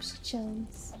fine. She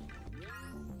chills.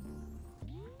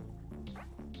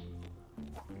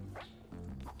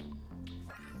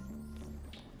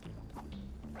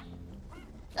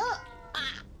 Oh!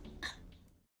 Ah!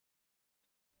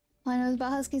 What I know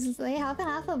about huskies is they have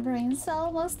half a brain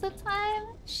cell most of the time.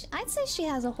 I'd say she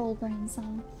has a whole brain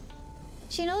cell.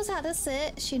 She knows how to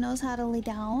sit, she knows how to lay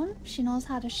down, she knows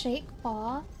how to shake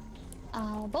paw,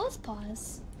 both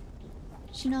paws.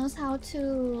 She knows how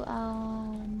to,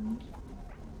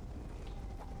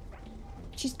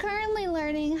 she's currently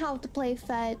learning how to play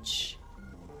fetch.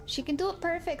 She can do it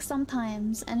perfect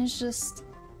sometimes, and it's just,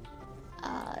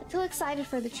 too excited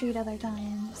for the treat other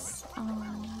times.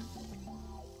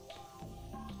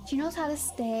 She knows how to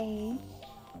stay,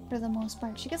 for the most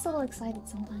part. She gets a little excited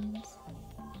sometimes.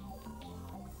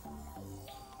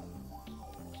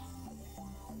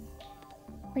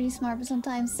 Pretty smart, but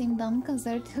sometimes seem dumb because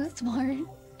they're too smart.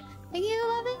 Thank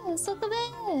you, Levis! Welcome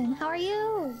in! How are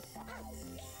you?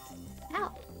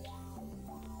 Ow!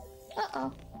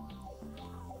 Uh-oh.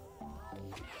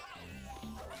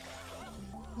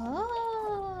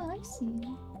 Oh, I see.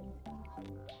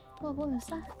 What was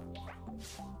that?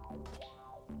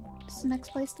 It's the next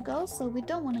place to go, so we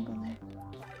don't want to go there.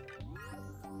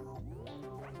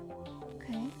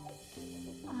 Okay.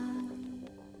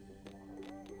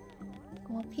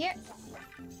 Go up here.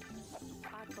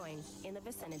 Bot coin in the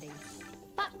vicinity.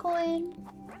 Bot coin.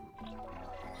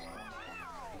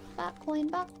 Bot coin,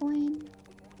 bot coin.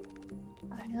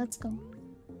 Alright, let's go.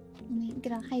 Let me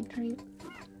get a hydrate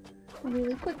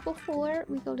really quick before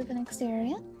we go to the next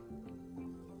area.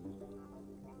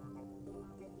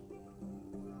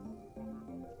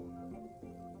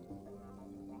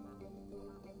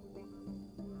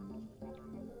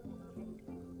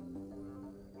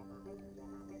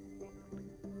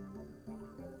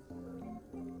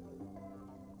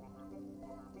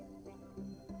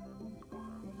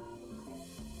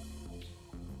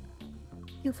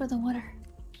 You for the water.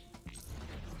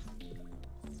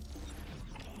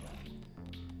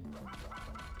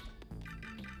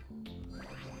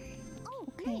 Oh,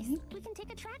 Okay. nice. We can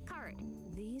take a track cart.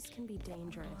 These can be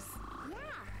dangerous. Yeah,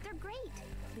 they're great.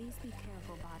 Please be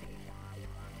careful, Boti.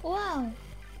 Wow.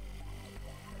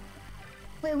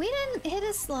 Wait, we didn't hit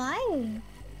a slide.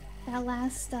 That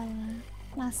last level.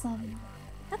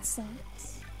 That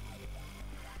sucks.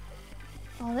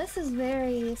 Oh, this is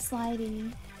very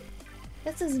slidey.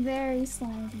 This is very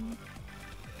slidey.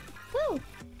 Woo!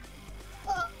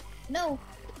 Oh, no.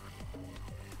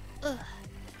 Ugh.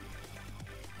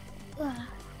 Ugh.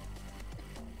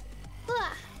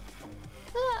 Ugh.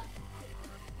 Ugh.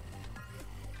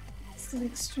 This is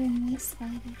extremely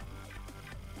slidey.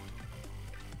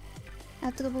 I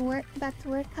have to go back to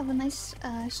work. Have a nice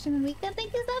streaming weekend.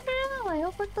 Thank you, Zephyro. I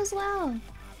hope work goes well.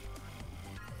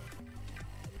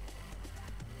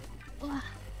 Ugh.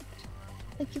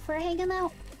 Thank you for hanging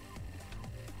out.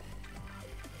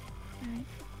 Alright.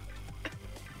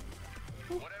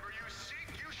 Whatever you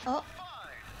seek, you shall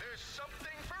find. There's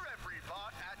something for every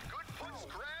bot at Goodfoot's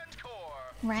Grand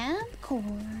Core. Grand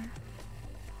Core.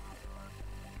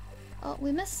 Oh,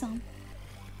 we missed some.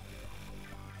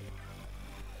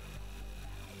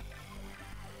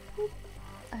 Oop.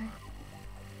 Alright.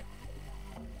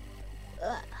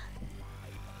 Ugh.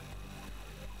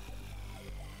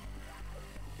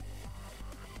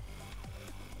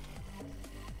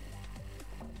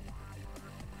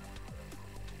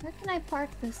 Where can I park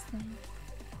this thing?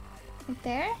 Right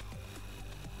there?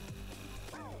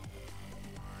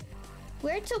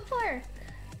 Where to park?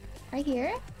 Right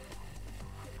here?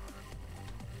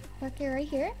 Park it right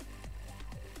here?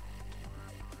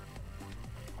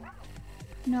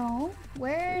 No.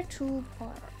 Where to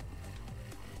park?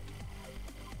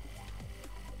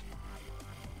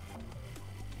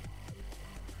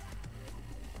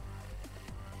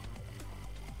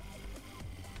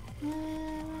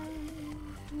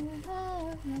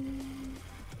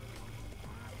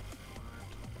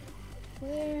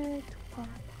 Where to park?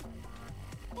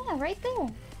 Yeah, right there.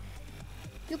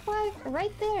 You park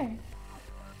right there.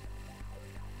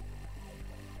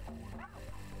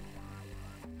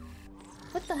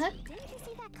 What the heck? Didn't you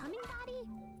see that coming, Boti?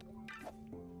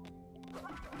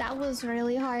 That was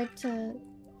really hard to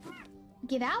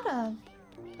get out of.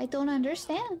 I don't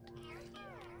understand.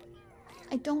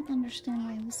 I don't understand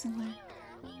why it was so hard.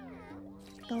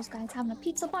 Those guys having a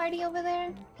pizza party over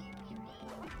there.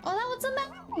 Oh, that was a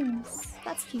mouse.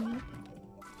 That's cute.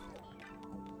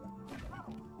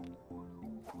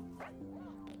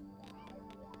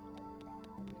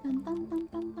 Bum, bum, bum,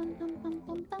 bum, bum, bum, bum,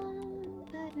 bum, bum,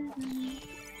 ba-da-dum.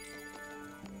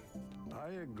 I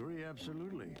agree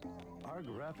absolutely. Our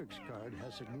graphics card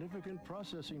has significant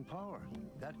processing power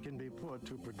that can be put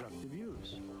to productive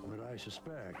use. But I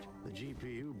suspect the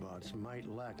GPU bots might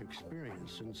lack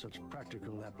experience in such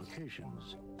practical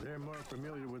applications. They're more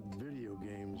familiar with video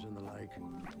games and the like.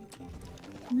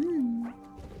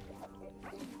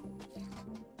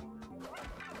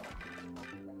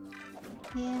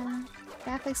 Yeah.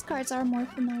 Graphics cards are more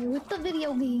familiar with the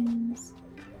video games.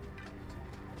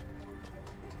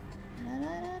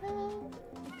 Da-da-da-da.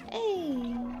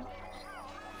 Hey!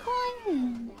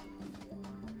 Coin!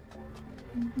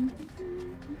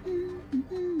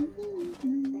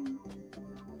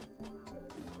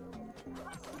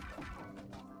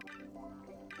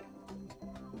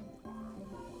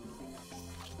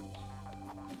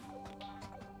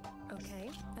 Okay,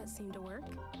 that seemed to work.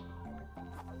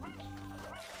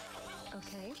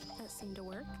 Okay, that seemed to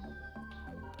work.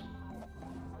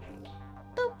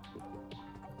 Boop!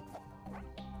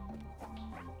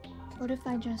 What if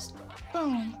I just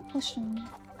boom push him?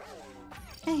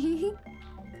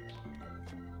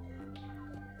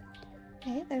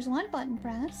 Okay, there's one button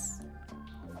press.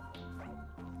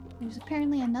 There's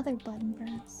apparently another button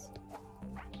press.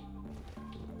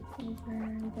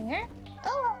 Over there.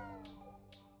 Oh!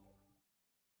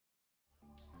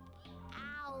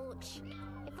 Ouch!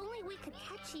 If only we could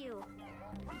catch you.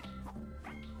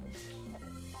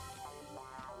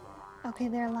 Okay,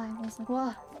 they're alive. I was like,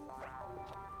 whoa.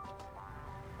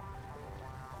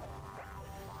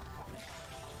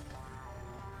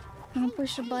 I'm gonna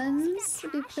push the buttons. Be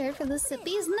prepared for the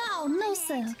sippies. No, no,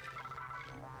 sir.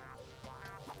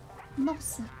 No,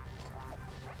 sir.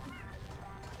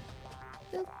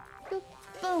 Boop, boop,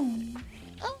 boom.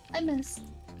 Oh, I missed.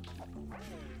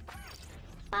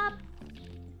 Pop.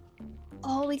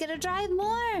 Oh, we get to drive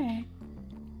more.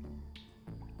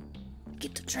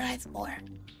 Get to drive more.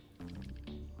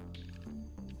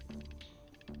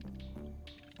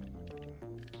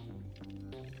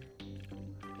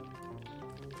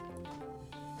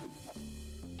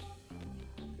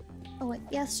 Oh wait,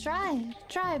 yes, drive.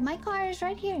 Drive. My car is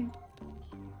right here.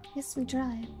 Yes, we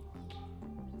drive.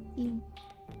 E.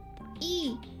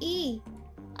 E. E.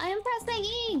 I am pressing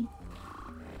E.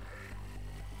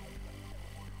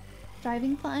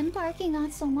 Driving fun, parking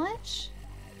not so much.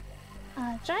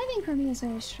 Driving for me is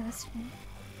very stressful.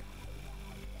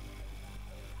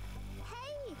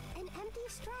 Hey, an empty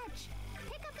stretch.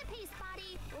 Pick up the pace,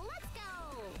 Body. Let's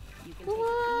go. You can take it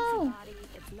Whoa. easy, Body.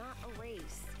 It's not a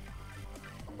race.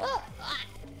 Oh, ah.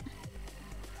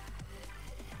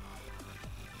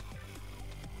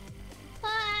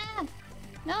 Ah!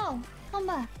 No, come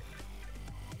back.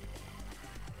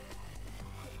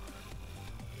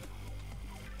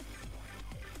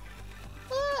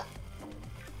 Ah!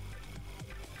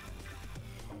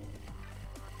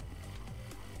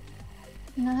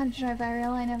 You know how to drive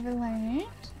aerial? I never learned.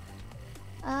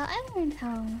 I learned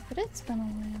how, but it's been a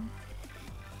while.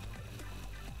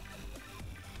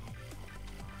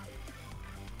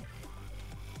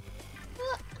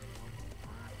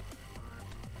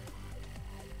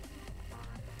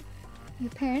 Your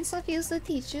parents refuse to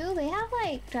teach you? They have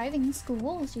like driving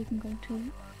schools you can go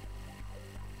to.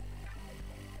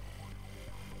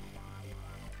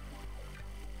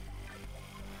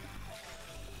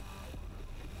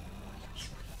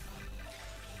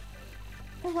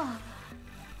 Wow.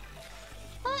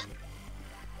 Ah.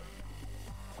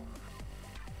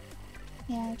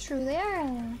 Yeah, true. They are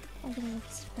a little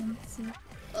expensive.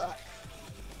 Ugh.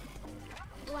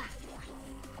 Wow.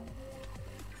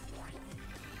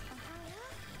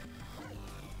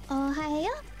 Oh, hiya!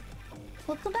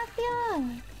 Welcome back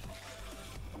here!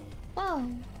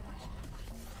 Whoa!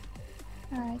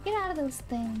 Alright, get out of those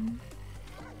things.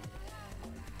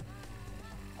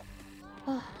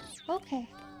 Oh, okay.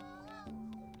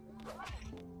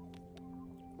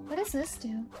 What does this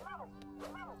do?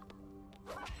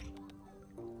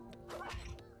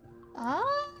 Ah,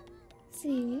 let's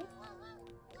see.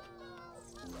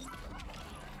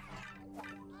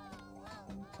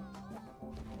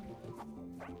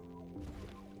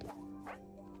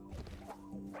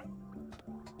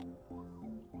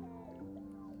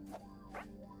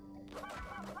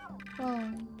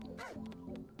 Whoa.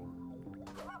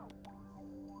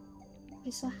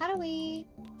 Okay, so how do we...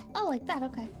 Oh, like that,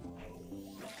 okay.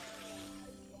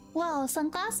 Wow,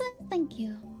 sunglasses? Thank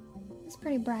you. It's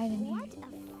pretty bright in here. What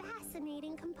a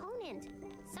fascinating component.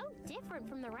 So different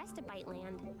from the rest of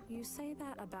Byteland. You say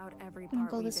that about every I'm gonna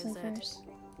part go we this way visit. first.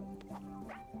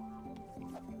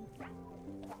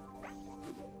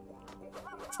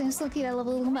 Seems so cute. I love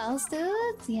the little mouse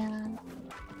dudes. Yeah.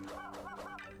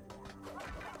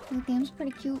 The game's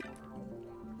pretty cute.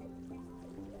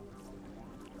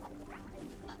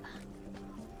 Okay.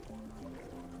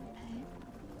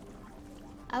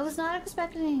 I was not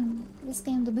expecting this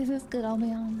game to be this good, I'll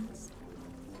be honest.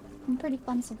 I'm pretty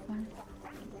fun so far.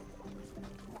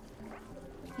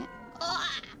 Yeah.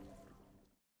 Ah!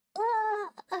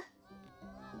 Ah!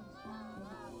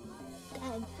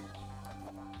 Dead.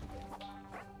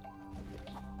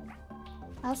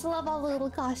 I also love all the little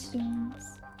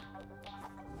costumes.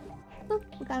 Oop,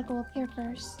 we gotta go up here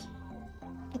first.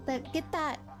 Get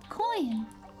that coin.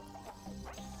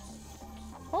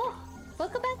 Oh,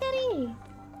 welcome back, Eddie.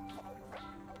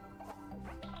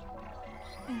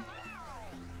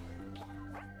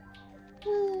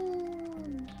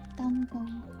 Woo, down we go.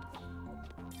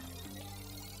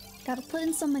 Gotta put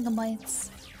in some megabytes.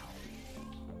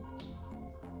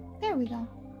 There we go.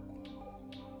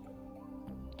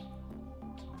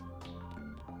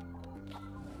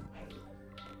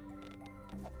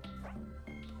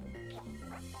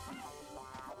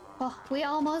 Oh, we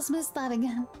almost missed that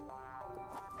again.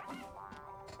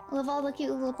 I love all the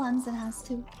cute little puns it has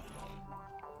too.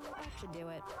 That should do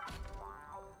it.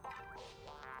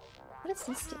 What is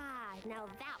this do? Ah, now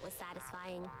that was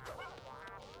satisfying.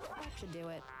 That should do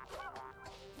it.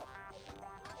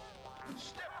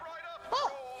 Step right up,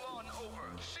 Oh! roll on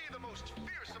over. See the most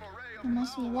fearsome array of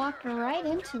Almost power walked right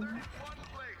into gathered it. in one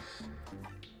place.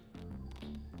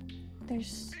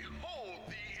 There's... Behold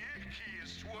the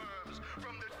ickiest worms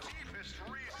from the deepest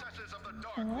recesses of the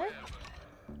dark What?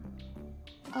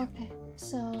 web. Okay,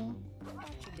 so... That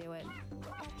should do it.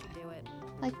 That should do it.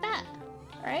 like that,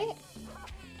 right?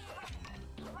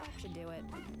 That should do it.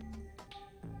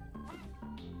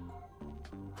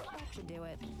 That should do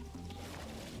it.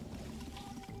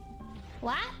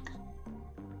 What?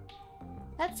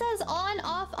 That says on,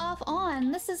 off, off,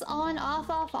 on. This is on, off,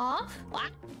 off, off?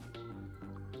 What?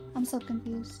 I'm so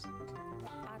confused.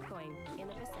 Odd coin in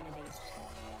the vicinity.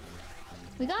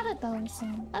 We got it though, so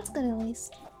that's good at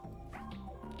least.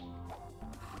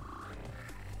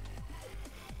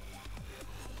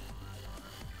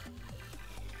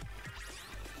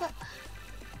 What?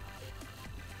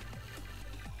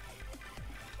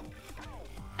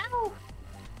 Ow!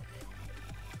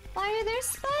 Why are there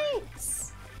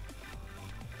spikes?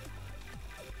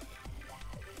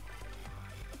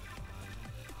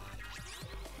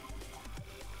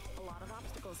 A lot of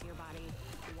obstacles here, buddy.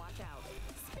 Watch out.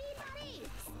 Speed, buddy!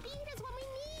 Speed is what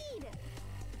we need!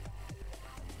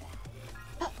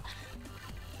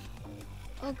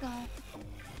 Oh god.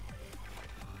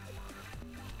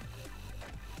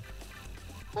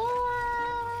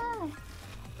 Ah!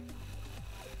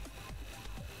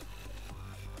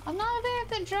 I'm not a very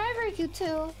good driver, you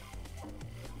two.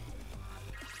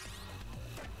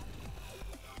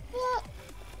 Ah.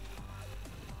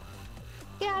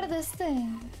 Get out of this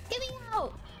thing. Get me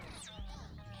out!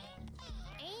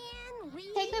 And we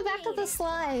Take me back to made the it.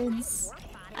 slides. Nice work,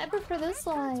 buddy. I prefer the Those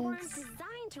weren't slides.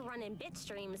 designed to run in bit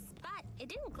streams, but it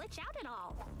didn't glitch out at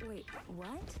all. Wait,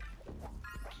 what?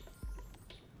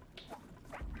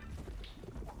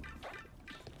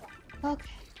 Okay.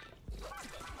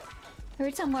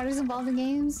 Every time water's involved in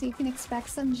games, you can expect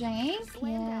some jank.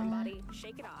 Slam down, Yeah. buddy.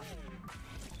 Shake it off.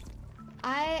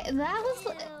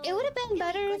 It would have been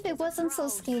better if it wasn't so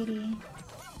skatey.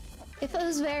 If it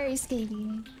was very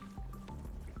skatey.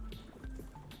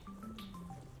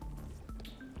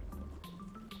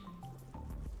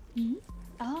 Hmm?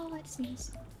 Oh, I see.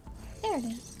 There it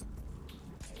is.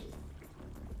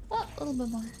 Oh, a little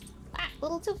bit more. Ah, a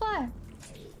little too far.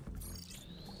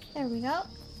 There we go.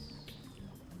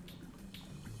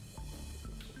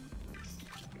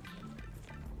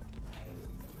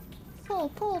 Pull,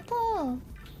 pull, pull.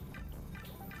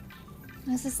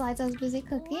 Mrs. Slides, I was busy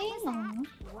cooking. Aw.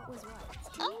 What was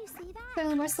what? Can you see that?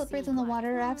 Fairly more slippery than the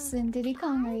water rafts in Diddy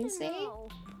Kong I don't Racing. know.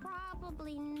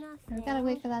 Probably nothing. We gotta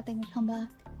wait for that thing to come back.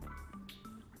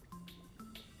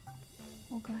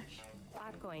 Oh gosh.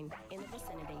 Odd coin in the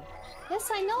vicinity. Yes,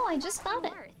 I know, I just got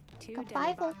it. Worth. Two Got demi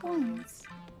 5 whole bot coins. coins.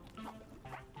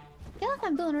 I feel like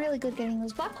I'm doing really good getting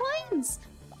those bot coins.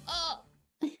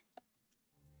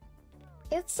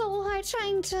 It's so hard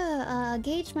trying to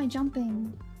gauge my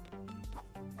jumping.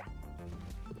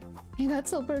 I got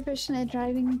so proficient at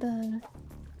driving the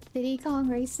Diddy Kong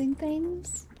racing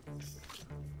things.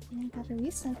 I gotta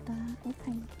reset that.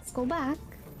 Okay, let's go back.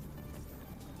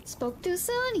 Spoke too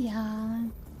soon? Yeah.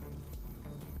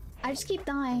 I just keep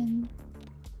dying.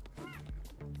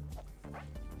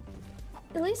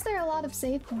 At least there are a lot of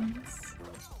save points.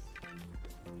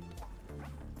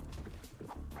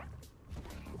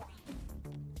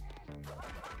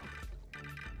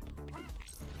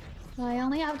 So I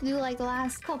only have to do like the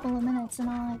last couple of minutes and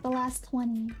not like the last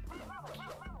 20.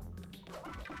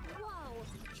 Whoa,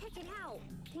 check it out.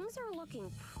 Things are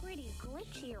looking pretty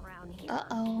glitchy around here.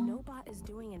 Uh-oh. No bot is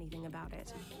doing anything about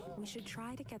it. We should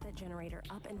try to get that generator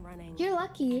up and running. You're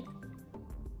lucky.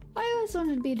 I always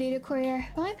wanted to be a data courier.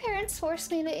 My parents forced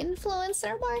me to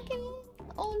influencer marketing.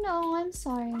 Oh no, I'm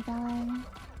sorry, guy.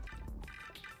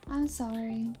 I'm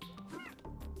sorry.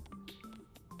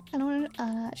 I don't want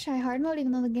to try hard mode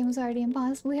even though the game is already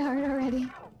impossibly hard already.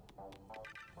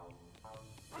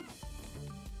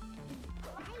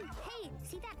 Hey,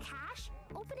 see that cache?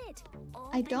 Open it.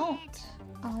 I Open don't. it.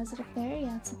 Oh, is it up there?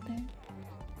 Yeah, it's up there.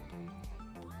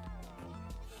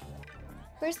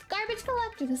 Where's the garbage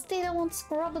collector? This data won't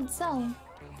scrub itself.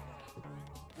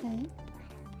 Okay.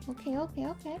 Okay. Hey,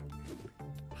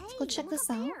 go check look this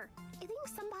up out. there. I think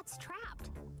some bot's trapped.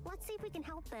 Let's see if we can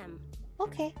help them.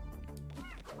 Okay.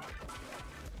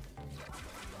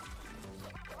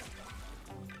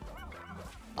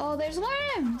 Oh, there's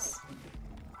worms!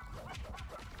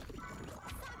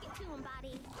 Get to him,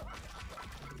 buddy.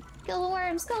 Kill the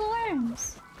worms! Kill the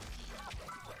worms!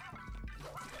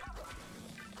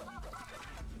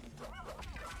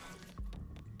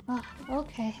 Oh,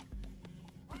 okay.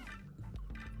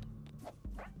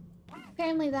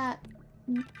 Apparently that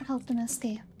helped him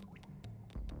escape.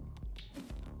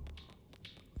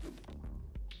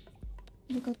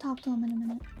 We'll go talk to him in a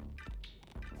minute.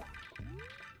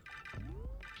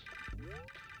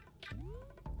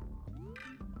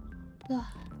 Ugh,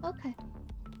 okay.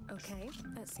 Okay,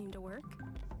 that seemed to work.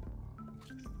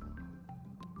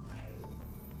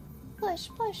 Push,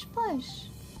 push, push.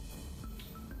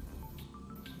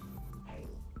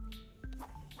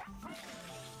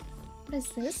 What does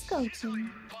this go to?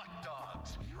 Hot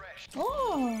dogs, fresh.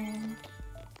 Oh!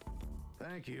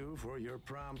 Thank you for your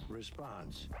prompt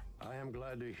response. I am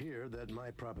glad to hear that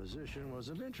my proposition was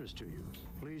of interest to you.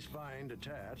 Please find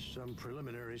attached some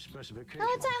preliminary specifications.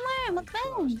 Oh, it's our worm! I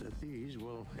trust Look! that these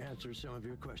will answer some of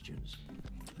your questions.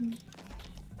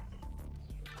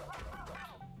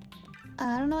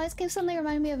 I don't know, this game suddenly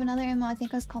reminded me of another MMO I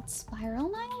think it was called Spiral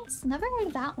Knights. Never heard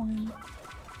of that one.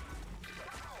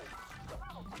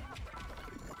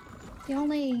 The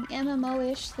only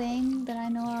MMO-ish thing that I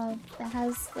know of that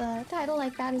has a title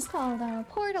like that is called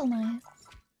Portal Knights.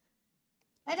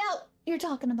 I doubt you're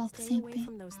talking about the Stay same away thing.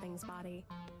 from those things, Boti.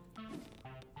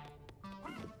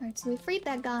 Alright, so we freed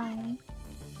that guy.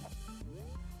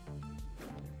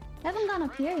 Haven't gone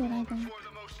up here yet, I think. For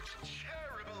the most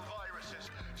terrible viruses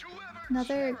to ever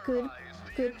Another good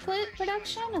terrorize the foot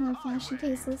production, another flashy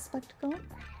tasteless spectacle. Okay.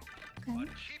 But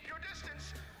keep your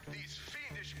distance. These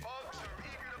fiendish bugs are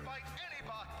eager to bite any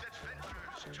bot that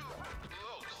ventures too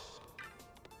close.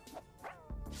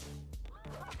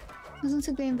 Wasn't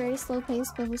too being very slow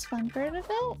paced, but was fun for a bit.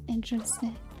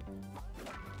 Interesting.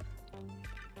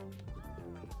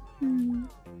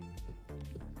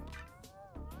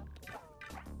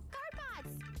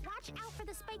 Guardbots! Watch out for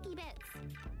the spiky bits.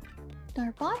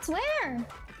 Guard bots? Where?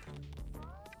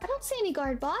 I don't see any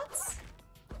guard bots.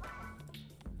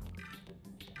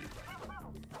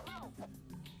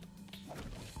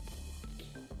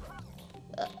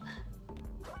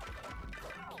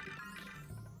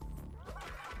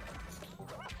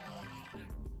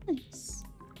 Nice.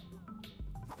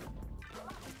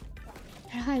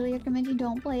 I highly recommend you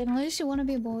don't play it unless you want to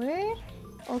be bored.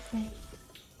 Okay.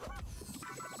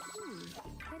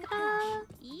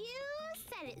 You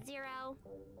said it, Zero.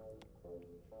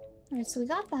 Alright, so we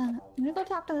got that. I'm gonna go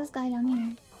talk to this guy down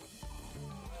here.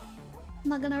 I'm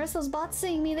not gonna risk those bots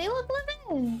seeing me. They look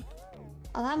livid.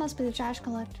 Oh, that must be the trash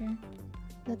collector.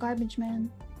 The garbage man.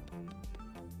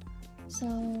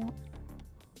 So...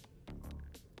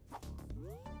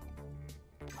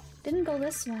 didn't go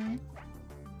this way.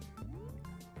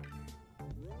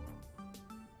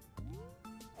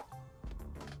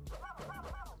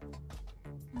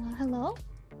 Hello?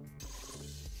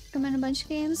 Recommend a bunch of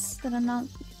games that I'm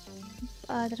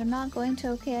not going to.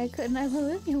 Okay, I couldn't. I will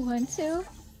if you want to.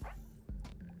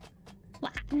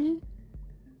 What?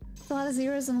 It's a lot of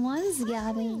zeros and ones? Yeah,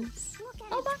 it is. Look at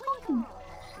Oh, it back twinkle. home!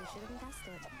 We should have guessed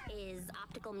it. Is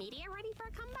optical media ready for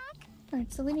a comeback?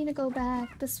 Alright, so we need to go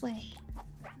back this way.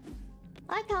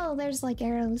 I like how there's like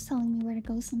arrows telling me where to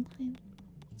go sometimes.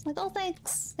 It's like, oh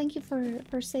thanks! Thank you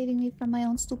for saving me from my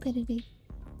own stupidity.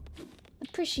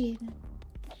 Appreciate it.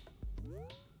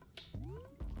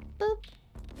 Boop!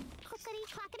 Clickety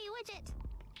clackety widget.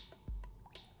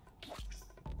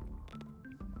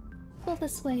 Go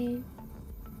this way.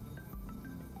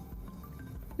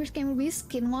 First game would be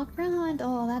Skinwalker Hunt.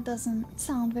 Oh, that doesn't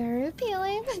sound very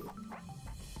appealing. Here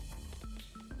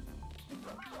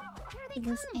they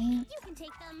This come. ant. You can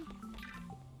take them.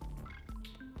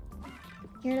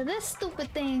 Here to this stupid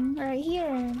thing right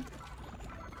here.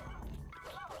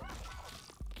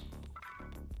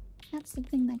 That's the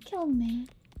thing that killed me.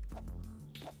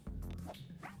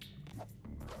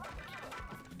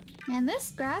 Man,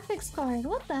 this graphics card,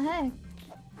 what the heck?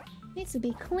 Needs to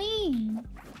be clean.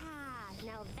 Ah,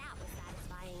 now that was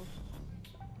satisfying.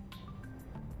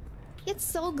 It's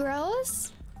so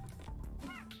gross.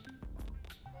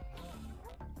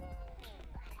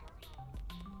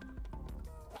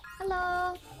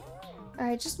 Hello.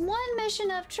 Alright, just one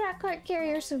mission of track cart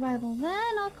carrier survival,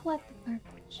 then I'll collect the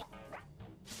garbage.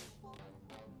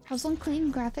 Have some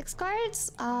clean graphics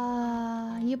cards?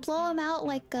 You blow them out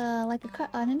like a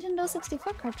Nintendo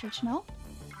 64 cartridge, no?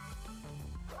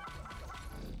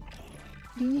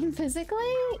 Do you mean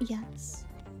physically? Yes.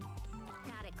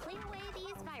 Gotta clean away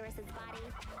these viruses, Body.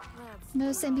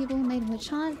 No, same people who made Witch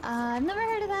Hunt. I've never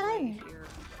heard of that either.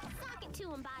 Sock it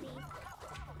to him, Body.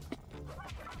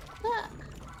 Ah.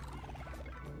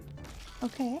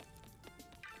 Okay.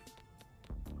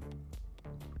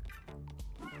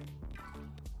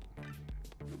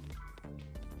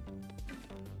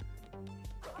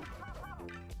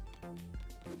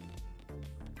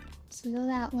 So we go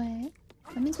that way.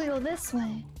 That means we go this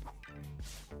way.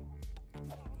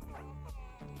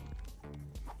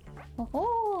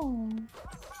 Oh!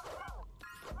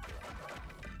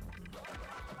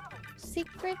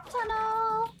 Secret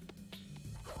tunnel!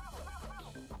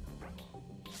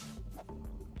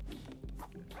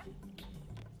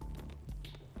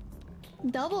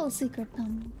 Double secret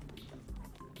tunnel.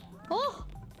 Oh!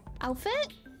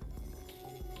 Outfit?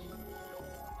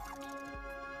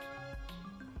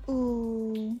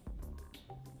 Ooh.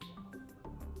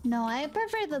 No, I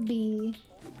prefer the B.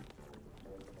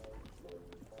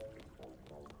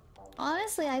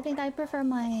 Honestly, I think I prefer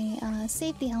my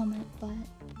safety helmet, but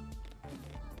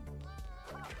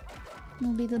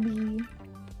it'll be the B.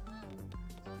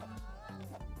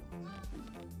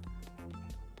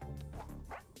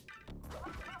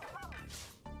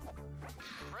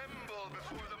 Tremble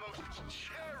before the most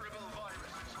terrible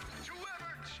viruses to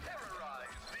ever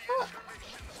terrorize the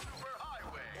information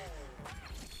superhighway.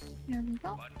 There we go.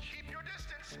 But keep your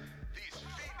distance. These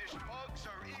fiendish bugs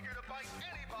are eager to bite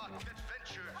any bot that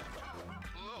ventures too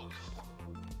close.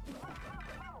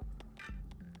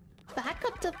 Back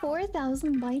up to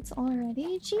 4,000 bytes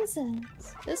already?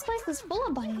 Jesus. This place is full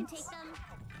of You can take bytes. them.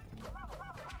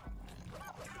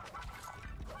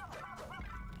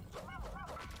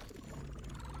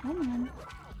 Come on.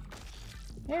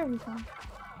 There we go.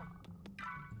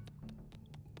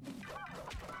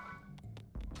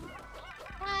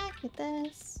 Get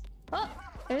this. Oh!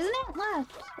 There's an ant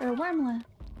left! Or a worm left.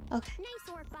 Okay. Nice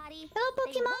work, Body. Hello,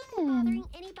 They won't be Pokemon! bothering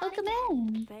anybody Welcome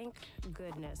again. in! Thank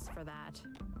goodness for that.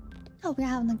 Hope you're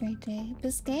having a great day.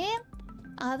 This game?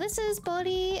 This is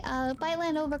Boti,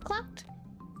 Byteland Overclocked.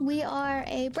 We are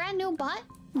a brand new bot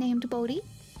named Boti.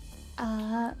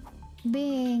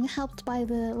 Being helped by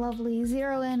the lovely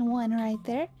 0 and 1 right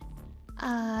there.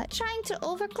 Trying to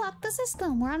overclock the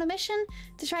system. We're on a mission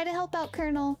to try to help out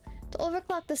Colonel to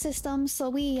overclock the system, so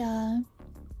we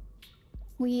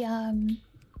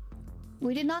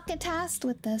did not get tasked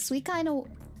with this. We kind of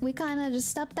just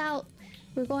stepped out.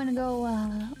 We're going to go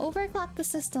overclock the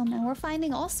system, and we're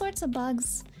finding all sorts of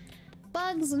bugs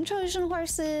and Trojan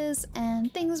horses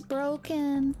and things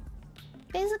broken.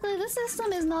 Basically, the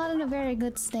system is not in a very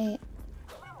good state,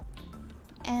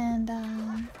 and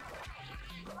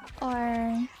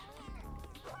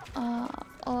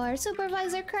our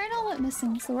supervisor Colonel went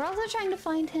missing, so we're also trying to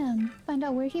find him, find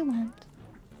out where he went.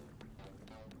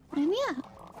 And yeah,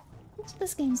 that's what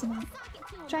this game's about.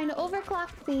 Trying to overclock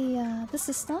the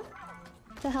system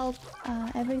to help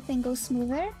everything go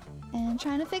smoother, and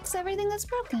trying to fix everything that's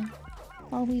broken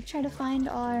while we try to find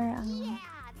our Yeah,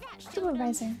 that showed 'em.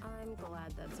 supervisor. I'm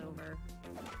glad that's over.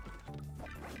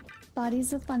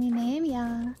 Body's a funny name,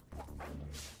 yeah.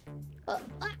 Oh,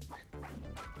 ah.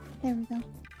 There we go.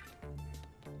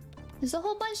 There's a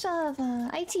whole bunch of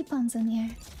IT puns in here.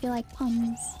 If you like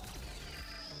puns.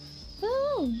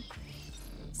 Woo!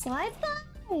 Slide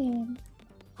slide!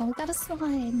 Oh, we got a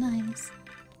slide. Nice.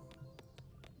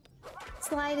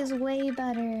 Slide is way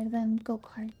better than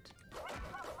go-kart.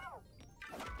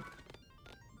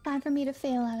 Time for me to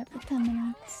fail at it for 10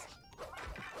 minutes.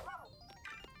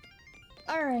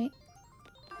 Alright.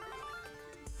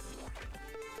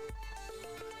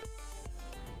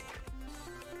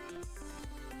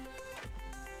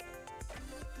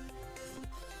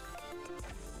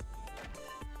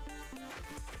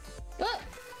 Oh!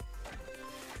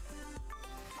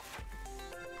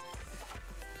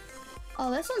 Oh,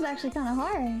 this one's actually kind of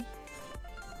hard.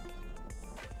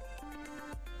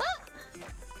 Ah!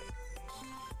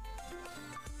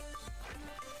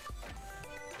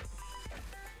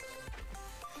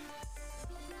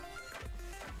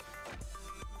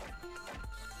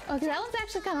 Okay, that one's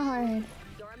actually kind of hard.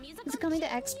 You're a musical Is it coming to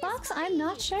genius, Xbox? I'm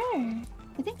not sure.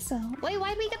 I think so. Wait, why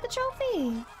did we get the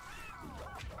trophy?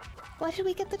 Why did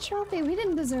we get the trophy? We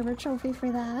didn't deserve a trophy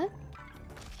for that.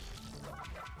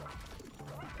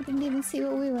 We didn't even see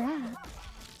what we were at.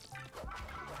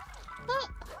 Oh!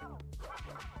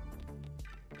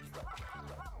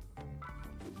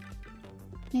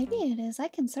 Maybe it is. I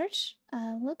can search.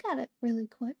 Look at it really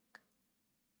quick.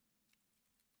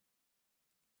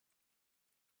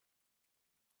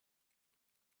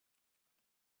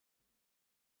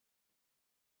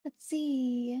 Let's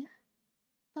see.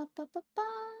 Ba ba ba ba.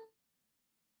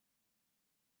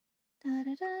 Da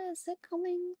da da. Is it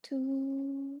coming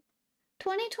to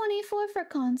 2024 for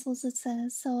consoles? It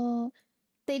says so.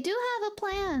 They do have a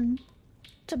plan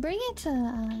to bring it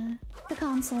to the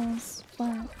consoles,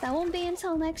 but that won't be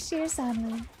until next year,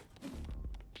 sadly.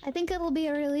 I think it'll be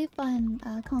a really fun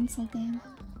console game.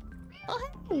 Oh,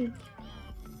 hey!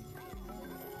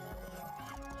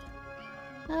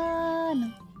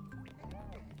 No.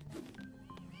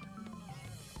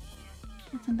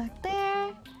 Nothing back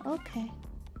there. Okay.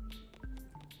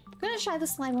 I'm gonna try the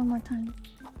slide one more time.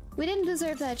 We didn't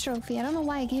deserve that trophy. I don't know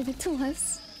why I gave it to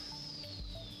us.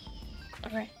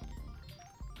 Alright.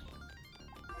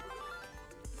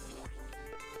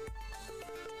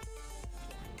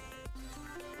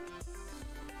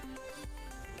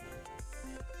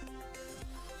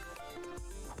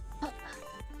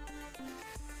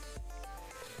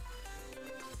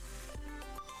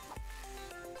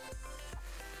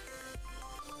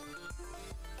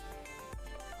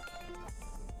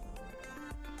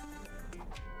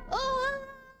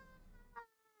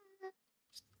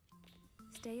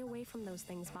 Stay away from those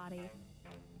things, Boti.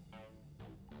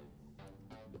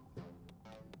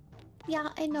 Yeah,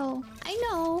 I know. I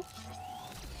know.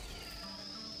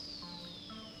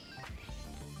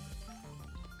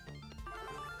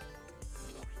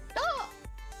 Oh!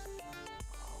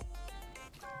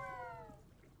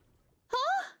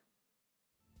 Huh?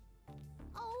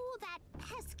 Oh, that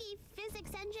pesky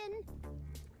physics engine.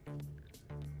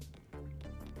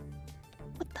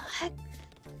 What the heck?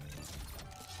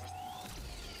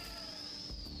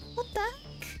 What the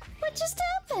heck? What just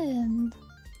happened?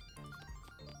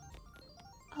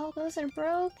 Oh, those are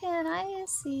broken. I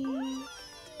see.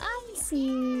 I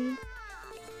see.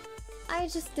 I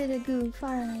just did a goof.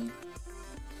 Alright.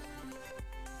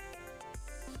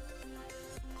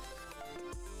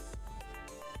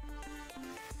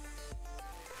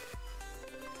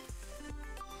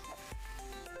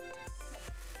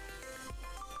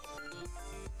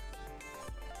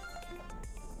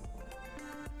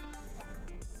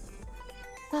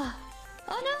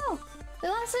 Oh no! We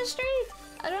lost our streak!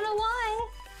 I don't know why!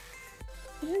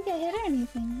 We didn't get hit or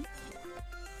anything.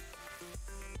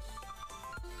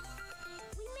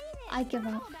 We made it. I give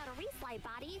up. How about a reslide,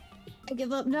 Boti? I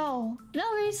give up. No. No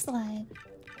reslide.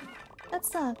 That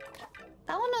sucked.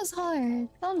 That one was hard.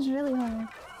 That one was really hard.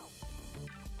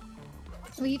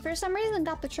 We, for some reason,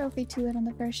 got the trophy to it on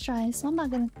the first try, so I'm not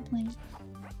gonna complain.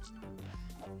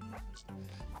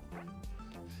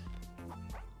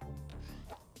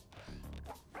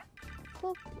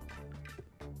 Boop.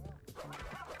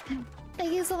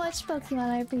 Thank you so much, Pokemon.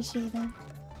 I appreciate it.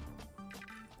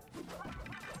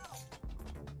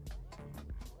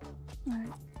 Alright.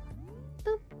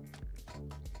 Boop.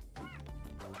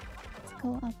 Let's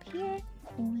go up here.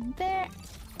 Go in there.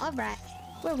 Alright.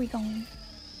 Where are we going?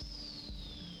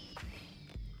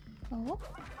 Oh.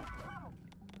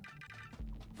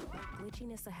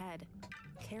 Glitchiness ahead.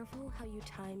 Careful how you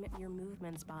time your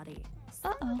movements, Boti.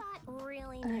 Uh-oh. Bot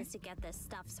really needs to get this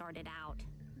stuff sorted out.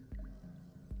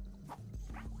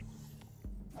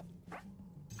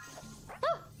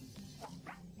 Oh!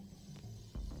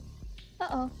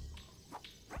 Uh-oh.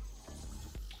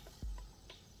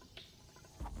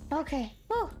 Okay.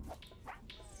 Woo!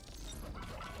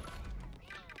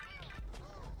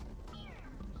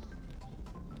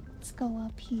 Let's go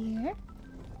up here.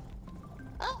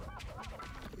 Oh!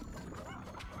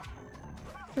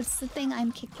 What's the thing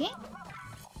I'm kicking?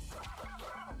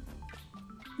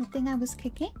 The thing I was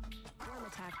kicking? Worm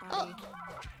attack, Oh! Boti.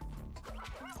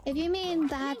 If you mean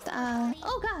that,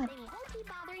 oh god! They won't be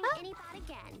bothering Huh? any bot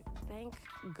again. Thank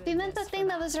goodness. If you meant the thing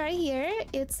that was right here,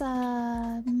 it's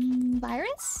a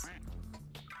virus?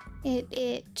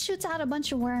 It shoots out a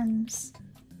bunch of worms.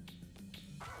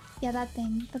 Yeah, that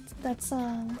thing. That's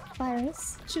a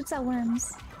virus. Shoots out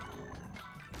worms.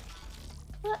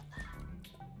 What?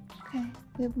 Okay,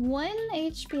 we have 1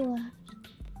 HP left.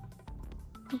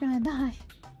 We're gonna die.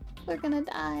 We're gonna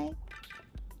die.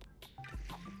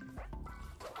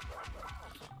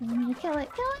 We need to kill it.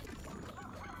 Kill it!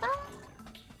 Ah!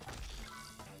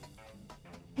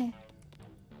 Okay.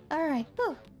 Alright.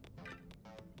 Whew.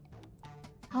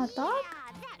 Hot dog?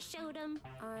 Yeah, that showed him.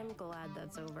 I'm glad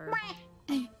that's over.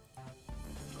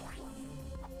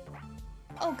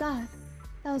 Oh god.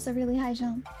 That was a really high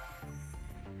jump.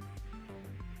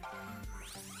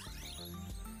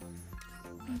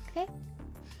 Okay.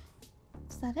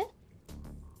 Is that it?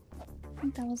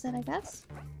 think that was it, I guess.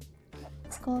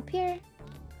 Let's go up here.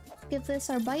 Give this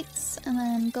our bites, and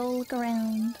then go look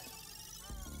around.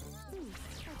 I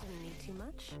didn't need too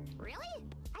much. Really?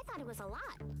 I thought it was a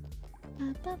lot.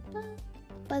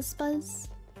 Buzz, buzz.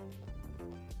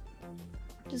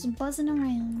 Just buzzing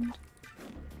around.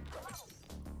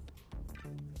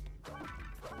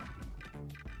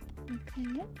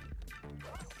 Okay.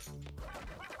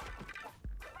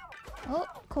 Oh,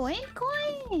 coin,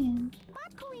 coin!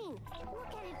 Bot Queen! Look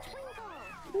at it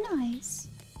twinkle! Nice.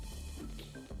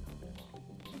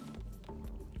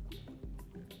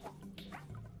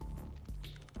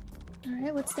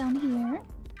 Alright, what's down here?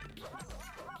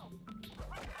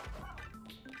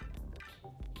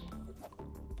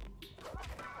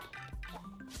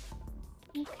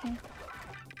 Okay.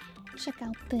 Check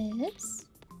out this.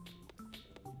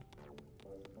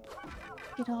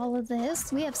 Get all of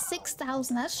this. We have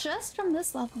 6,000. That's just from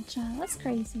this level, chat. That's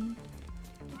crazy.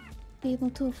 Be able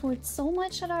to afford so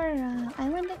much at our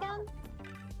island again?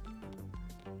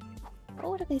 Oh,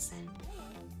 what did they say?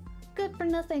 Good for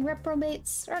nothing.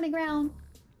 Reprobates. Running around.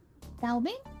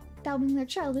 Daubing? Daubing their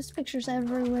childish pictures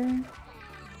everywhere.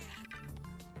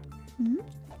 Hmm?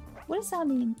 What does that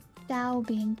mean?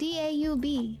 Daubing.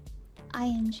 D-A-U-B-I-N-G.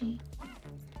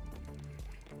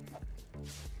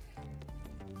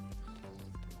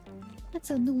 That's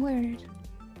a new word.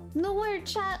 New word,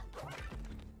 chat!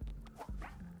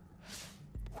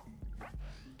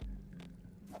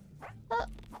 Oh.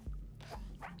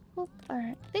 Oop,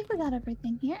 alright. I think we got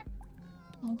everything here.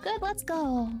 Oh, good. Let's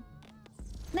go.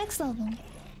 Next level.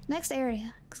 Next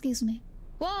area. Excuse me.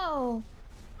 Whoa!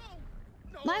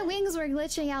 My wings were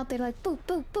glitching out. They're like boop,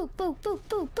 boop, boop, boop, boop,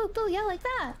 boop, boop, boop. Yeah, like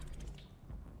that.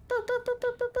 Boop, boop, boop,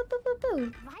 boop, boop, boop, boop, boop,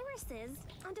 boop. Viruses?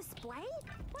 On display?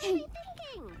 What are they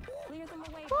thinking? Clear them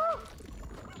away.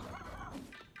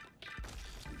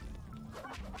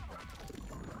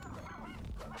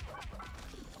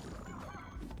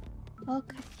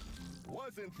 Okay.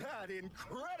 Wasn't that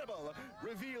incredible?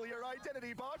 Reveal your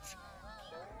identity, Bot.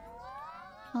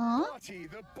 Huh? Boti,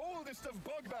 the boldest of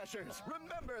bug bashers.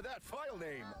 Remember that file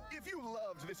name. If you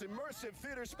loved this immersive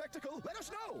theater spectacle, let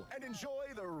us know and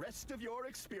enjoy the rest of your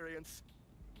experience.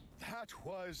 That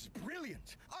was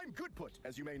brilliant. I'm good put,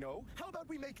 as you may know. How about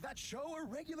we make that show a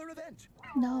regular event?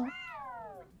 No.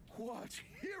 What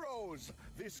heroes!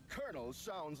 This colonel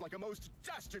sounds like a most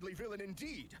dastardly villain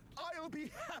indeed. I'll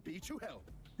be happy to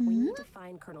help. We need to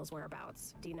find Colonel's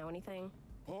whereabouts. Do you know anything?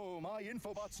 Oh, my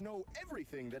infobots know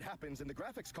everything that happens in the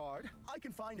graphics card. I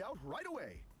can find out right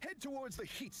away. Head towards the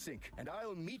heat sink, and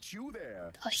I'll meet you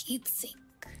there. A heat sink.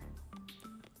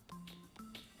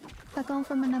 Back home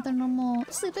from another normal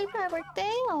sleep deprived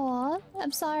workday. Aw,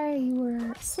 I'm sorry you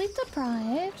were sleep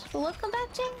deprived. But welcome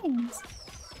back, James.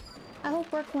 I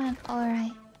hope work went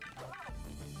alright.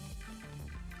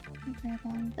 Grab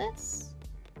all of this.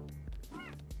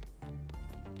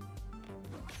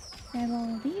 Grab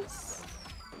all of these.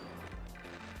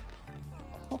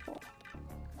 Oh,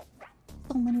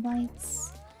 so many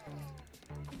bites.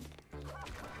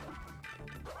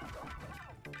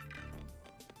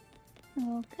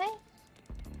 Okay.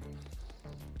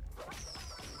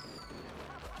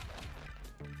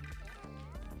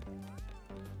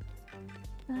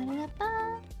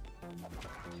 Ba-da-da-ba.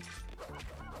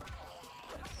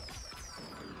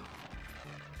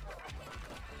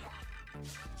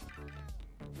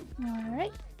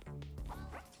 Alright.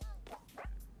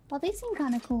 Well, they seem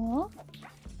kind of cool.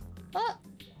 Oh!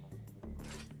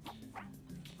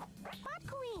 Bot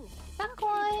Queen!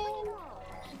 Bitcoin!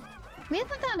 We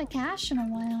haven't gotten a cash in a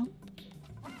while.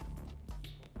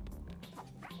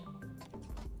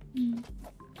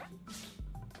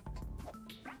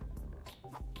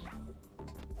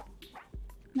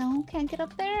 No, can't get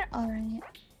up there? Alright.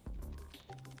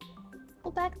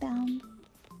 Go back down.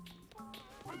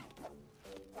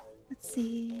 Let's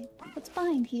see. What's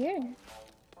behind here?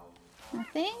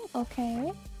 Nothing?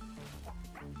 Okay.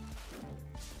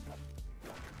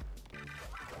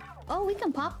 Oh, we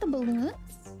can pop the balloons?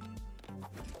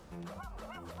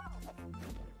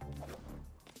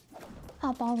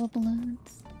 Pop all the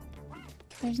balloons.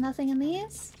 There's nothing in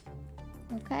these?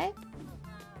 Okay.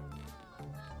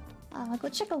 I'll go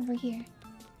check over here.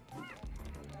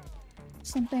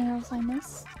 Something else I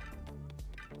missed.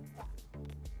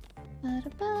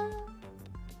 Ba-da-ba.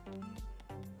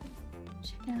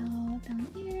 Check out down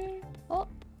here. Oh!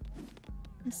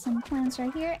 There's some plants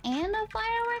right here and a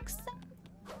fireworks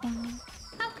thing.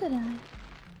 How could I?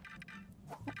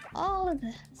 All of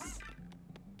this.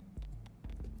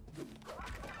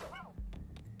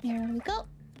 Here we go.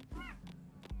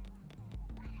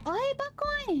 Oh, hey,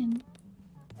 Bitcoin!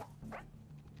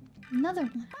 Another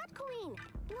one. Bot Queen!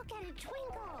 Look at it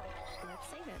twinkle. Let's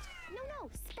save it. No,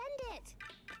 spend it.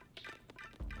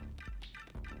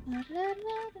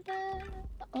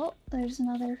 Oh, there's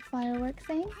another firework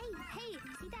thing. Hey,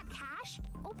 see that cash?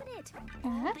 Open it. Cash?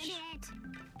 Open it.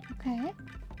 Okay.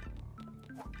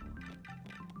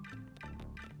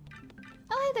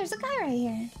 Oh, hey, there's a guy right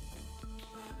here.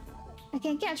 I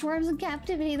can't catch worms in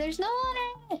captivity. There's no water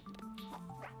in it.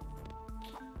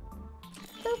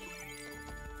 Boop.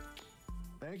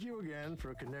 Thank you again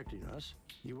for connecting us.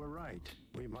 You were right.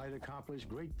 We might accomplish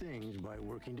great things by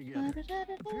working together.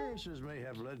 Appearances may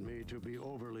have led me to be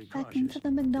overly cautious. Back into the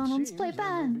McDonald's It seems there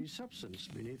playpen. may be substance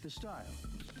beneath the style.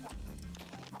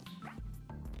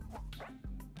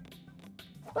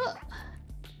 Oh.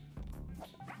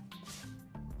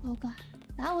 Oh god,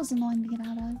 that was annoying to get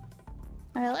out of.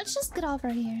 Alright, let's just get over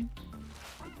here.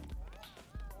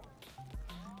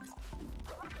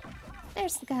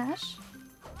 There's the cash.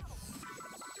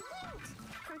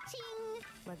 Ka-ching.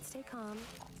 Let's stay calm.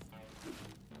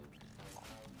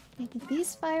 Look at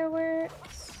these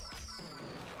fireworks.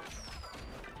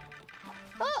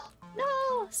 Oh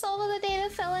no! Some of the data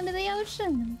fell into the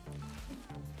ocean.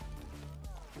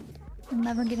 I'll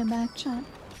never get it back, chat.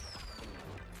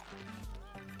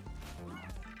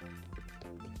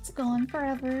 It's gone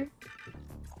forever.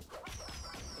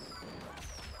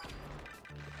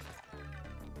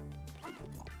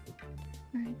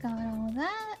 Alright, got all of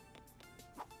that.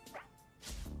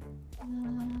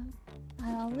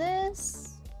 Got all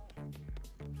this.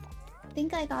 I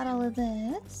think I got all of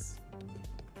this.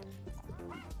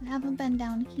 I haven't been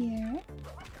down here.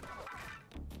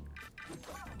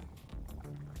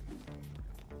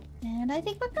 And I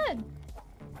think we're good.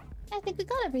 I think we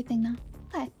got everything now.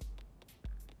 Okay.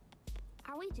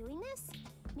 Are we doing this?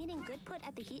 Meaning good put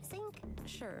at the heatsink?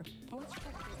 Sure. Let's check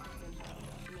the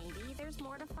info. Maybe there's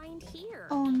more to find here.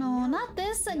 Oh no, not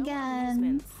this No again.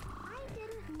 amusements. I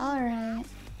didn't. Alright.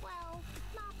 Well,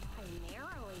 not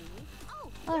primarily.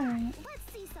 Oh, Alright.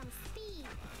 let's see some speed.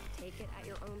 Take it at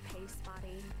your own pace,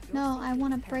 Body. Your No, I safety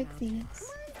want is to break paramount. these. Come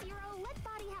on, Zero. Let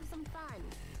Body have some fun.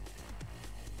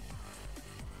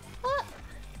 Ah!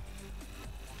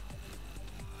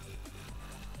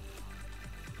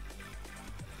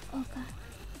 Oh god.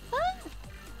 Ah!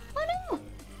 Oh no!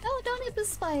 No, don't hit the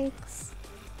spikes.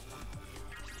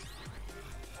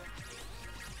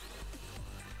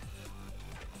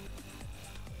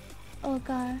 Oh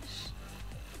gosh.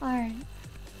 Alright.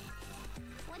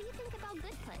 What do you think about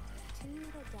good put? Too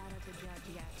little data to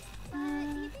judge yet. But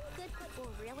do you think good put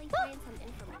will really find some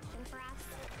information for us?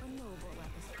 A noble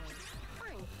episode.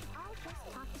 Fine. I'll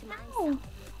just talk to No! myself.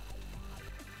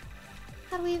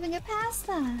 How do we even get past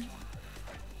that?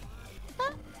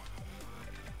 Ah!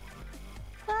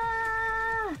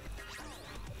 Ah!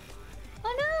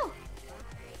 Oh no!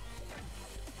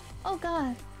 Oh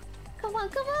god. Come on,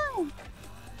 come on!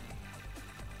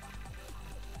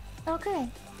 Okay.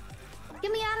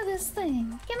 Get me out of this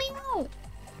thing! Get me out!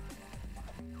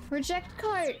 Reject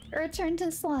cart. Return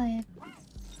to slide.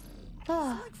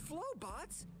 Ah. Like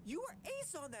Flowbots, you were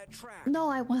ace on that track. No,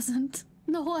 I wasn't.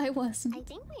 No, I wasn't. I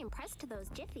think we impressed those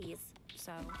Jiffies.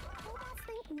 So, Robots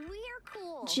think we're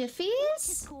cool. It's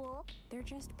Jiffies? cool. they're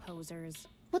just posers.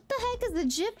 What the heck is a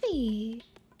jiffy?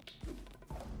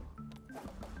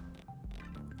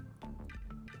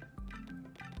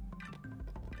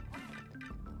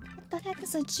 What the heck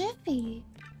is a jiffy?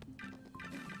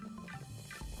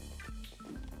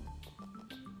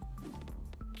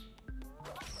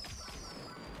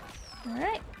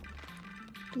 Alright.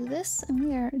 Do this and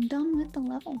we are done with the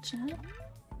level, chat.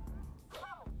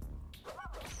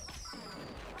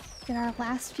 Get our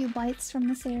last few bites from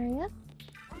this area.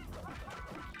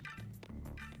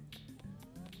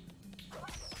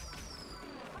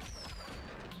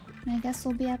 And I guess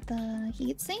we'll be at the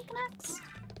heatsink next.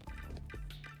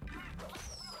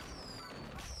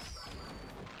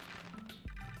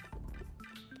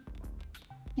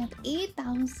 We have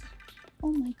 8,000.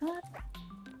 Oh my god.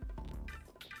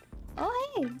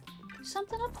 Oh hey! There's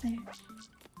something up there.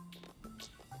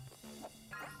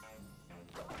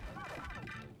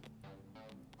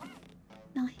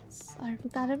 Nice. Alright, we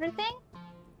got everything?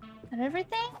 Got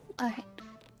everything? Alright.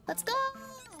 Let's go!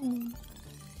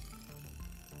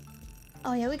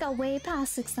 Oh yeah, we got way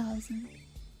past 6,000.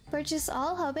 Purchase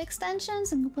all hub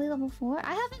extensions and complete level 4.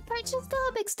 I haven't purchased the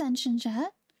hub extensions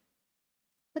yet.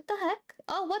 What the heck?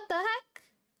 Oh, what the heck?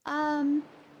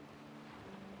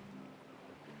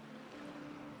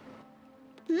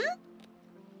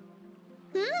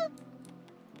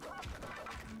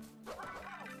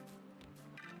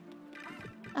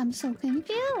 I'm so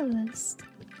confused.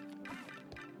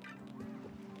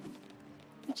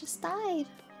 I just died.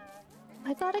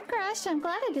 I thought it crashed. I'm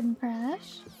glad it didn't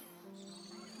crash.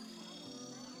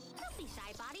 Don't be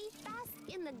shy, Body. Bask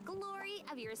in the glory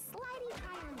of your slidey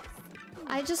tires.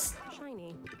 I just...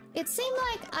 Shiny. It seemed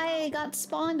like I got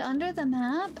spawned under the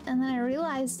map, and then I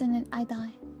realized in it I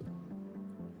died.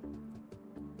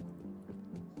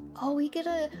 Oh, we get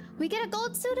a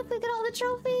gold suit if we get all the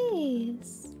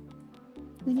trophies.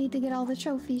 We need to get all the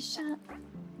trophies, chat.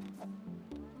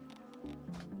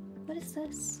 What is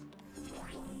this?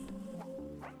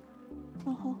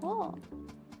 Oh ho ho.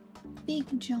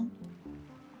 Big jump.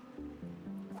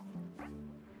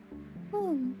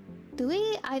 Ooh. Do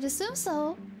we? I'd assume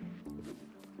so.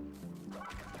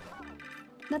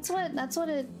 That's what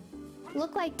it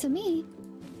looked like to me.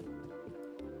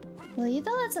 Will you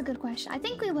though? That's a good question. I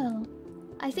think we will.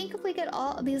 I think if we get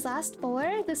all these last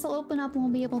 4, this will open up and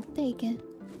we'll be able to take it.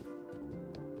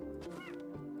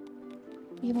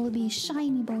 Be able to be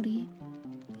shiny Boti.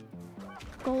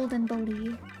 Golden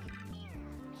Boti.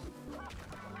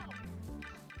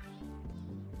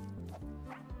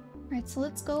 Right, so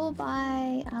let's go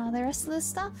buy the rest of this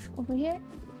stuff over here.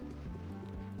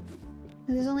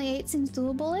 There's only 8, seems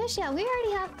doable-ish. Yeah, we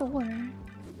already have 4.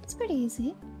 It's pretty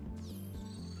easy.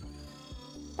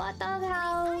 Bot dog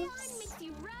house.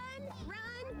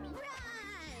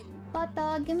 Bot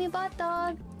dog, give me bot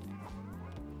dog.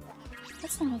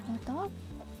 That's not a bot dog.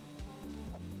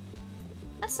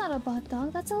 That's not a bot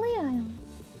dog, that's a Leon.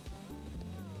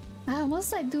 I almost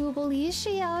said doable-ish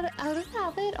out of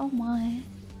habit. Oh my.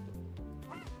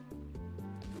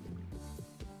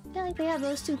 I feel like they have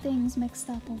those two things mixed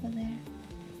up over there.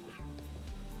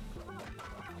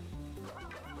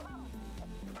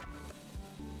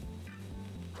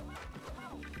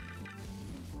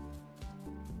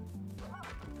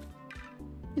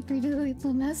 You free to delete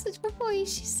the message before she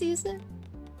sees it.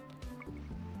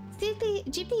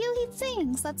 GPU heat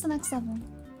sinks. That's the next level.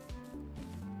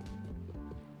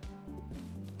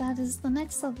 That is the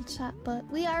next level, chat. But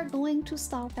we are going to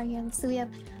stop right here. Let's see. We have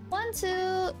 1,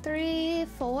 2, 3,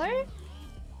 4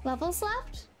 levels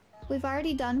left. We've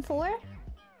already done 4.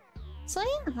 So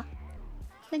yeah,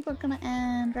 I think we're gonna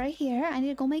end right here. I need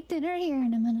to go make dinner here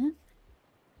in a minute.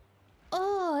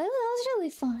 Oh, that was really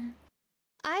fun.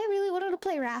 I really wanted to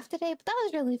play Raft today, but that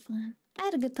was really fun. I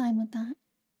had a good time with that.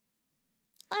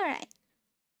 Alright.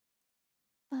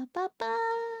 Ba-ba-ba.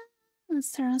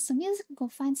 Let's turn on some music and go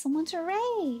find someone to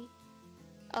raid.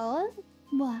 Oh?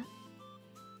 What?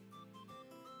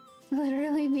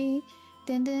 Literally me.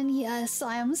 Din din, yes,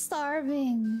 I am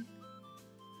starving.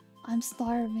 I'm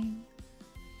starving.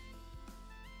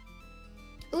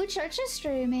 Ooh, church is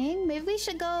streaming. Maybe we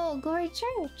should go to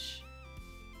church.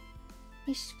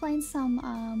 She's playing some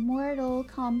Mortal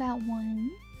Kombat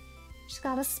 1. She's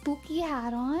got a spooky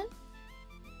hat on.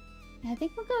 Yeah, I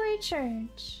think we'll go to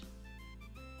church.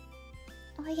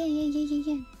 Oh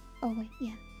yeah. Oh wait,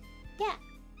 yeah. Yeah.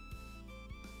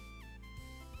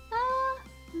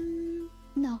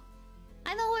 No.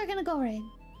 I know who we're gonna go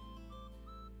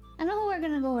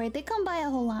raid. They come by a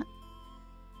whole lot.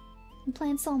 I'm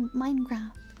playing some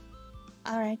Minecraft.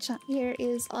 Alright, chat. Here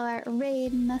is our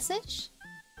raid message.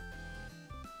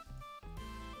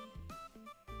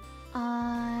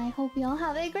 I hope you all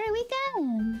have a great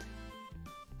weekend.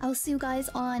 I'll see you guys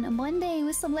on Monday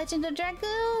with some Legend of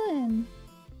Dragoon.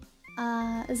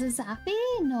 Is it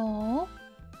Zappy? No.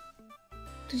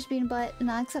 Just being but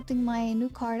not accepting my new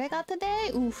card I got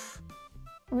today. Oof.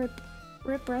 Rip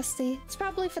Rusty. It's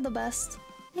probably for the best.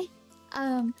 Hey.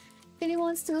 If anyone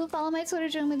wants to follow my Twitter,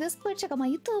 join my Discord, check out my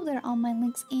YouTube. There are all my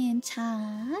links in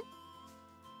chat.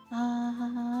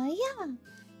 Yeah.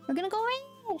 We're gonna go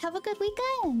raid. Have a good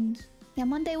weekend. Yeah,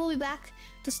 Monday we'll be back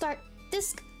to start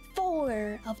Disc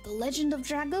 4 of The Legend of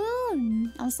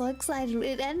Dragoon. I'm so excited.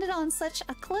 It ended on such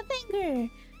a cliffhanger.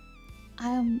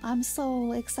 I'm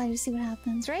so excited to see what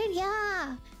happens, right?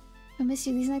 Yeah. I miss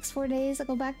you these next 4 days. I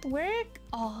go back to work.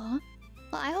 Aw.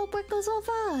 Well, I hope work goes well,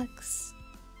 Fox.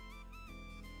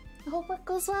 I hope work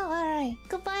goes well. Alright.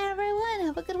 Goodbye, everyone.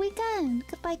 Have a good weekend.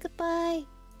 Goodbye.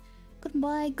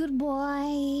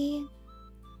 Goodbye.